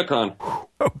of SantaCon?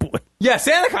 Oh, boy. Yeah,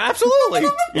 SantaCon, absolutely.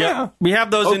 Yeah. We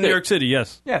have those in New York City,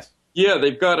 yes. Yes. Yeah,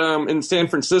 they've got in San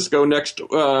Francisco next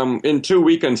in 2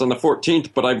 weekends on the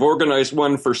 14th, but I've organized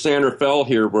one for San Rafael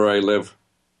here where I live.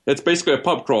 It's basically a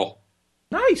pub crawl.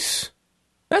 Nice.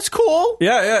 That's cool.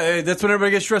 Yeah. That's when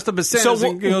everybody gets dressed up as Santa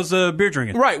and goes beer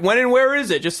drinking. Right. When and where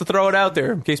is it? Just to throw it out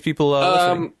there in case people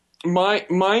listening.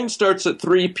 Mine starts at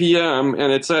 3 p.m.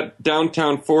 and it's at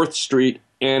downtown 4th Street,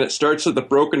 and it starts at the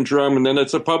Broken Drum, and then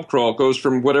it's a pub crawl. It goes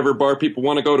from whatever bar people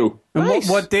want to go to. And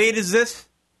what date is this?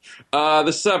 The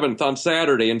 7th on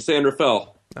Saturday in San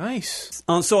Rafael. Nice.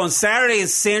 So on Saturday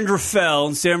is San Rafael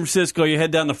in San Francisco. You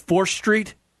head down to 4th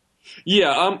Street?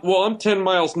 Yeah, I'm 10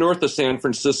 miles north of San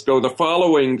Francisco. The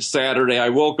following Saturday, I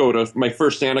will go to my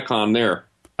first SantaCon there.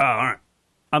 Oh, all right.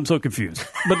 I'm so confused.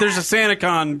 But there's a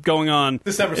SantaCon going on,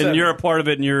 December 7th. And you're a part of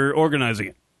it, and you're organizing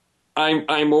it.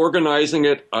 I'm organizing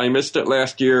it. I missed it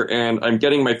last year, and I'm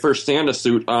getting my first Santa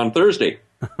suit on Thursday.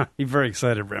 You're very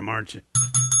excited, Rem, aren't you?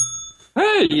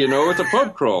 Hey, it's a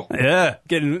pub crawl. Yeah,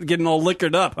 getting all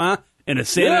liquored up, huh? In a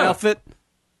Santa outfit.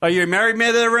 Are you a married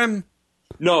man there, Rem?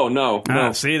 No.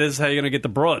 See, this is how you're going to get the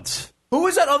broads. Who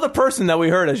was that other person that we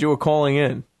heard as you were calling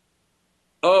in?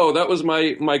 Oh, that was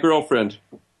my girlfriend.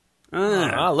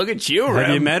 Look at you, Have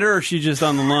Rem. you met her, or is she just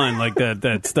on the line like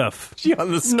that stuff? She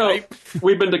on the Skype? No,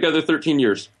 we've been together 13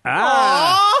 years.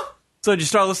 So did you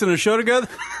start listening to the show together?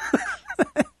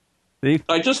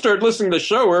 I just started listening to the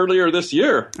show earlier this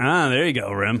year. There you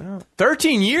go, Rem.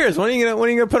 13 years. When are you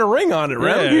gonna put a ring on it,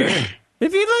 Rem? Yeah.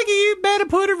 If you like it, you better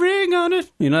put a ring on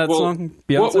it. You know that song?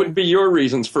 Beyonce? What would be your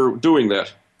reasons for doing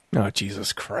that? Oh,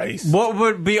 Jesus Christ. What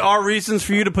would be our reasons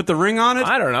for you to put the ring on it?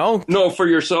 I don't know. No, for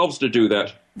yourselves to do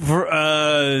that. For,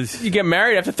 you get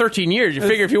married after 13 years. You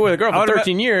figure if you were with a girl for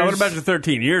 13 years. I would imagine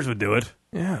 13 years would do it.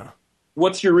 Yeah.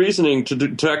 What's your reasoning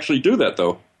to actually do that,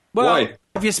 though? Well, Why?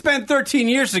 if you spend 13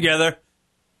 years together,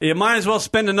 you might as well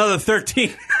spend another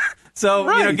 13.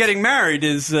 So, getting married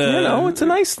is... it's a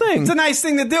nice thing. It's a nice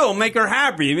thing to do. It'll make her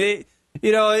happy.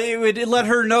 It would let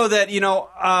her know that,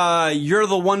 you're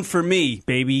the one for me,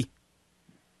 baby.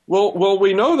 Well,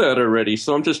 we know that already,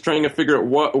 so I'm just trying to figure out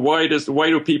why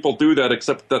do people do that,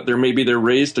 except that they're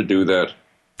raised to do that.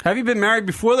 Have you been married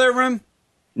before there, Rem?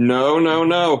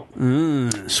 No.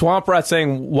 Swamp Rat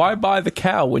saying, why buy the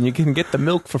cow when you can get the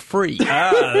milk for free?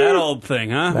 That old thing,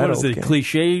 huh? That What is old it, game.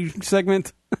 cliche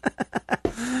segment?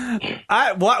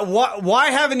 Why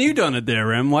haven't you done it there,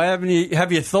 Rem? Why haven't you?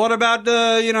 Have you thought about,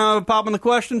 popping the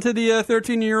question to the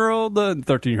 13-year-old?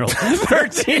 13-year-old.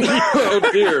 Oh,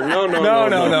 dear. No.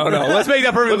 Let's make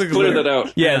that perfectly Let's clear that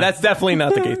out. Yeah, that's definitely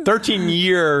not the case.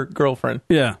 13-year girlfriend.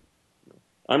 Yeah.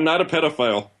 I'm not a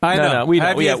pedophile. I know. No, we know.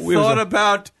 Have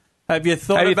you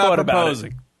thought about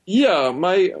proposing? Yeah,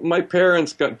 my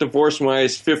parents got divorced when I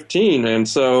was 15, and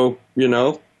so,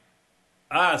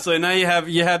 So now you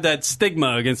have that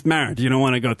stigma against marriage. You don't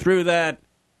want to go through that.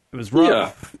 It was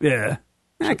rough. Yeah.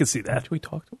 I can see that. Should we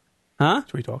talk to her? Huh?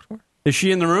 Should we talk to her? Is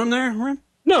she in the room there, Rem?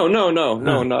 No,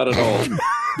 not at all.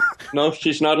 No,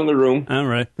 she's not in the room. All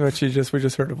right. But we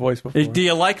just heard a voice before. Do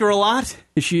you like her a lot?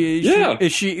 Yeah.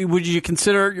 Would you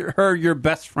consider her your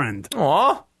best friend?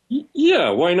 Aw.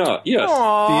 Yeah, why not? Yes.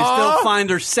 Do you still find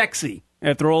her sexy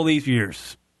after all these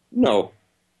years? No.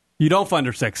 You don't find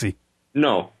her sexy?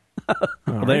 No.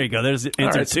 Well, there you go. There's the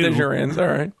answer two. There's your answer.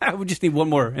 All right. We just need one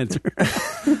more answer.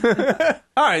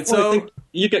 All right. So I think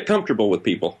you get comfortable with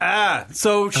people.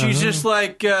 So she's just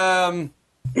like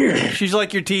she's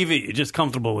like your TV. You're just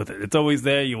comfortable with it. It's always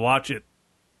there. You watch it.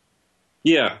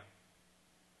 Yeah.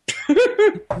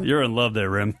 You're in love there,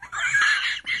 Rem.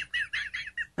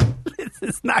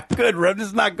 It's not good, Rem. This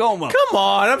is not going well. Come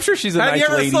on. I'm sure she's a Have nice you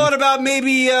ever lady. thought about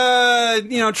maybe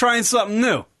trying something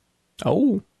new?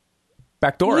 Oh.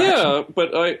 Backdoor Yeah, action.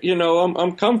 but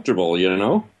I'm comfortable,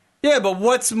 Yeah, but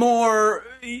what's more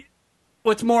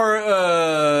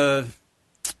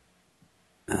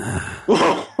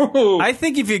I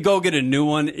think if you go get a new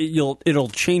one, it'll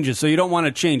change it. So you don't want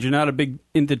to change. You're not a big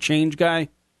into change guy.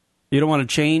 You don't want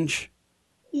to change.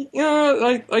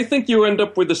 Yeah, I think you end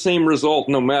up with the same result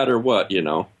no matter what, You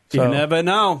never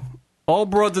know. All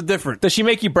broads are different. Does she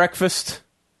make you breakfast?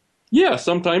 Yeah,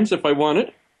 sometimes if I want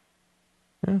it.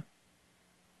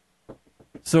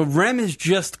 So Rem is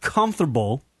just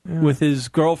comfortable with his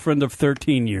girlfriend of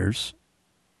 13 years.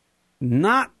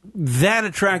 Not that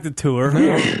attracted to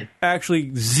her.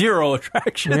 Actually, zero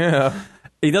attraction. Yeah.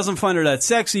 He doesn't find her that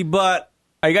sexy, but...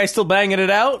 Are you guys still banging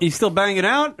it out? He's still banging it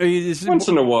out? Or Once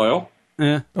in a while.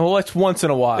 Yeah. Well, it's once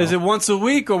in a while. Is it once a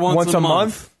week or once a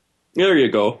month? There you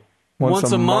go.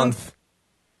 Once a month?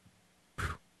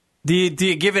 Do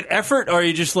you give it effort, or are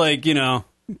you just like, No,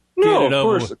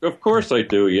 of course I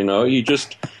do. You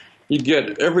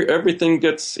get everything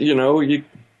gets. You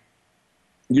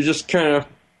just kind of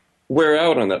wear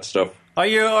out on that stuff. Are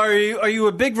you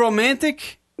a big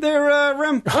romantic there,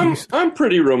 Rem? I'm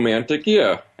pretty romantic.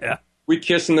 Yeah. Yeah. We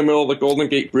kiss in the middle of the Golden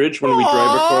Gate Bridge when we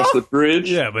drive across the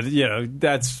bridge. Yeah, but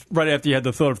that's right after you had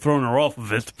the thought of throwing her off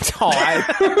of it.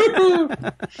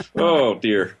 Oh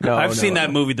dear. I've seen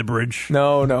that movie, The Bridge.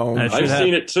 No. I've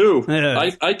seen it too. Yeah.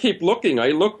 I keep looking. I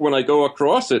look when I go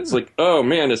across it. It's like, oh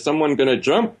man, is someone going to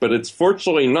jump? But it's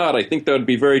fortunately not. I think that would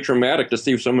be very traumatic to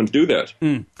see someone do that.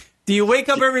 Do you wake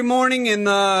up every morning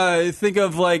and think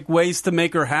of like ways to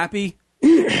make her happy?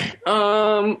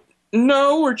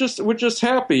 No, we're just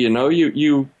happy.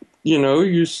 You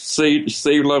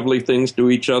say lovely things to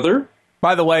each other.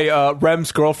 By the way,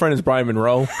 Rem's girlfriend is Brian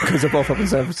Monroe because they're both up in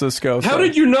San Francisco. How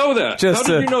did you know that? How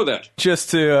did you know that? Just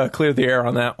to clear the air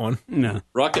on that one. No.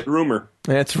 Rocket rumor.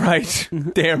 That's right.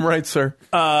 Damn right, sir.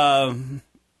 What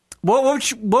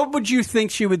would you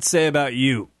think she would say about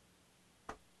you?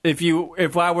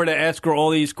 If I were to ask her all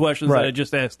these questions that I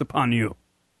just asked upon you.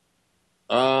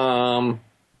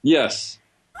 Yes.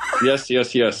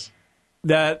 Yes.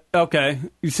 That okay?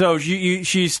 So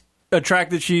she's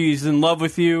attracted. She's in love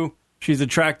with you. She's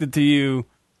attracted to you.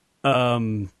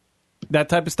 That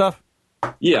type of stuff.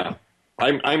 Yeah,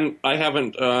 I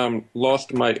haven't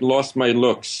lost my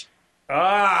looks.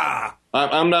 I'm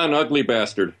not an ugly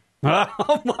bastard.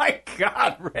 Oh my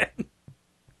God, Ren.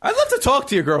 I'd love to talk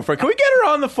to your girlfriend. Can we get her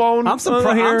on the phone? I'm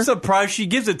surprised she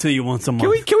gives it to you once a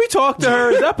month. Can we talk to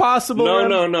her? Is that possible?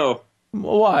 No.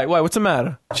 Why? What's the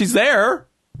matter? She's there.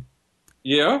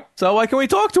 Yeah. So why can't we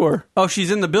talk to her? Oh, she's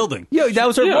in the building. Yeah, that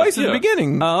was her voice at the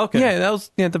beginning. Oh, okay. Yeah, that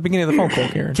was at the beginning of the phone call,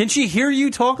 Karen. Can she hear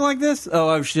you talk like this?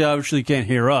 Oh, she obviously can't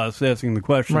hear us asking the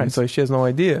questions. Right, so she has no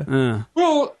idea.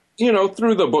 Well,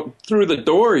 through the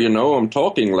door, I'm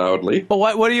talking loudly. But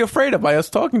what are you afraid of by us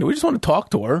talking to her? We just want to talk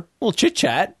to her. A little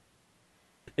chit-chat.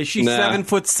 Is she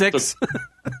 7'6"?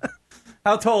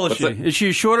 How tall is she? Is she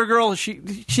a shorter girl?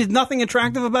 She's nothing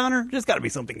attractive about her? There's got to be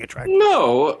something attractive.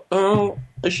 No,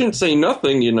 I shouldn't say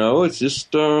nothing, It's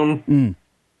just,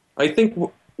 I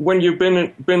think when you've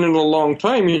been in a long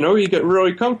time, you get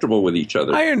really comfortable with each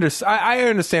other. I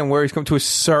understand where he's come to a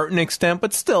certain extent,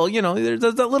 but still, there's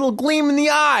that little gleam in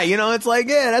the eye. It's like,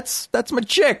 yeah, that's my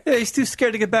chick. Yeah, he's too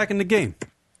scared to get back in the game.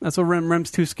 That's what Rem's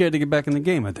too scared to get back in the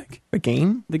game, I think. The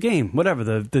game? The game, whatever,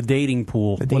 the dating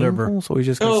pool, whatever. Pool? So he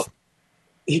just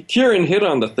Kieran hit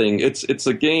on the thing. It's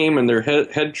a game, and there are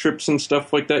head trips and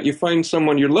stuff like that. You find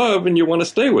someone you love, and you want to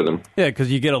stay with them. Yeah,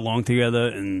 because you get along together,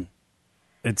 and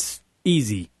it's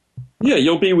easy. Yeah,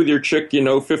 you'll be with your chick,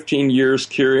 15 years,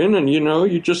 Kieran, and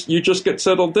you just get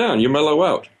settled down. You mellow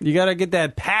out. You got to get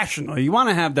that passion. Or you want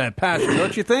to have that passion,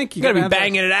 don't you think? You got to be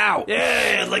banging it out.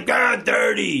 Yeah, like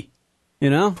dirty.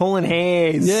 Pulling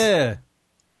hands. Yeah.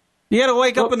 You got to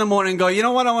wake up in the morning and go, you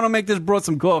know what? I want to make this broad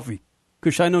some coffee.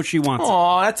 Because I know she wants it.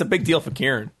 Oh, that's a big deal for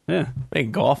Karen. Yeah.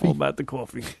 Making coffee. All about the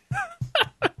coffee.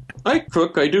 I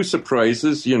cook. I do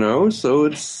surprises, so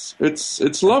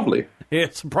it's lovely. Yeah,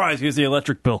 surprise. Here's the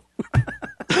electric bill.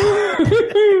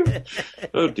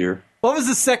 Oh, dear. What was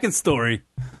the second story?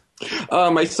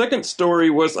 My second story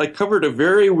was I covered a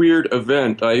very weird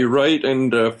event. I write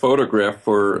and photograph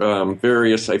for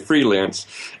I freelance.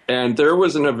 And there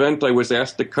was an event I was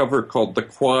asked to cover called the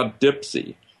Quad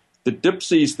Dipsy. The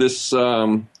Dipsy's this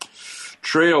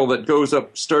trail that goes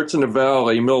up, starts in a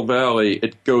valley, Mill Valley.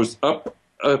 It goes up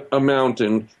a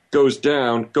mountain, goes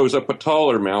down, goes up a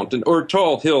taller mountain, or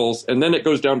tall hills, and then it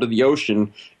goes down to the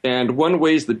ocean. And one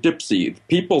way's the Dipsy.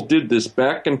 People did this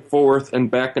back and forth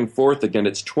again.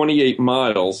 It's 28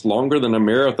 miles, longer than a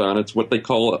marathon. It's what they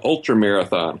call an ultra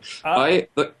marathon.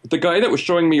 The guy that was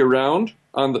showing me around,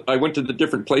 I went to the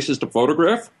different places to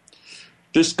photograph.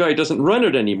 This guy doesn't run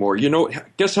it anymore.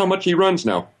 Guess how much he runs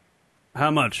now?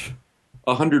 How much?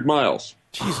 100 miles.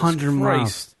 100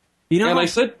 miles. I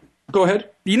said, go ahead.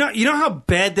 You know how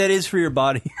bad that is for your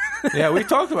body? Yeah, we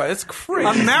talked about it. It's crazy.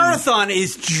 A marathon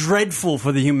is dreadful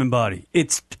for the human body.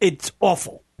 It's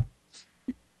awful.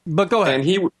 But go ahead. And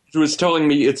he was telling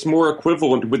me it's more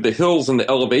equivalent with the hills and the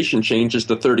elevation changes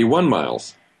to 31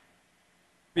 miles.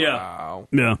 Yeah. Wow.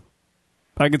 Yeah.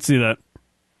 I could see that.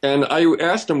 And I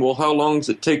asked him, well, how long does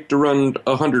it take to run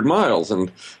 100 miles?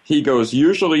 And he goes,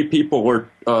 usually people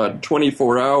are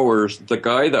 24 hours. The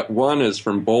guy that won is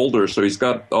from Boulder, so he's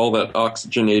got all that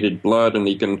oxygenated blood, and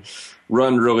he can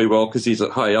run really well because he's at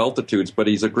high altitudes, but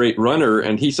he's a great runner.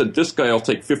 And he said this guy will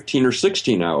take 15 or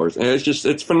 16 hours. And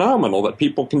it's phenomenal that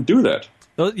people can do that.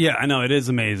 Yeah, I know. It is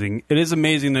amazing. It is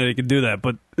amazing that they can do that,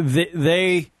 but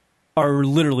they are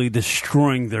literally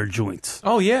destroying their joints.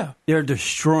 Oh, yeah. They're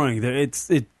destroying their...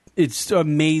 It's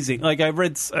amazing. Like I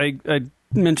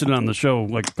mentioned it on the show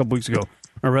like a couple weeks ago.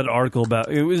 I read an article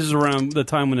about it was around the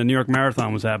time when the New York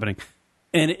Marathon was happening,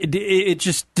 and it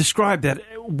just described that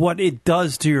what it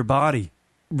does to your body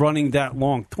running that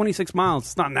long, 26 miles.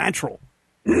 It's not natural.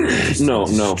 No,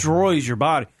 destroys your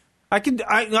body.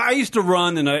 I used to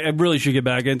run, and I really should get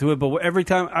back into it. But every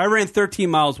time I ran 13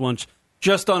 miles once,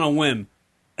 just on a whim,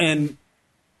 and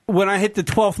when I hit the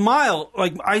 12th mile,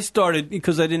 like I started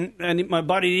because my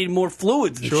body needed more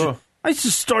fluids. And sure. Shit. I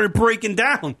just started breaking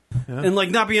down and like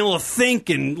not being able to think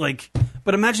and like.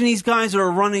 But imagine these guys that are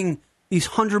running these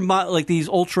 100-mile, like these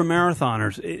ultra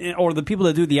marathoners, or the people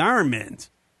that do the Ironmans.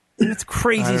 It's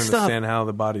crazy I stuff. understand how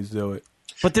the bodies do it.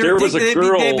 But there was a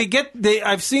girl.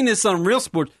 I've seen this on Real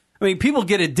Sports. I mean, people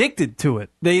get addicted to it.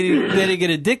 They get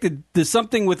addicted to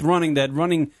something with running.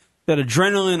 That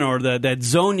adrenaline or that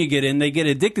zone you get in, they get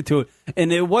addicted to it.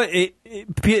 And it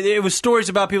was stories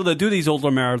about people that do these ultra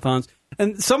marathons.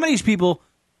 And some of these people,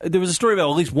 there was a story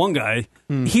about at least one guy.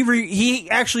 He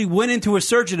actually went into a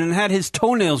surgeon and had his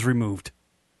toenails removed.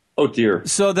 Oh dear!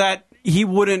 So that he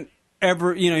wouldn't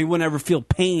ever, he wouldn't ever feel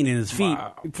pain in his feet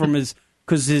from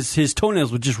because his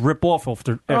toenails would just rip off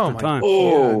after time.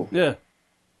 Oh. Yeah.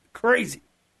 Crazy.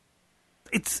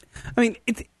 I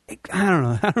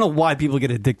don't know why people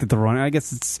get addicted to running. I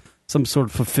guess it's some sort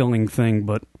of fulfilling thing,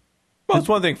 but. Well, it's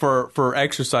one thing for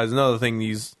exercise. Another thing,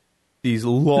 these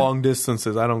long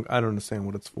distances. I don't understand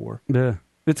what it's for. Yeah,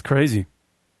 it's crazy.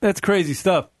 That's crazy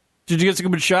stuff. Did you get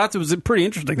some good shots? It was pretty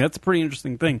interesting. That's a pretty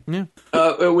interesting thing. Yeah.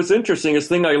 It was interesting. It's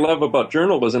the thing I love about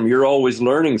journalism. You're always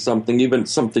learning something, even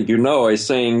something I was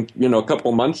saying, a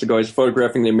couple months ago, I was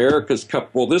photographing the America's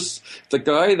Cup. Well, the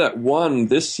guy that won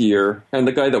this year and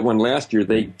the guy that won last year,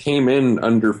 they came in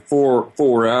under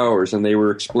 4 hours, and they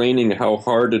were explaining how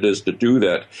hard it is to do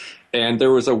that. And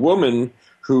there was a woman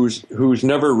who's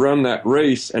never run that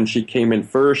race, and she came in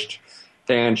first,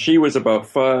 and she was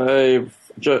about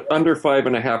under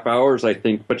 5.5 hours, I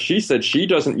think. But she said she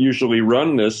doesn't usually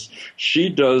run this. She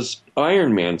does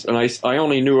Ironmans. And I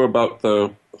only knew about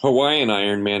the Hawaiian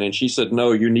Ironman. And she said,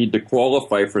 no, you need to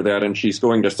qualify for that. And she's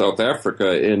going to South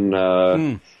Africa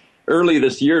in early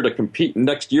this year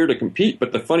next year to compete.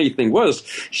 But the funny thing was,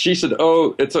 she said,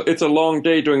 oh, it's a long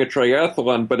day doing a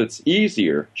triathlon, but it's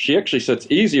easier. She actually said it's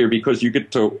easier because you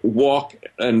get to walk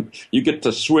and you get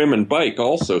to swim and bike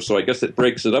also. So I guess it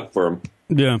breaks it up for them.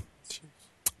 Yeah.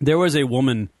 There was a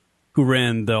woman who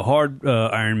ran the hard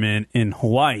Ironman in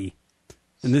Hawaii.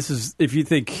 And this is, if you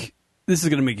think this is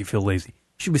going to make you feel lazy,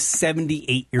 she was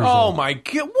 78 years old. Oh, my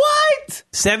God. What?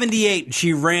 78.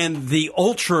 She ran the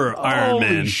Ultra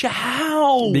Ironman.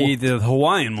 How? The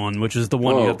Hawaiian one, which is the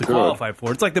one you have to qualify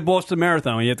for. It's like the Boston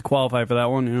Marathon. You have to qualify for that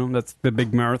one. That's the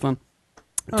big marathon.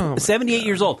 78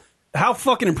 years old. How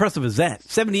fucking impressive is that?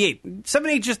 78.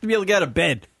 78 just to be able to get out of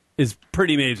bed is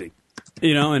pretty amazing.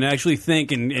 And actually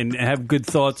think and have good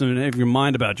thoughts and have your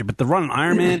mind about you. But to run an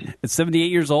Ironman at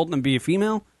 78 years old and be a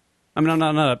female, I mean,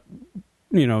 I'm not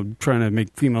trying to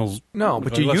make females. No,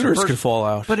 but your uterus could fall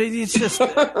out. But it's just,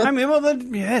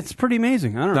 it's pretty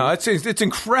amazing. I don't know. No, it's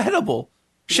incredible.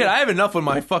 Shit, I have enough with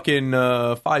my fucking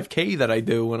 5K that I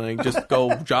do when I just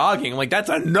go jogging. I'm like, that's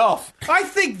enough. I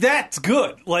think that's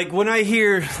good. Like when I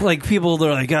hear like people,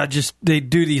 they're like, they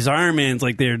do these Ironmans,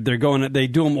 like they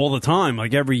do them all the time,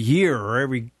 like every year or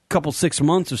every couple 6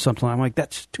 months or something. I'm like,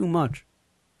 that's too much.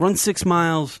 Run 6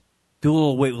 miles, do a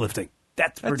little weightlifting.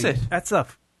 That's it. That's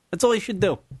stuff. That's all you should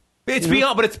do. It's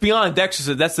beyond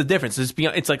exercise. That's the difference.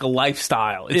 It's like a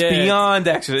lifestyle. It's beyond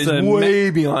exercise. It's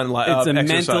way beyond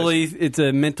exercise. It's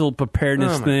a mental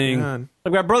preparedness thing. God.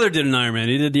 Like my brother did an Ironman.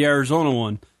 He did the Arizona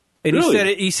one, and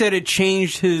really? he said it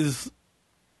changed his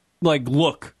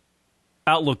outlook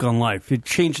on life. It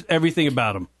changed everything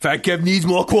about him. Fat Kev needs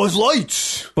more Coors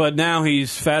Lights, but now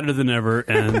he's fatter than ever,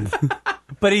 and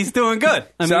but he's doing good.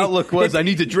 His outlook was, I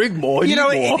need to drink more.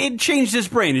 It changed his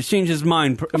brain. It changed his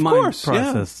mind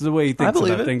process, the way he thinks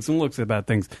about things and looks about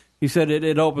things. He said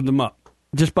it opened him up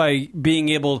just by being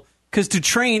able, because to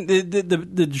train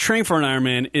the train for an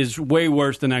Ironman is way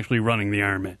worse than actually running the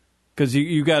Ironman, because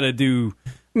you got to do.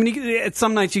 I mean, at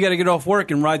some nights you got to get off work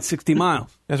and ride 60 miles.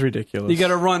 That's ridiculous. You got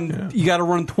to run. Yeah. You got to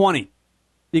run 20.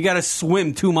 You got to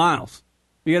swim 2 miles.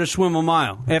 You got to swim a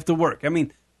mile after work. I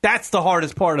mean, that's the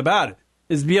hardest part about it,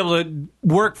 is to be able to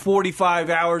work 45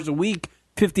 hours a week,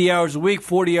 50 hours a week,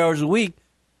 40 hours a week,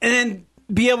 and then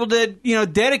be able to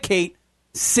dedicate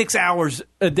 6 hours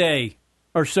a day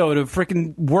or so to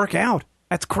freaking work out.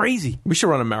 That's crazy. We should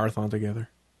run a marathon together.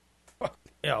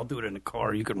 Yeah, I'll do it in the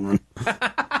car. You can run.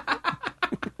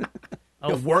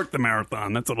 I'll work the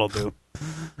marathon. That's what I'll do.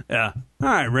 Yeah. All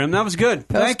right, Rim. That was good.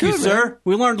 Thank you, sir. Man.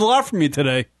 We learned a lot from you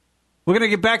today. We're going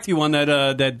to get back to you on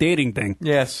that dating thing.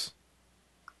 Yes.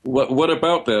 What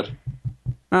about that?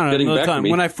 I don't know. Getting another back to time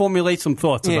me. when I formulate some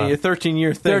thoughts about your it.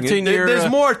 13-year thing. 13-year. There's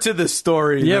more to this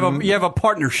story. You have a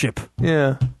partnership.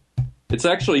 Yeah. It's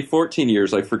actually 14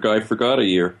 years. I forgot a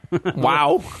year.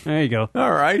 Wow. There you go.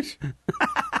 All right.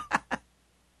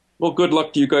 Well, good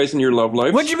luck to you guys in your love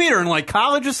life. When'd you meet her, in like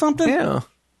college or something? Yeah.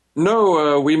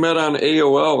 No, we met on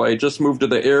AOL. I just moved to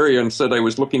the area and said I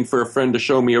was looking for a friend to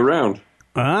show me around.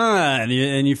 Ah,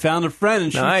 and you found a friend,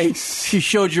 and nice. She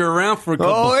showed you around for a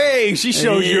couple. Oh, hey, she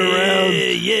showed you around.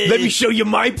 Yeah. Let me show you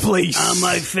my place. On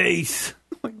my face.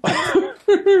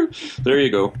 There you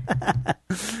go.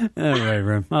 All right,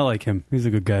 Rim. I like him. He's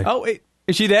a good guy. Oh, wait.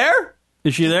 Is she there?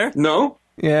 Is she there? No.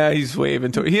 Yeah, he's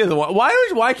waving to her. He doesn't want.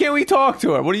 Why can't we talk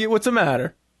to her? What's the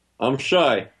matter? I'm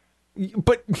shy.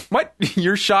 But what?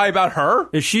 You're shy about her?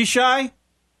 Is she shy?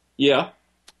 Yeah.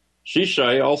 She's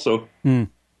shy also.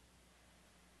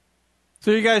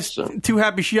 So you guys two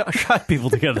happy shy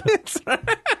people together.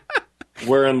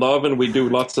 We're in love and we do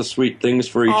lots of sweet things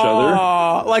for each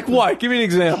other. Like what? Give me an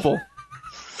example.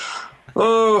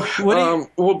 Oh,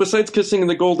 well, besides kissing in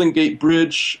the Golden Gate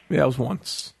Bridge, yeah, that was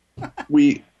once.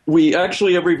 We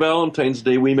actually, every Valentine's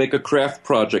Day, we make a craft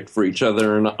project for each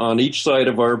other, and on each side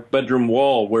of our bedroom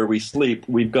wall where we sleep,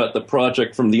 we've got the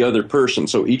project from the other person.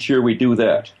 So each year we do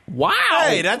that. Wow!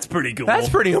 Hey, that's pretty cool. That's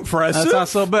pretty impressive. That's not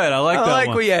so bad. I like that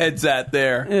one. where your head's at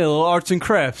there. Yeah, little arts and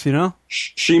crafts, you know?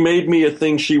 She made me a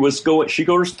thing. She goes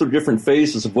through different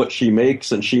phases of what she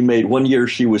makes, and one year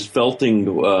she was felting,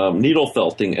 needle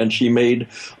felting, and she made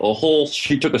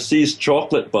she took a seized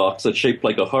chocolate box that's shaped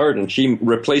like a heart, and she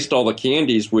replaced all the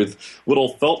candies with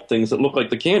little felt things that look like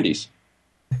the candies.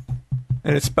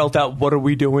 And it spelled out, "What are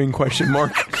we doing?" ?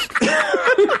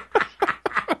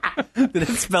 Did it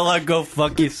spell out "Go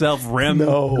fuck yourself, Rem"?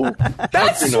 No.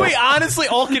 That's sweet. Honestly,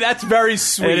 okay, that's very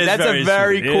sweet. That's a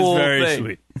very cool thing.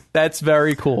 Sweet. That's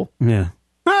very cool. Yeah.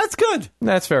 No, that's good.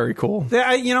 That's very cool.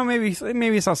 Yeah, maybe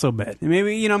it's not so bad.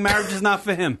 Maybe, marriage is not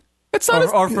for him. It's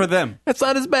not or for them. It's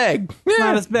not his bag. It's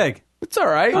not his bag. It's all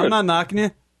right. I'm not knocking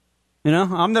you.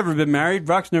 I've never been married.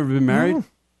 Brock's never been married.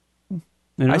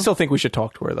 I still think we should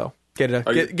talk to her, though.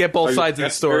 Get both sides of the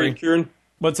story. Married, Kieran?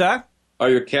 What's that? Are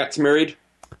your cats married?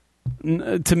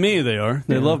 To me, they are.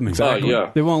 They love me. Exactly. Oh,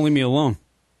 yeah. They won't leave me alone.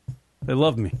 They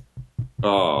love me.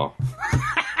 Oh.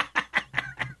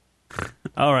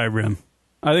 All right, Rem.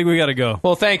 I think we got to go.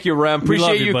 Well, thank you, Rem.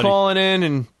 Appreciate you calling in,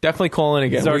 and definitely calling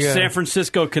again. It's our San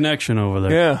Francisco connection over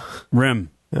there. Yeah. Rem.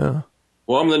 Yeah.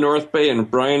 Well, I'm the North Bay, and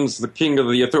Brian's the king of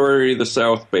the authority of the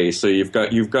South Bay. So you've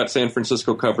got San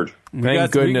Francisco covered.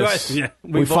 Thank goodness.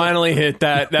 We finally hit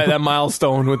that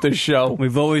milestone with this show.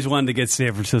 We've always wanted to get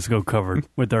San Francisco covered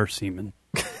with our seamen.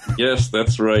 Yes,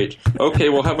 that's right. Okay,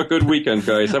 well, have a good weekend,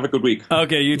 guys. Have a good week.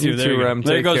 Okay, you too. There you go. Rem.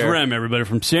 There goes care. Rem, everybody,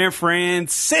 from San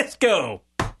Francisco.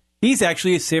 He's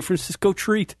actually a San Francisco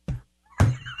treat.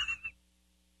 I'm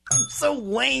so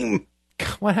lame.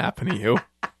 What happened to you?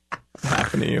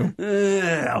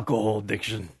 Alcohol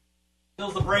addiction.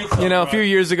 Kills the brain a few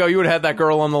years ago, you would have had that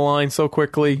girl on the line so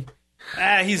quickly.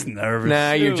 He's nervous.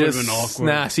 Nah, you're just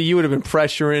see, you would have been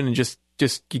pressuring and just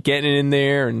getting it in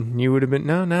there, and you would have been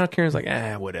now Karen's like,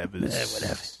 whatever.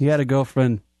 Whatever. You had a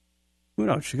girlfriend. Who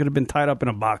knows? She could have been tied up in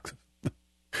a box.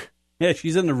 Yeah,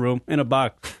 she's in the room in a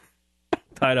box,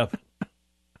 tied up.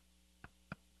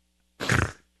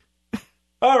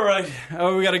 All right,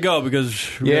 we got to go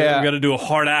because we got to do a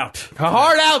hard out. A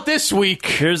hard out this week.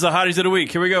 Here's the hotties of the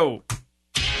week. Here we go.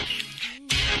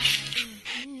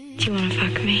 Do you want to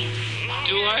fuck me?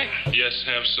 Do I? Yes,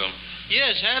 have some.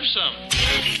 Yes, have some.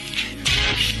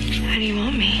 How do you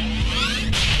want me?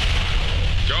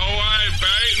 Go away,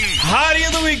 Peyton. Hottie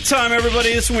of the week time,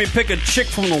 everybody. This is when we pick a chick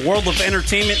from the world of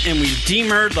entertainment and we deem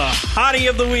her the hottie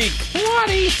of the week.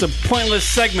 Hottie. It's a pointless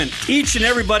segment. Each and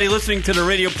everybody listening to the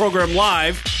radio program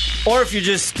live, or if you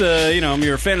just,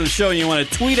 you're a fan of the show and you want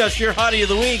to tweet us your hottie of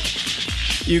the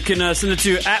week, you can send it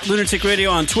to @Lunatic Radio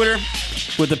on Twitter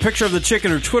with a picture of the chick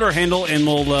and her Twitter handle, and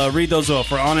we'll read those off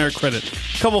for on-air credit.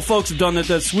 A couple folks have done that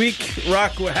this week.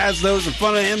 Rock has those in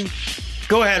front of him.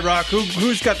 Go ahead, Rock.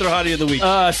 Who's got their hottie of the week?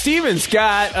 Steven's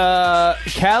got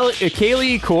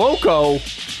Kaylee Cuoco.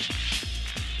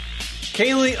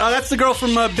 Kaylee, that's the girl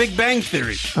from Big Bang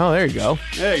Theory. Oh, there you go.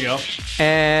 There you go.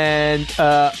 And,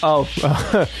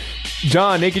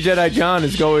 John, Naked Jedi John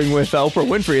is going with Oprah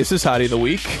Winfrey as his hottie of the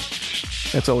week.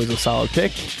 That's always a solid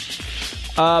pick.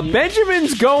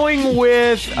 Benjamin's going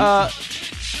with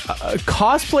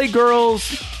cosplay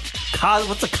girls.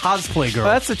 What's a cosplay girl?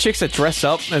 That's the chicks that dress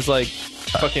up as like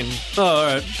fucking all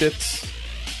right bits.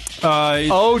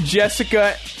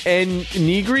 Jessica and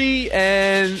Negri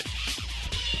and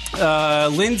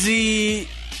Lindsay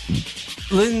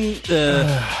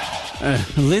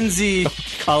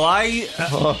Ali.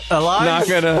 Not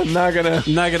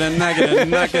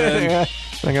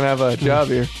gonna have a job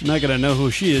here. Not gonna know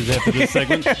who she is after this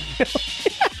segment.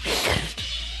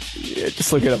 Yeah,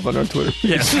 just look it up on our Twitter.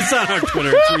 Yeah, it's on our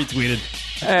Twitter. It's retweeted.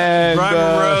 And Brian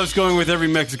Monroe's going with every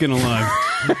Mexican alive.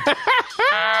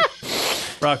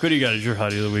 Rock, who do you got as your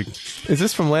hottie of the week? Is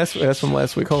this from last? That's from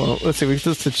last week. Hold on. Let's see.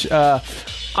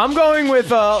 I'm going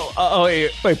with.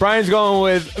 Wait. Brian's going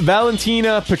with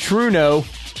Valentina Petruno.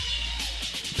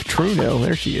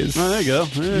 There she is. Oh, there you go.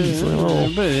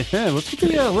 Yeah, what's with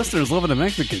the listeners loving the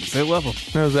Mexicans? They love them.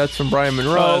 No, that's from Brian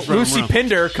Monroe. Lucy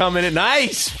Pinder coming in.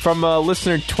 Nice. From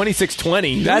listener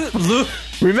 2620.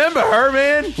 Remember her,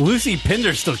 man? Lucy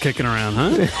Pinder's still kicking around,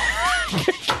 huh?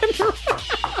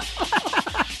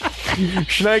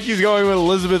 Schneike's going with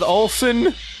Elizabeth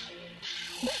Olsen.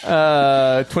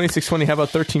 2620. How about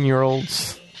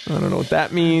 13-year-olds? I don't know what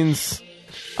that means.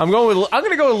 I'm going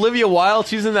to go with Olivia Wilde.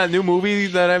 She's in that new movie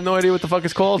that I have no idea what the fuck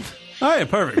it's called. Oh, yeah,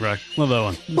 perfect, Brock. Love that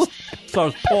one.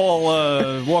 Stars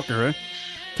Paul Walker, right?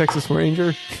 Texas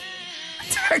Ranger.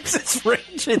 Texas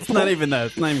Ranger. It's not even that.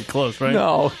 It's not even close, right?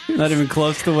 No. Not even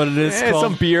close to what it is called.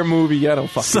 Some beer movie. I don't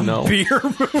fucking know. Some beer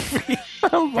movie.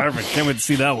 Perfect. Can't wait to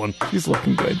see that one. She's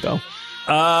looking good, though.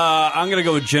 I'm going to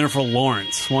go with Jennifer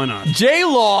Lawrence. Why not?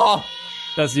 J-Law.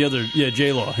 That's the other. Yeah,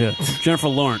 J-Law. Yeah. Jennifer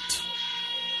Lawrence.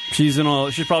 She's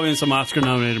probably in some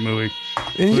Oscar-nominated movie.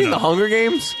 Isn't she in the Hunger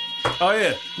Games? Oh,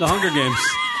 yeah. The Hunger Games.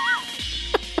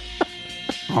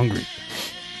 Hungry.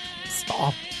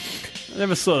 Stop. I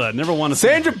never saw that. Never wanted to.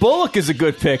 Sandra Bullock is a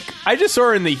good pick. I just saw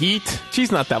her in The Heat.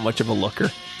 She's not that much of a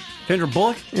looker. Sandra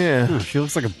Bullock? Yeah. Oh, she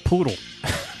looks like a poodle.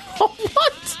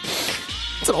 What?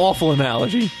 It's an awful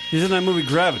analogy. She's in that movie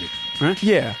Gravity, right?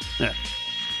 Yeah. Yeah.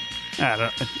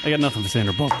 I got nothing for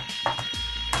Sandra Bullock.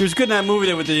 She was good in that movie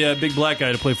there with the big black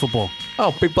guy to play football.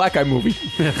 Oh, big black guy movie.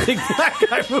 Big black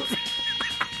guy movie.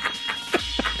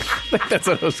 I think that's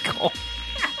what it was called.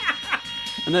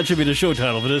 And that should be the show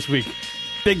title for this week.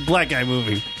 Big black guy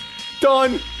movie.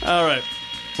 Done. All right.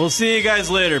 We'll see you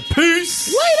guys later. Peace.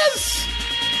 Laters.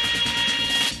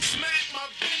 Smack my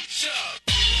bitch up.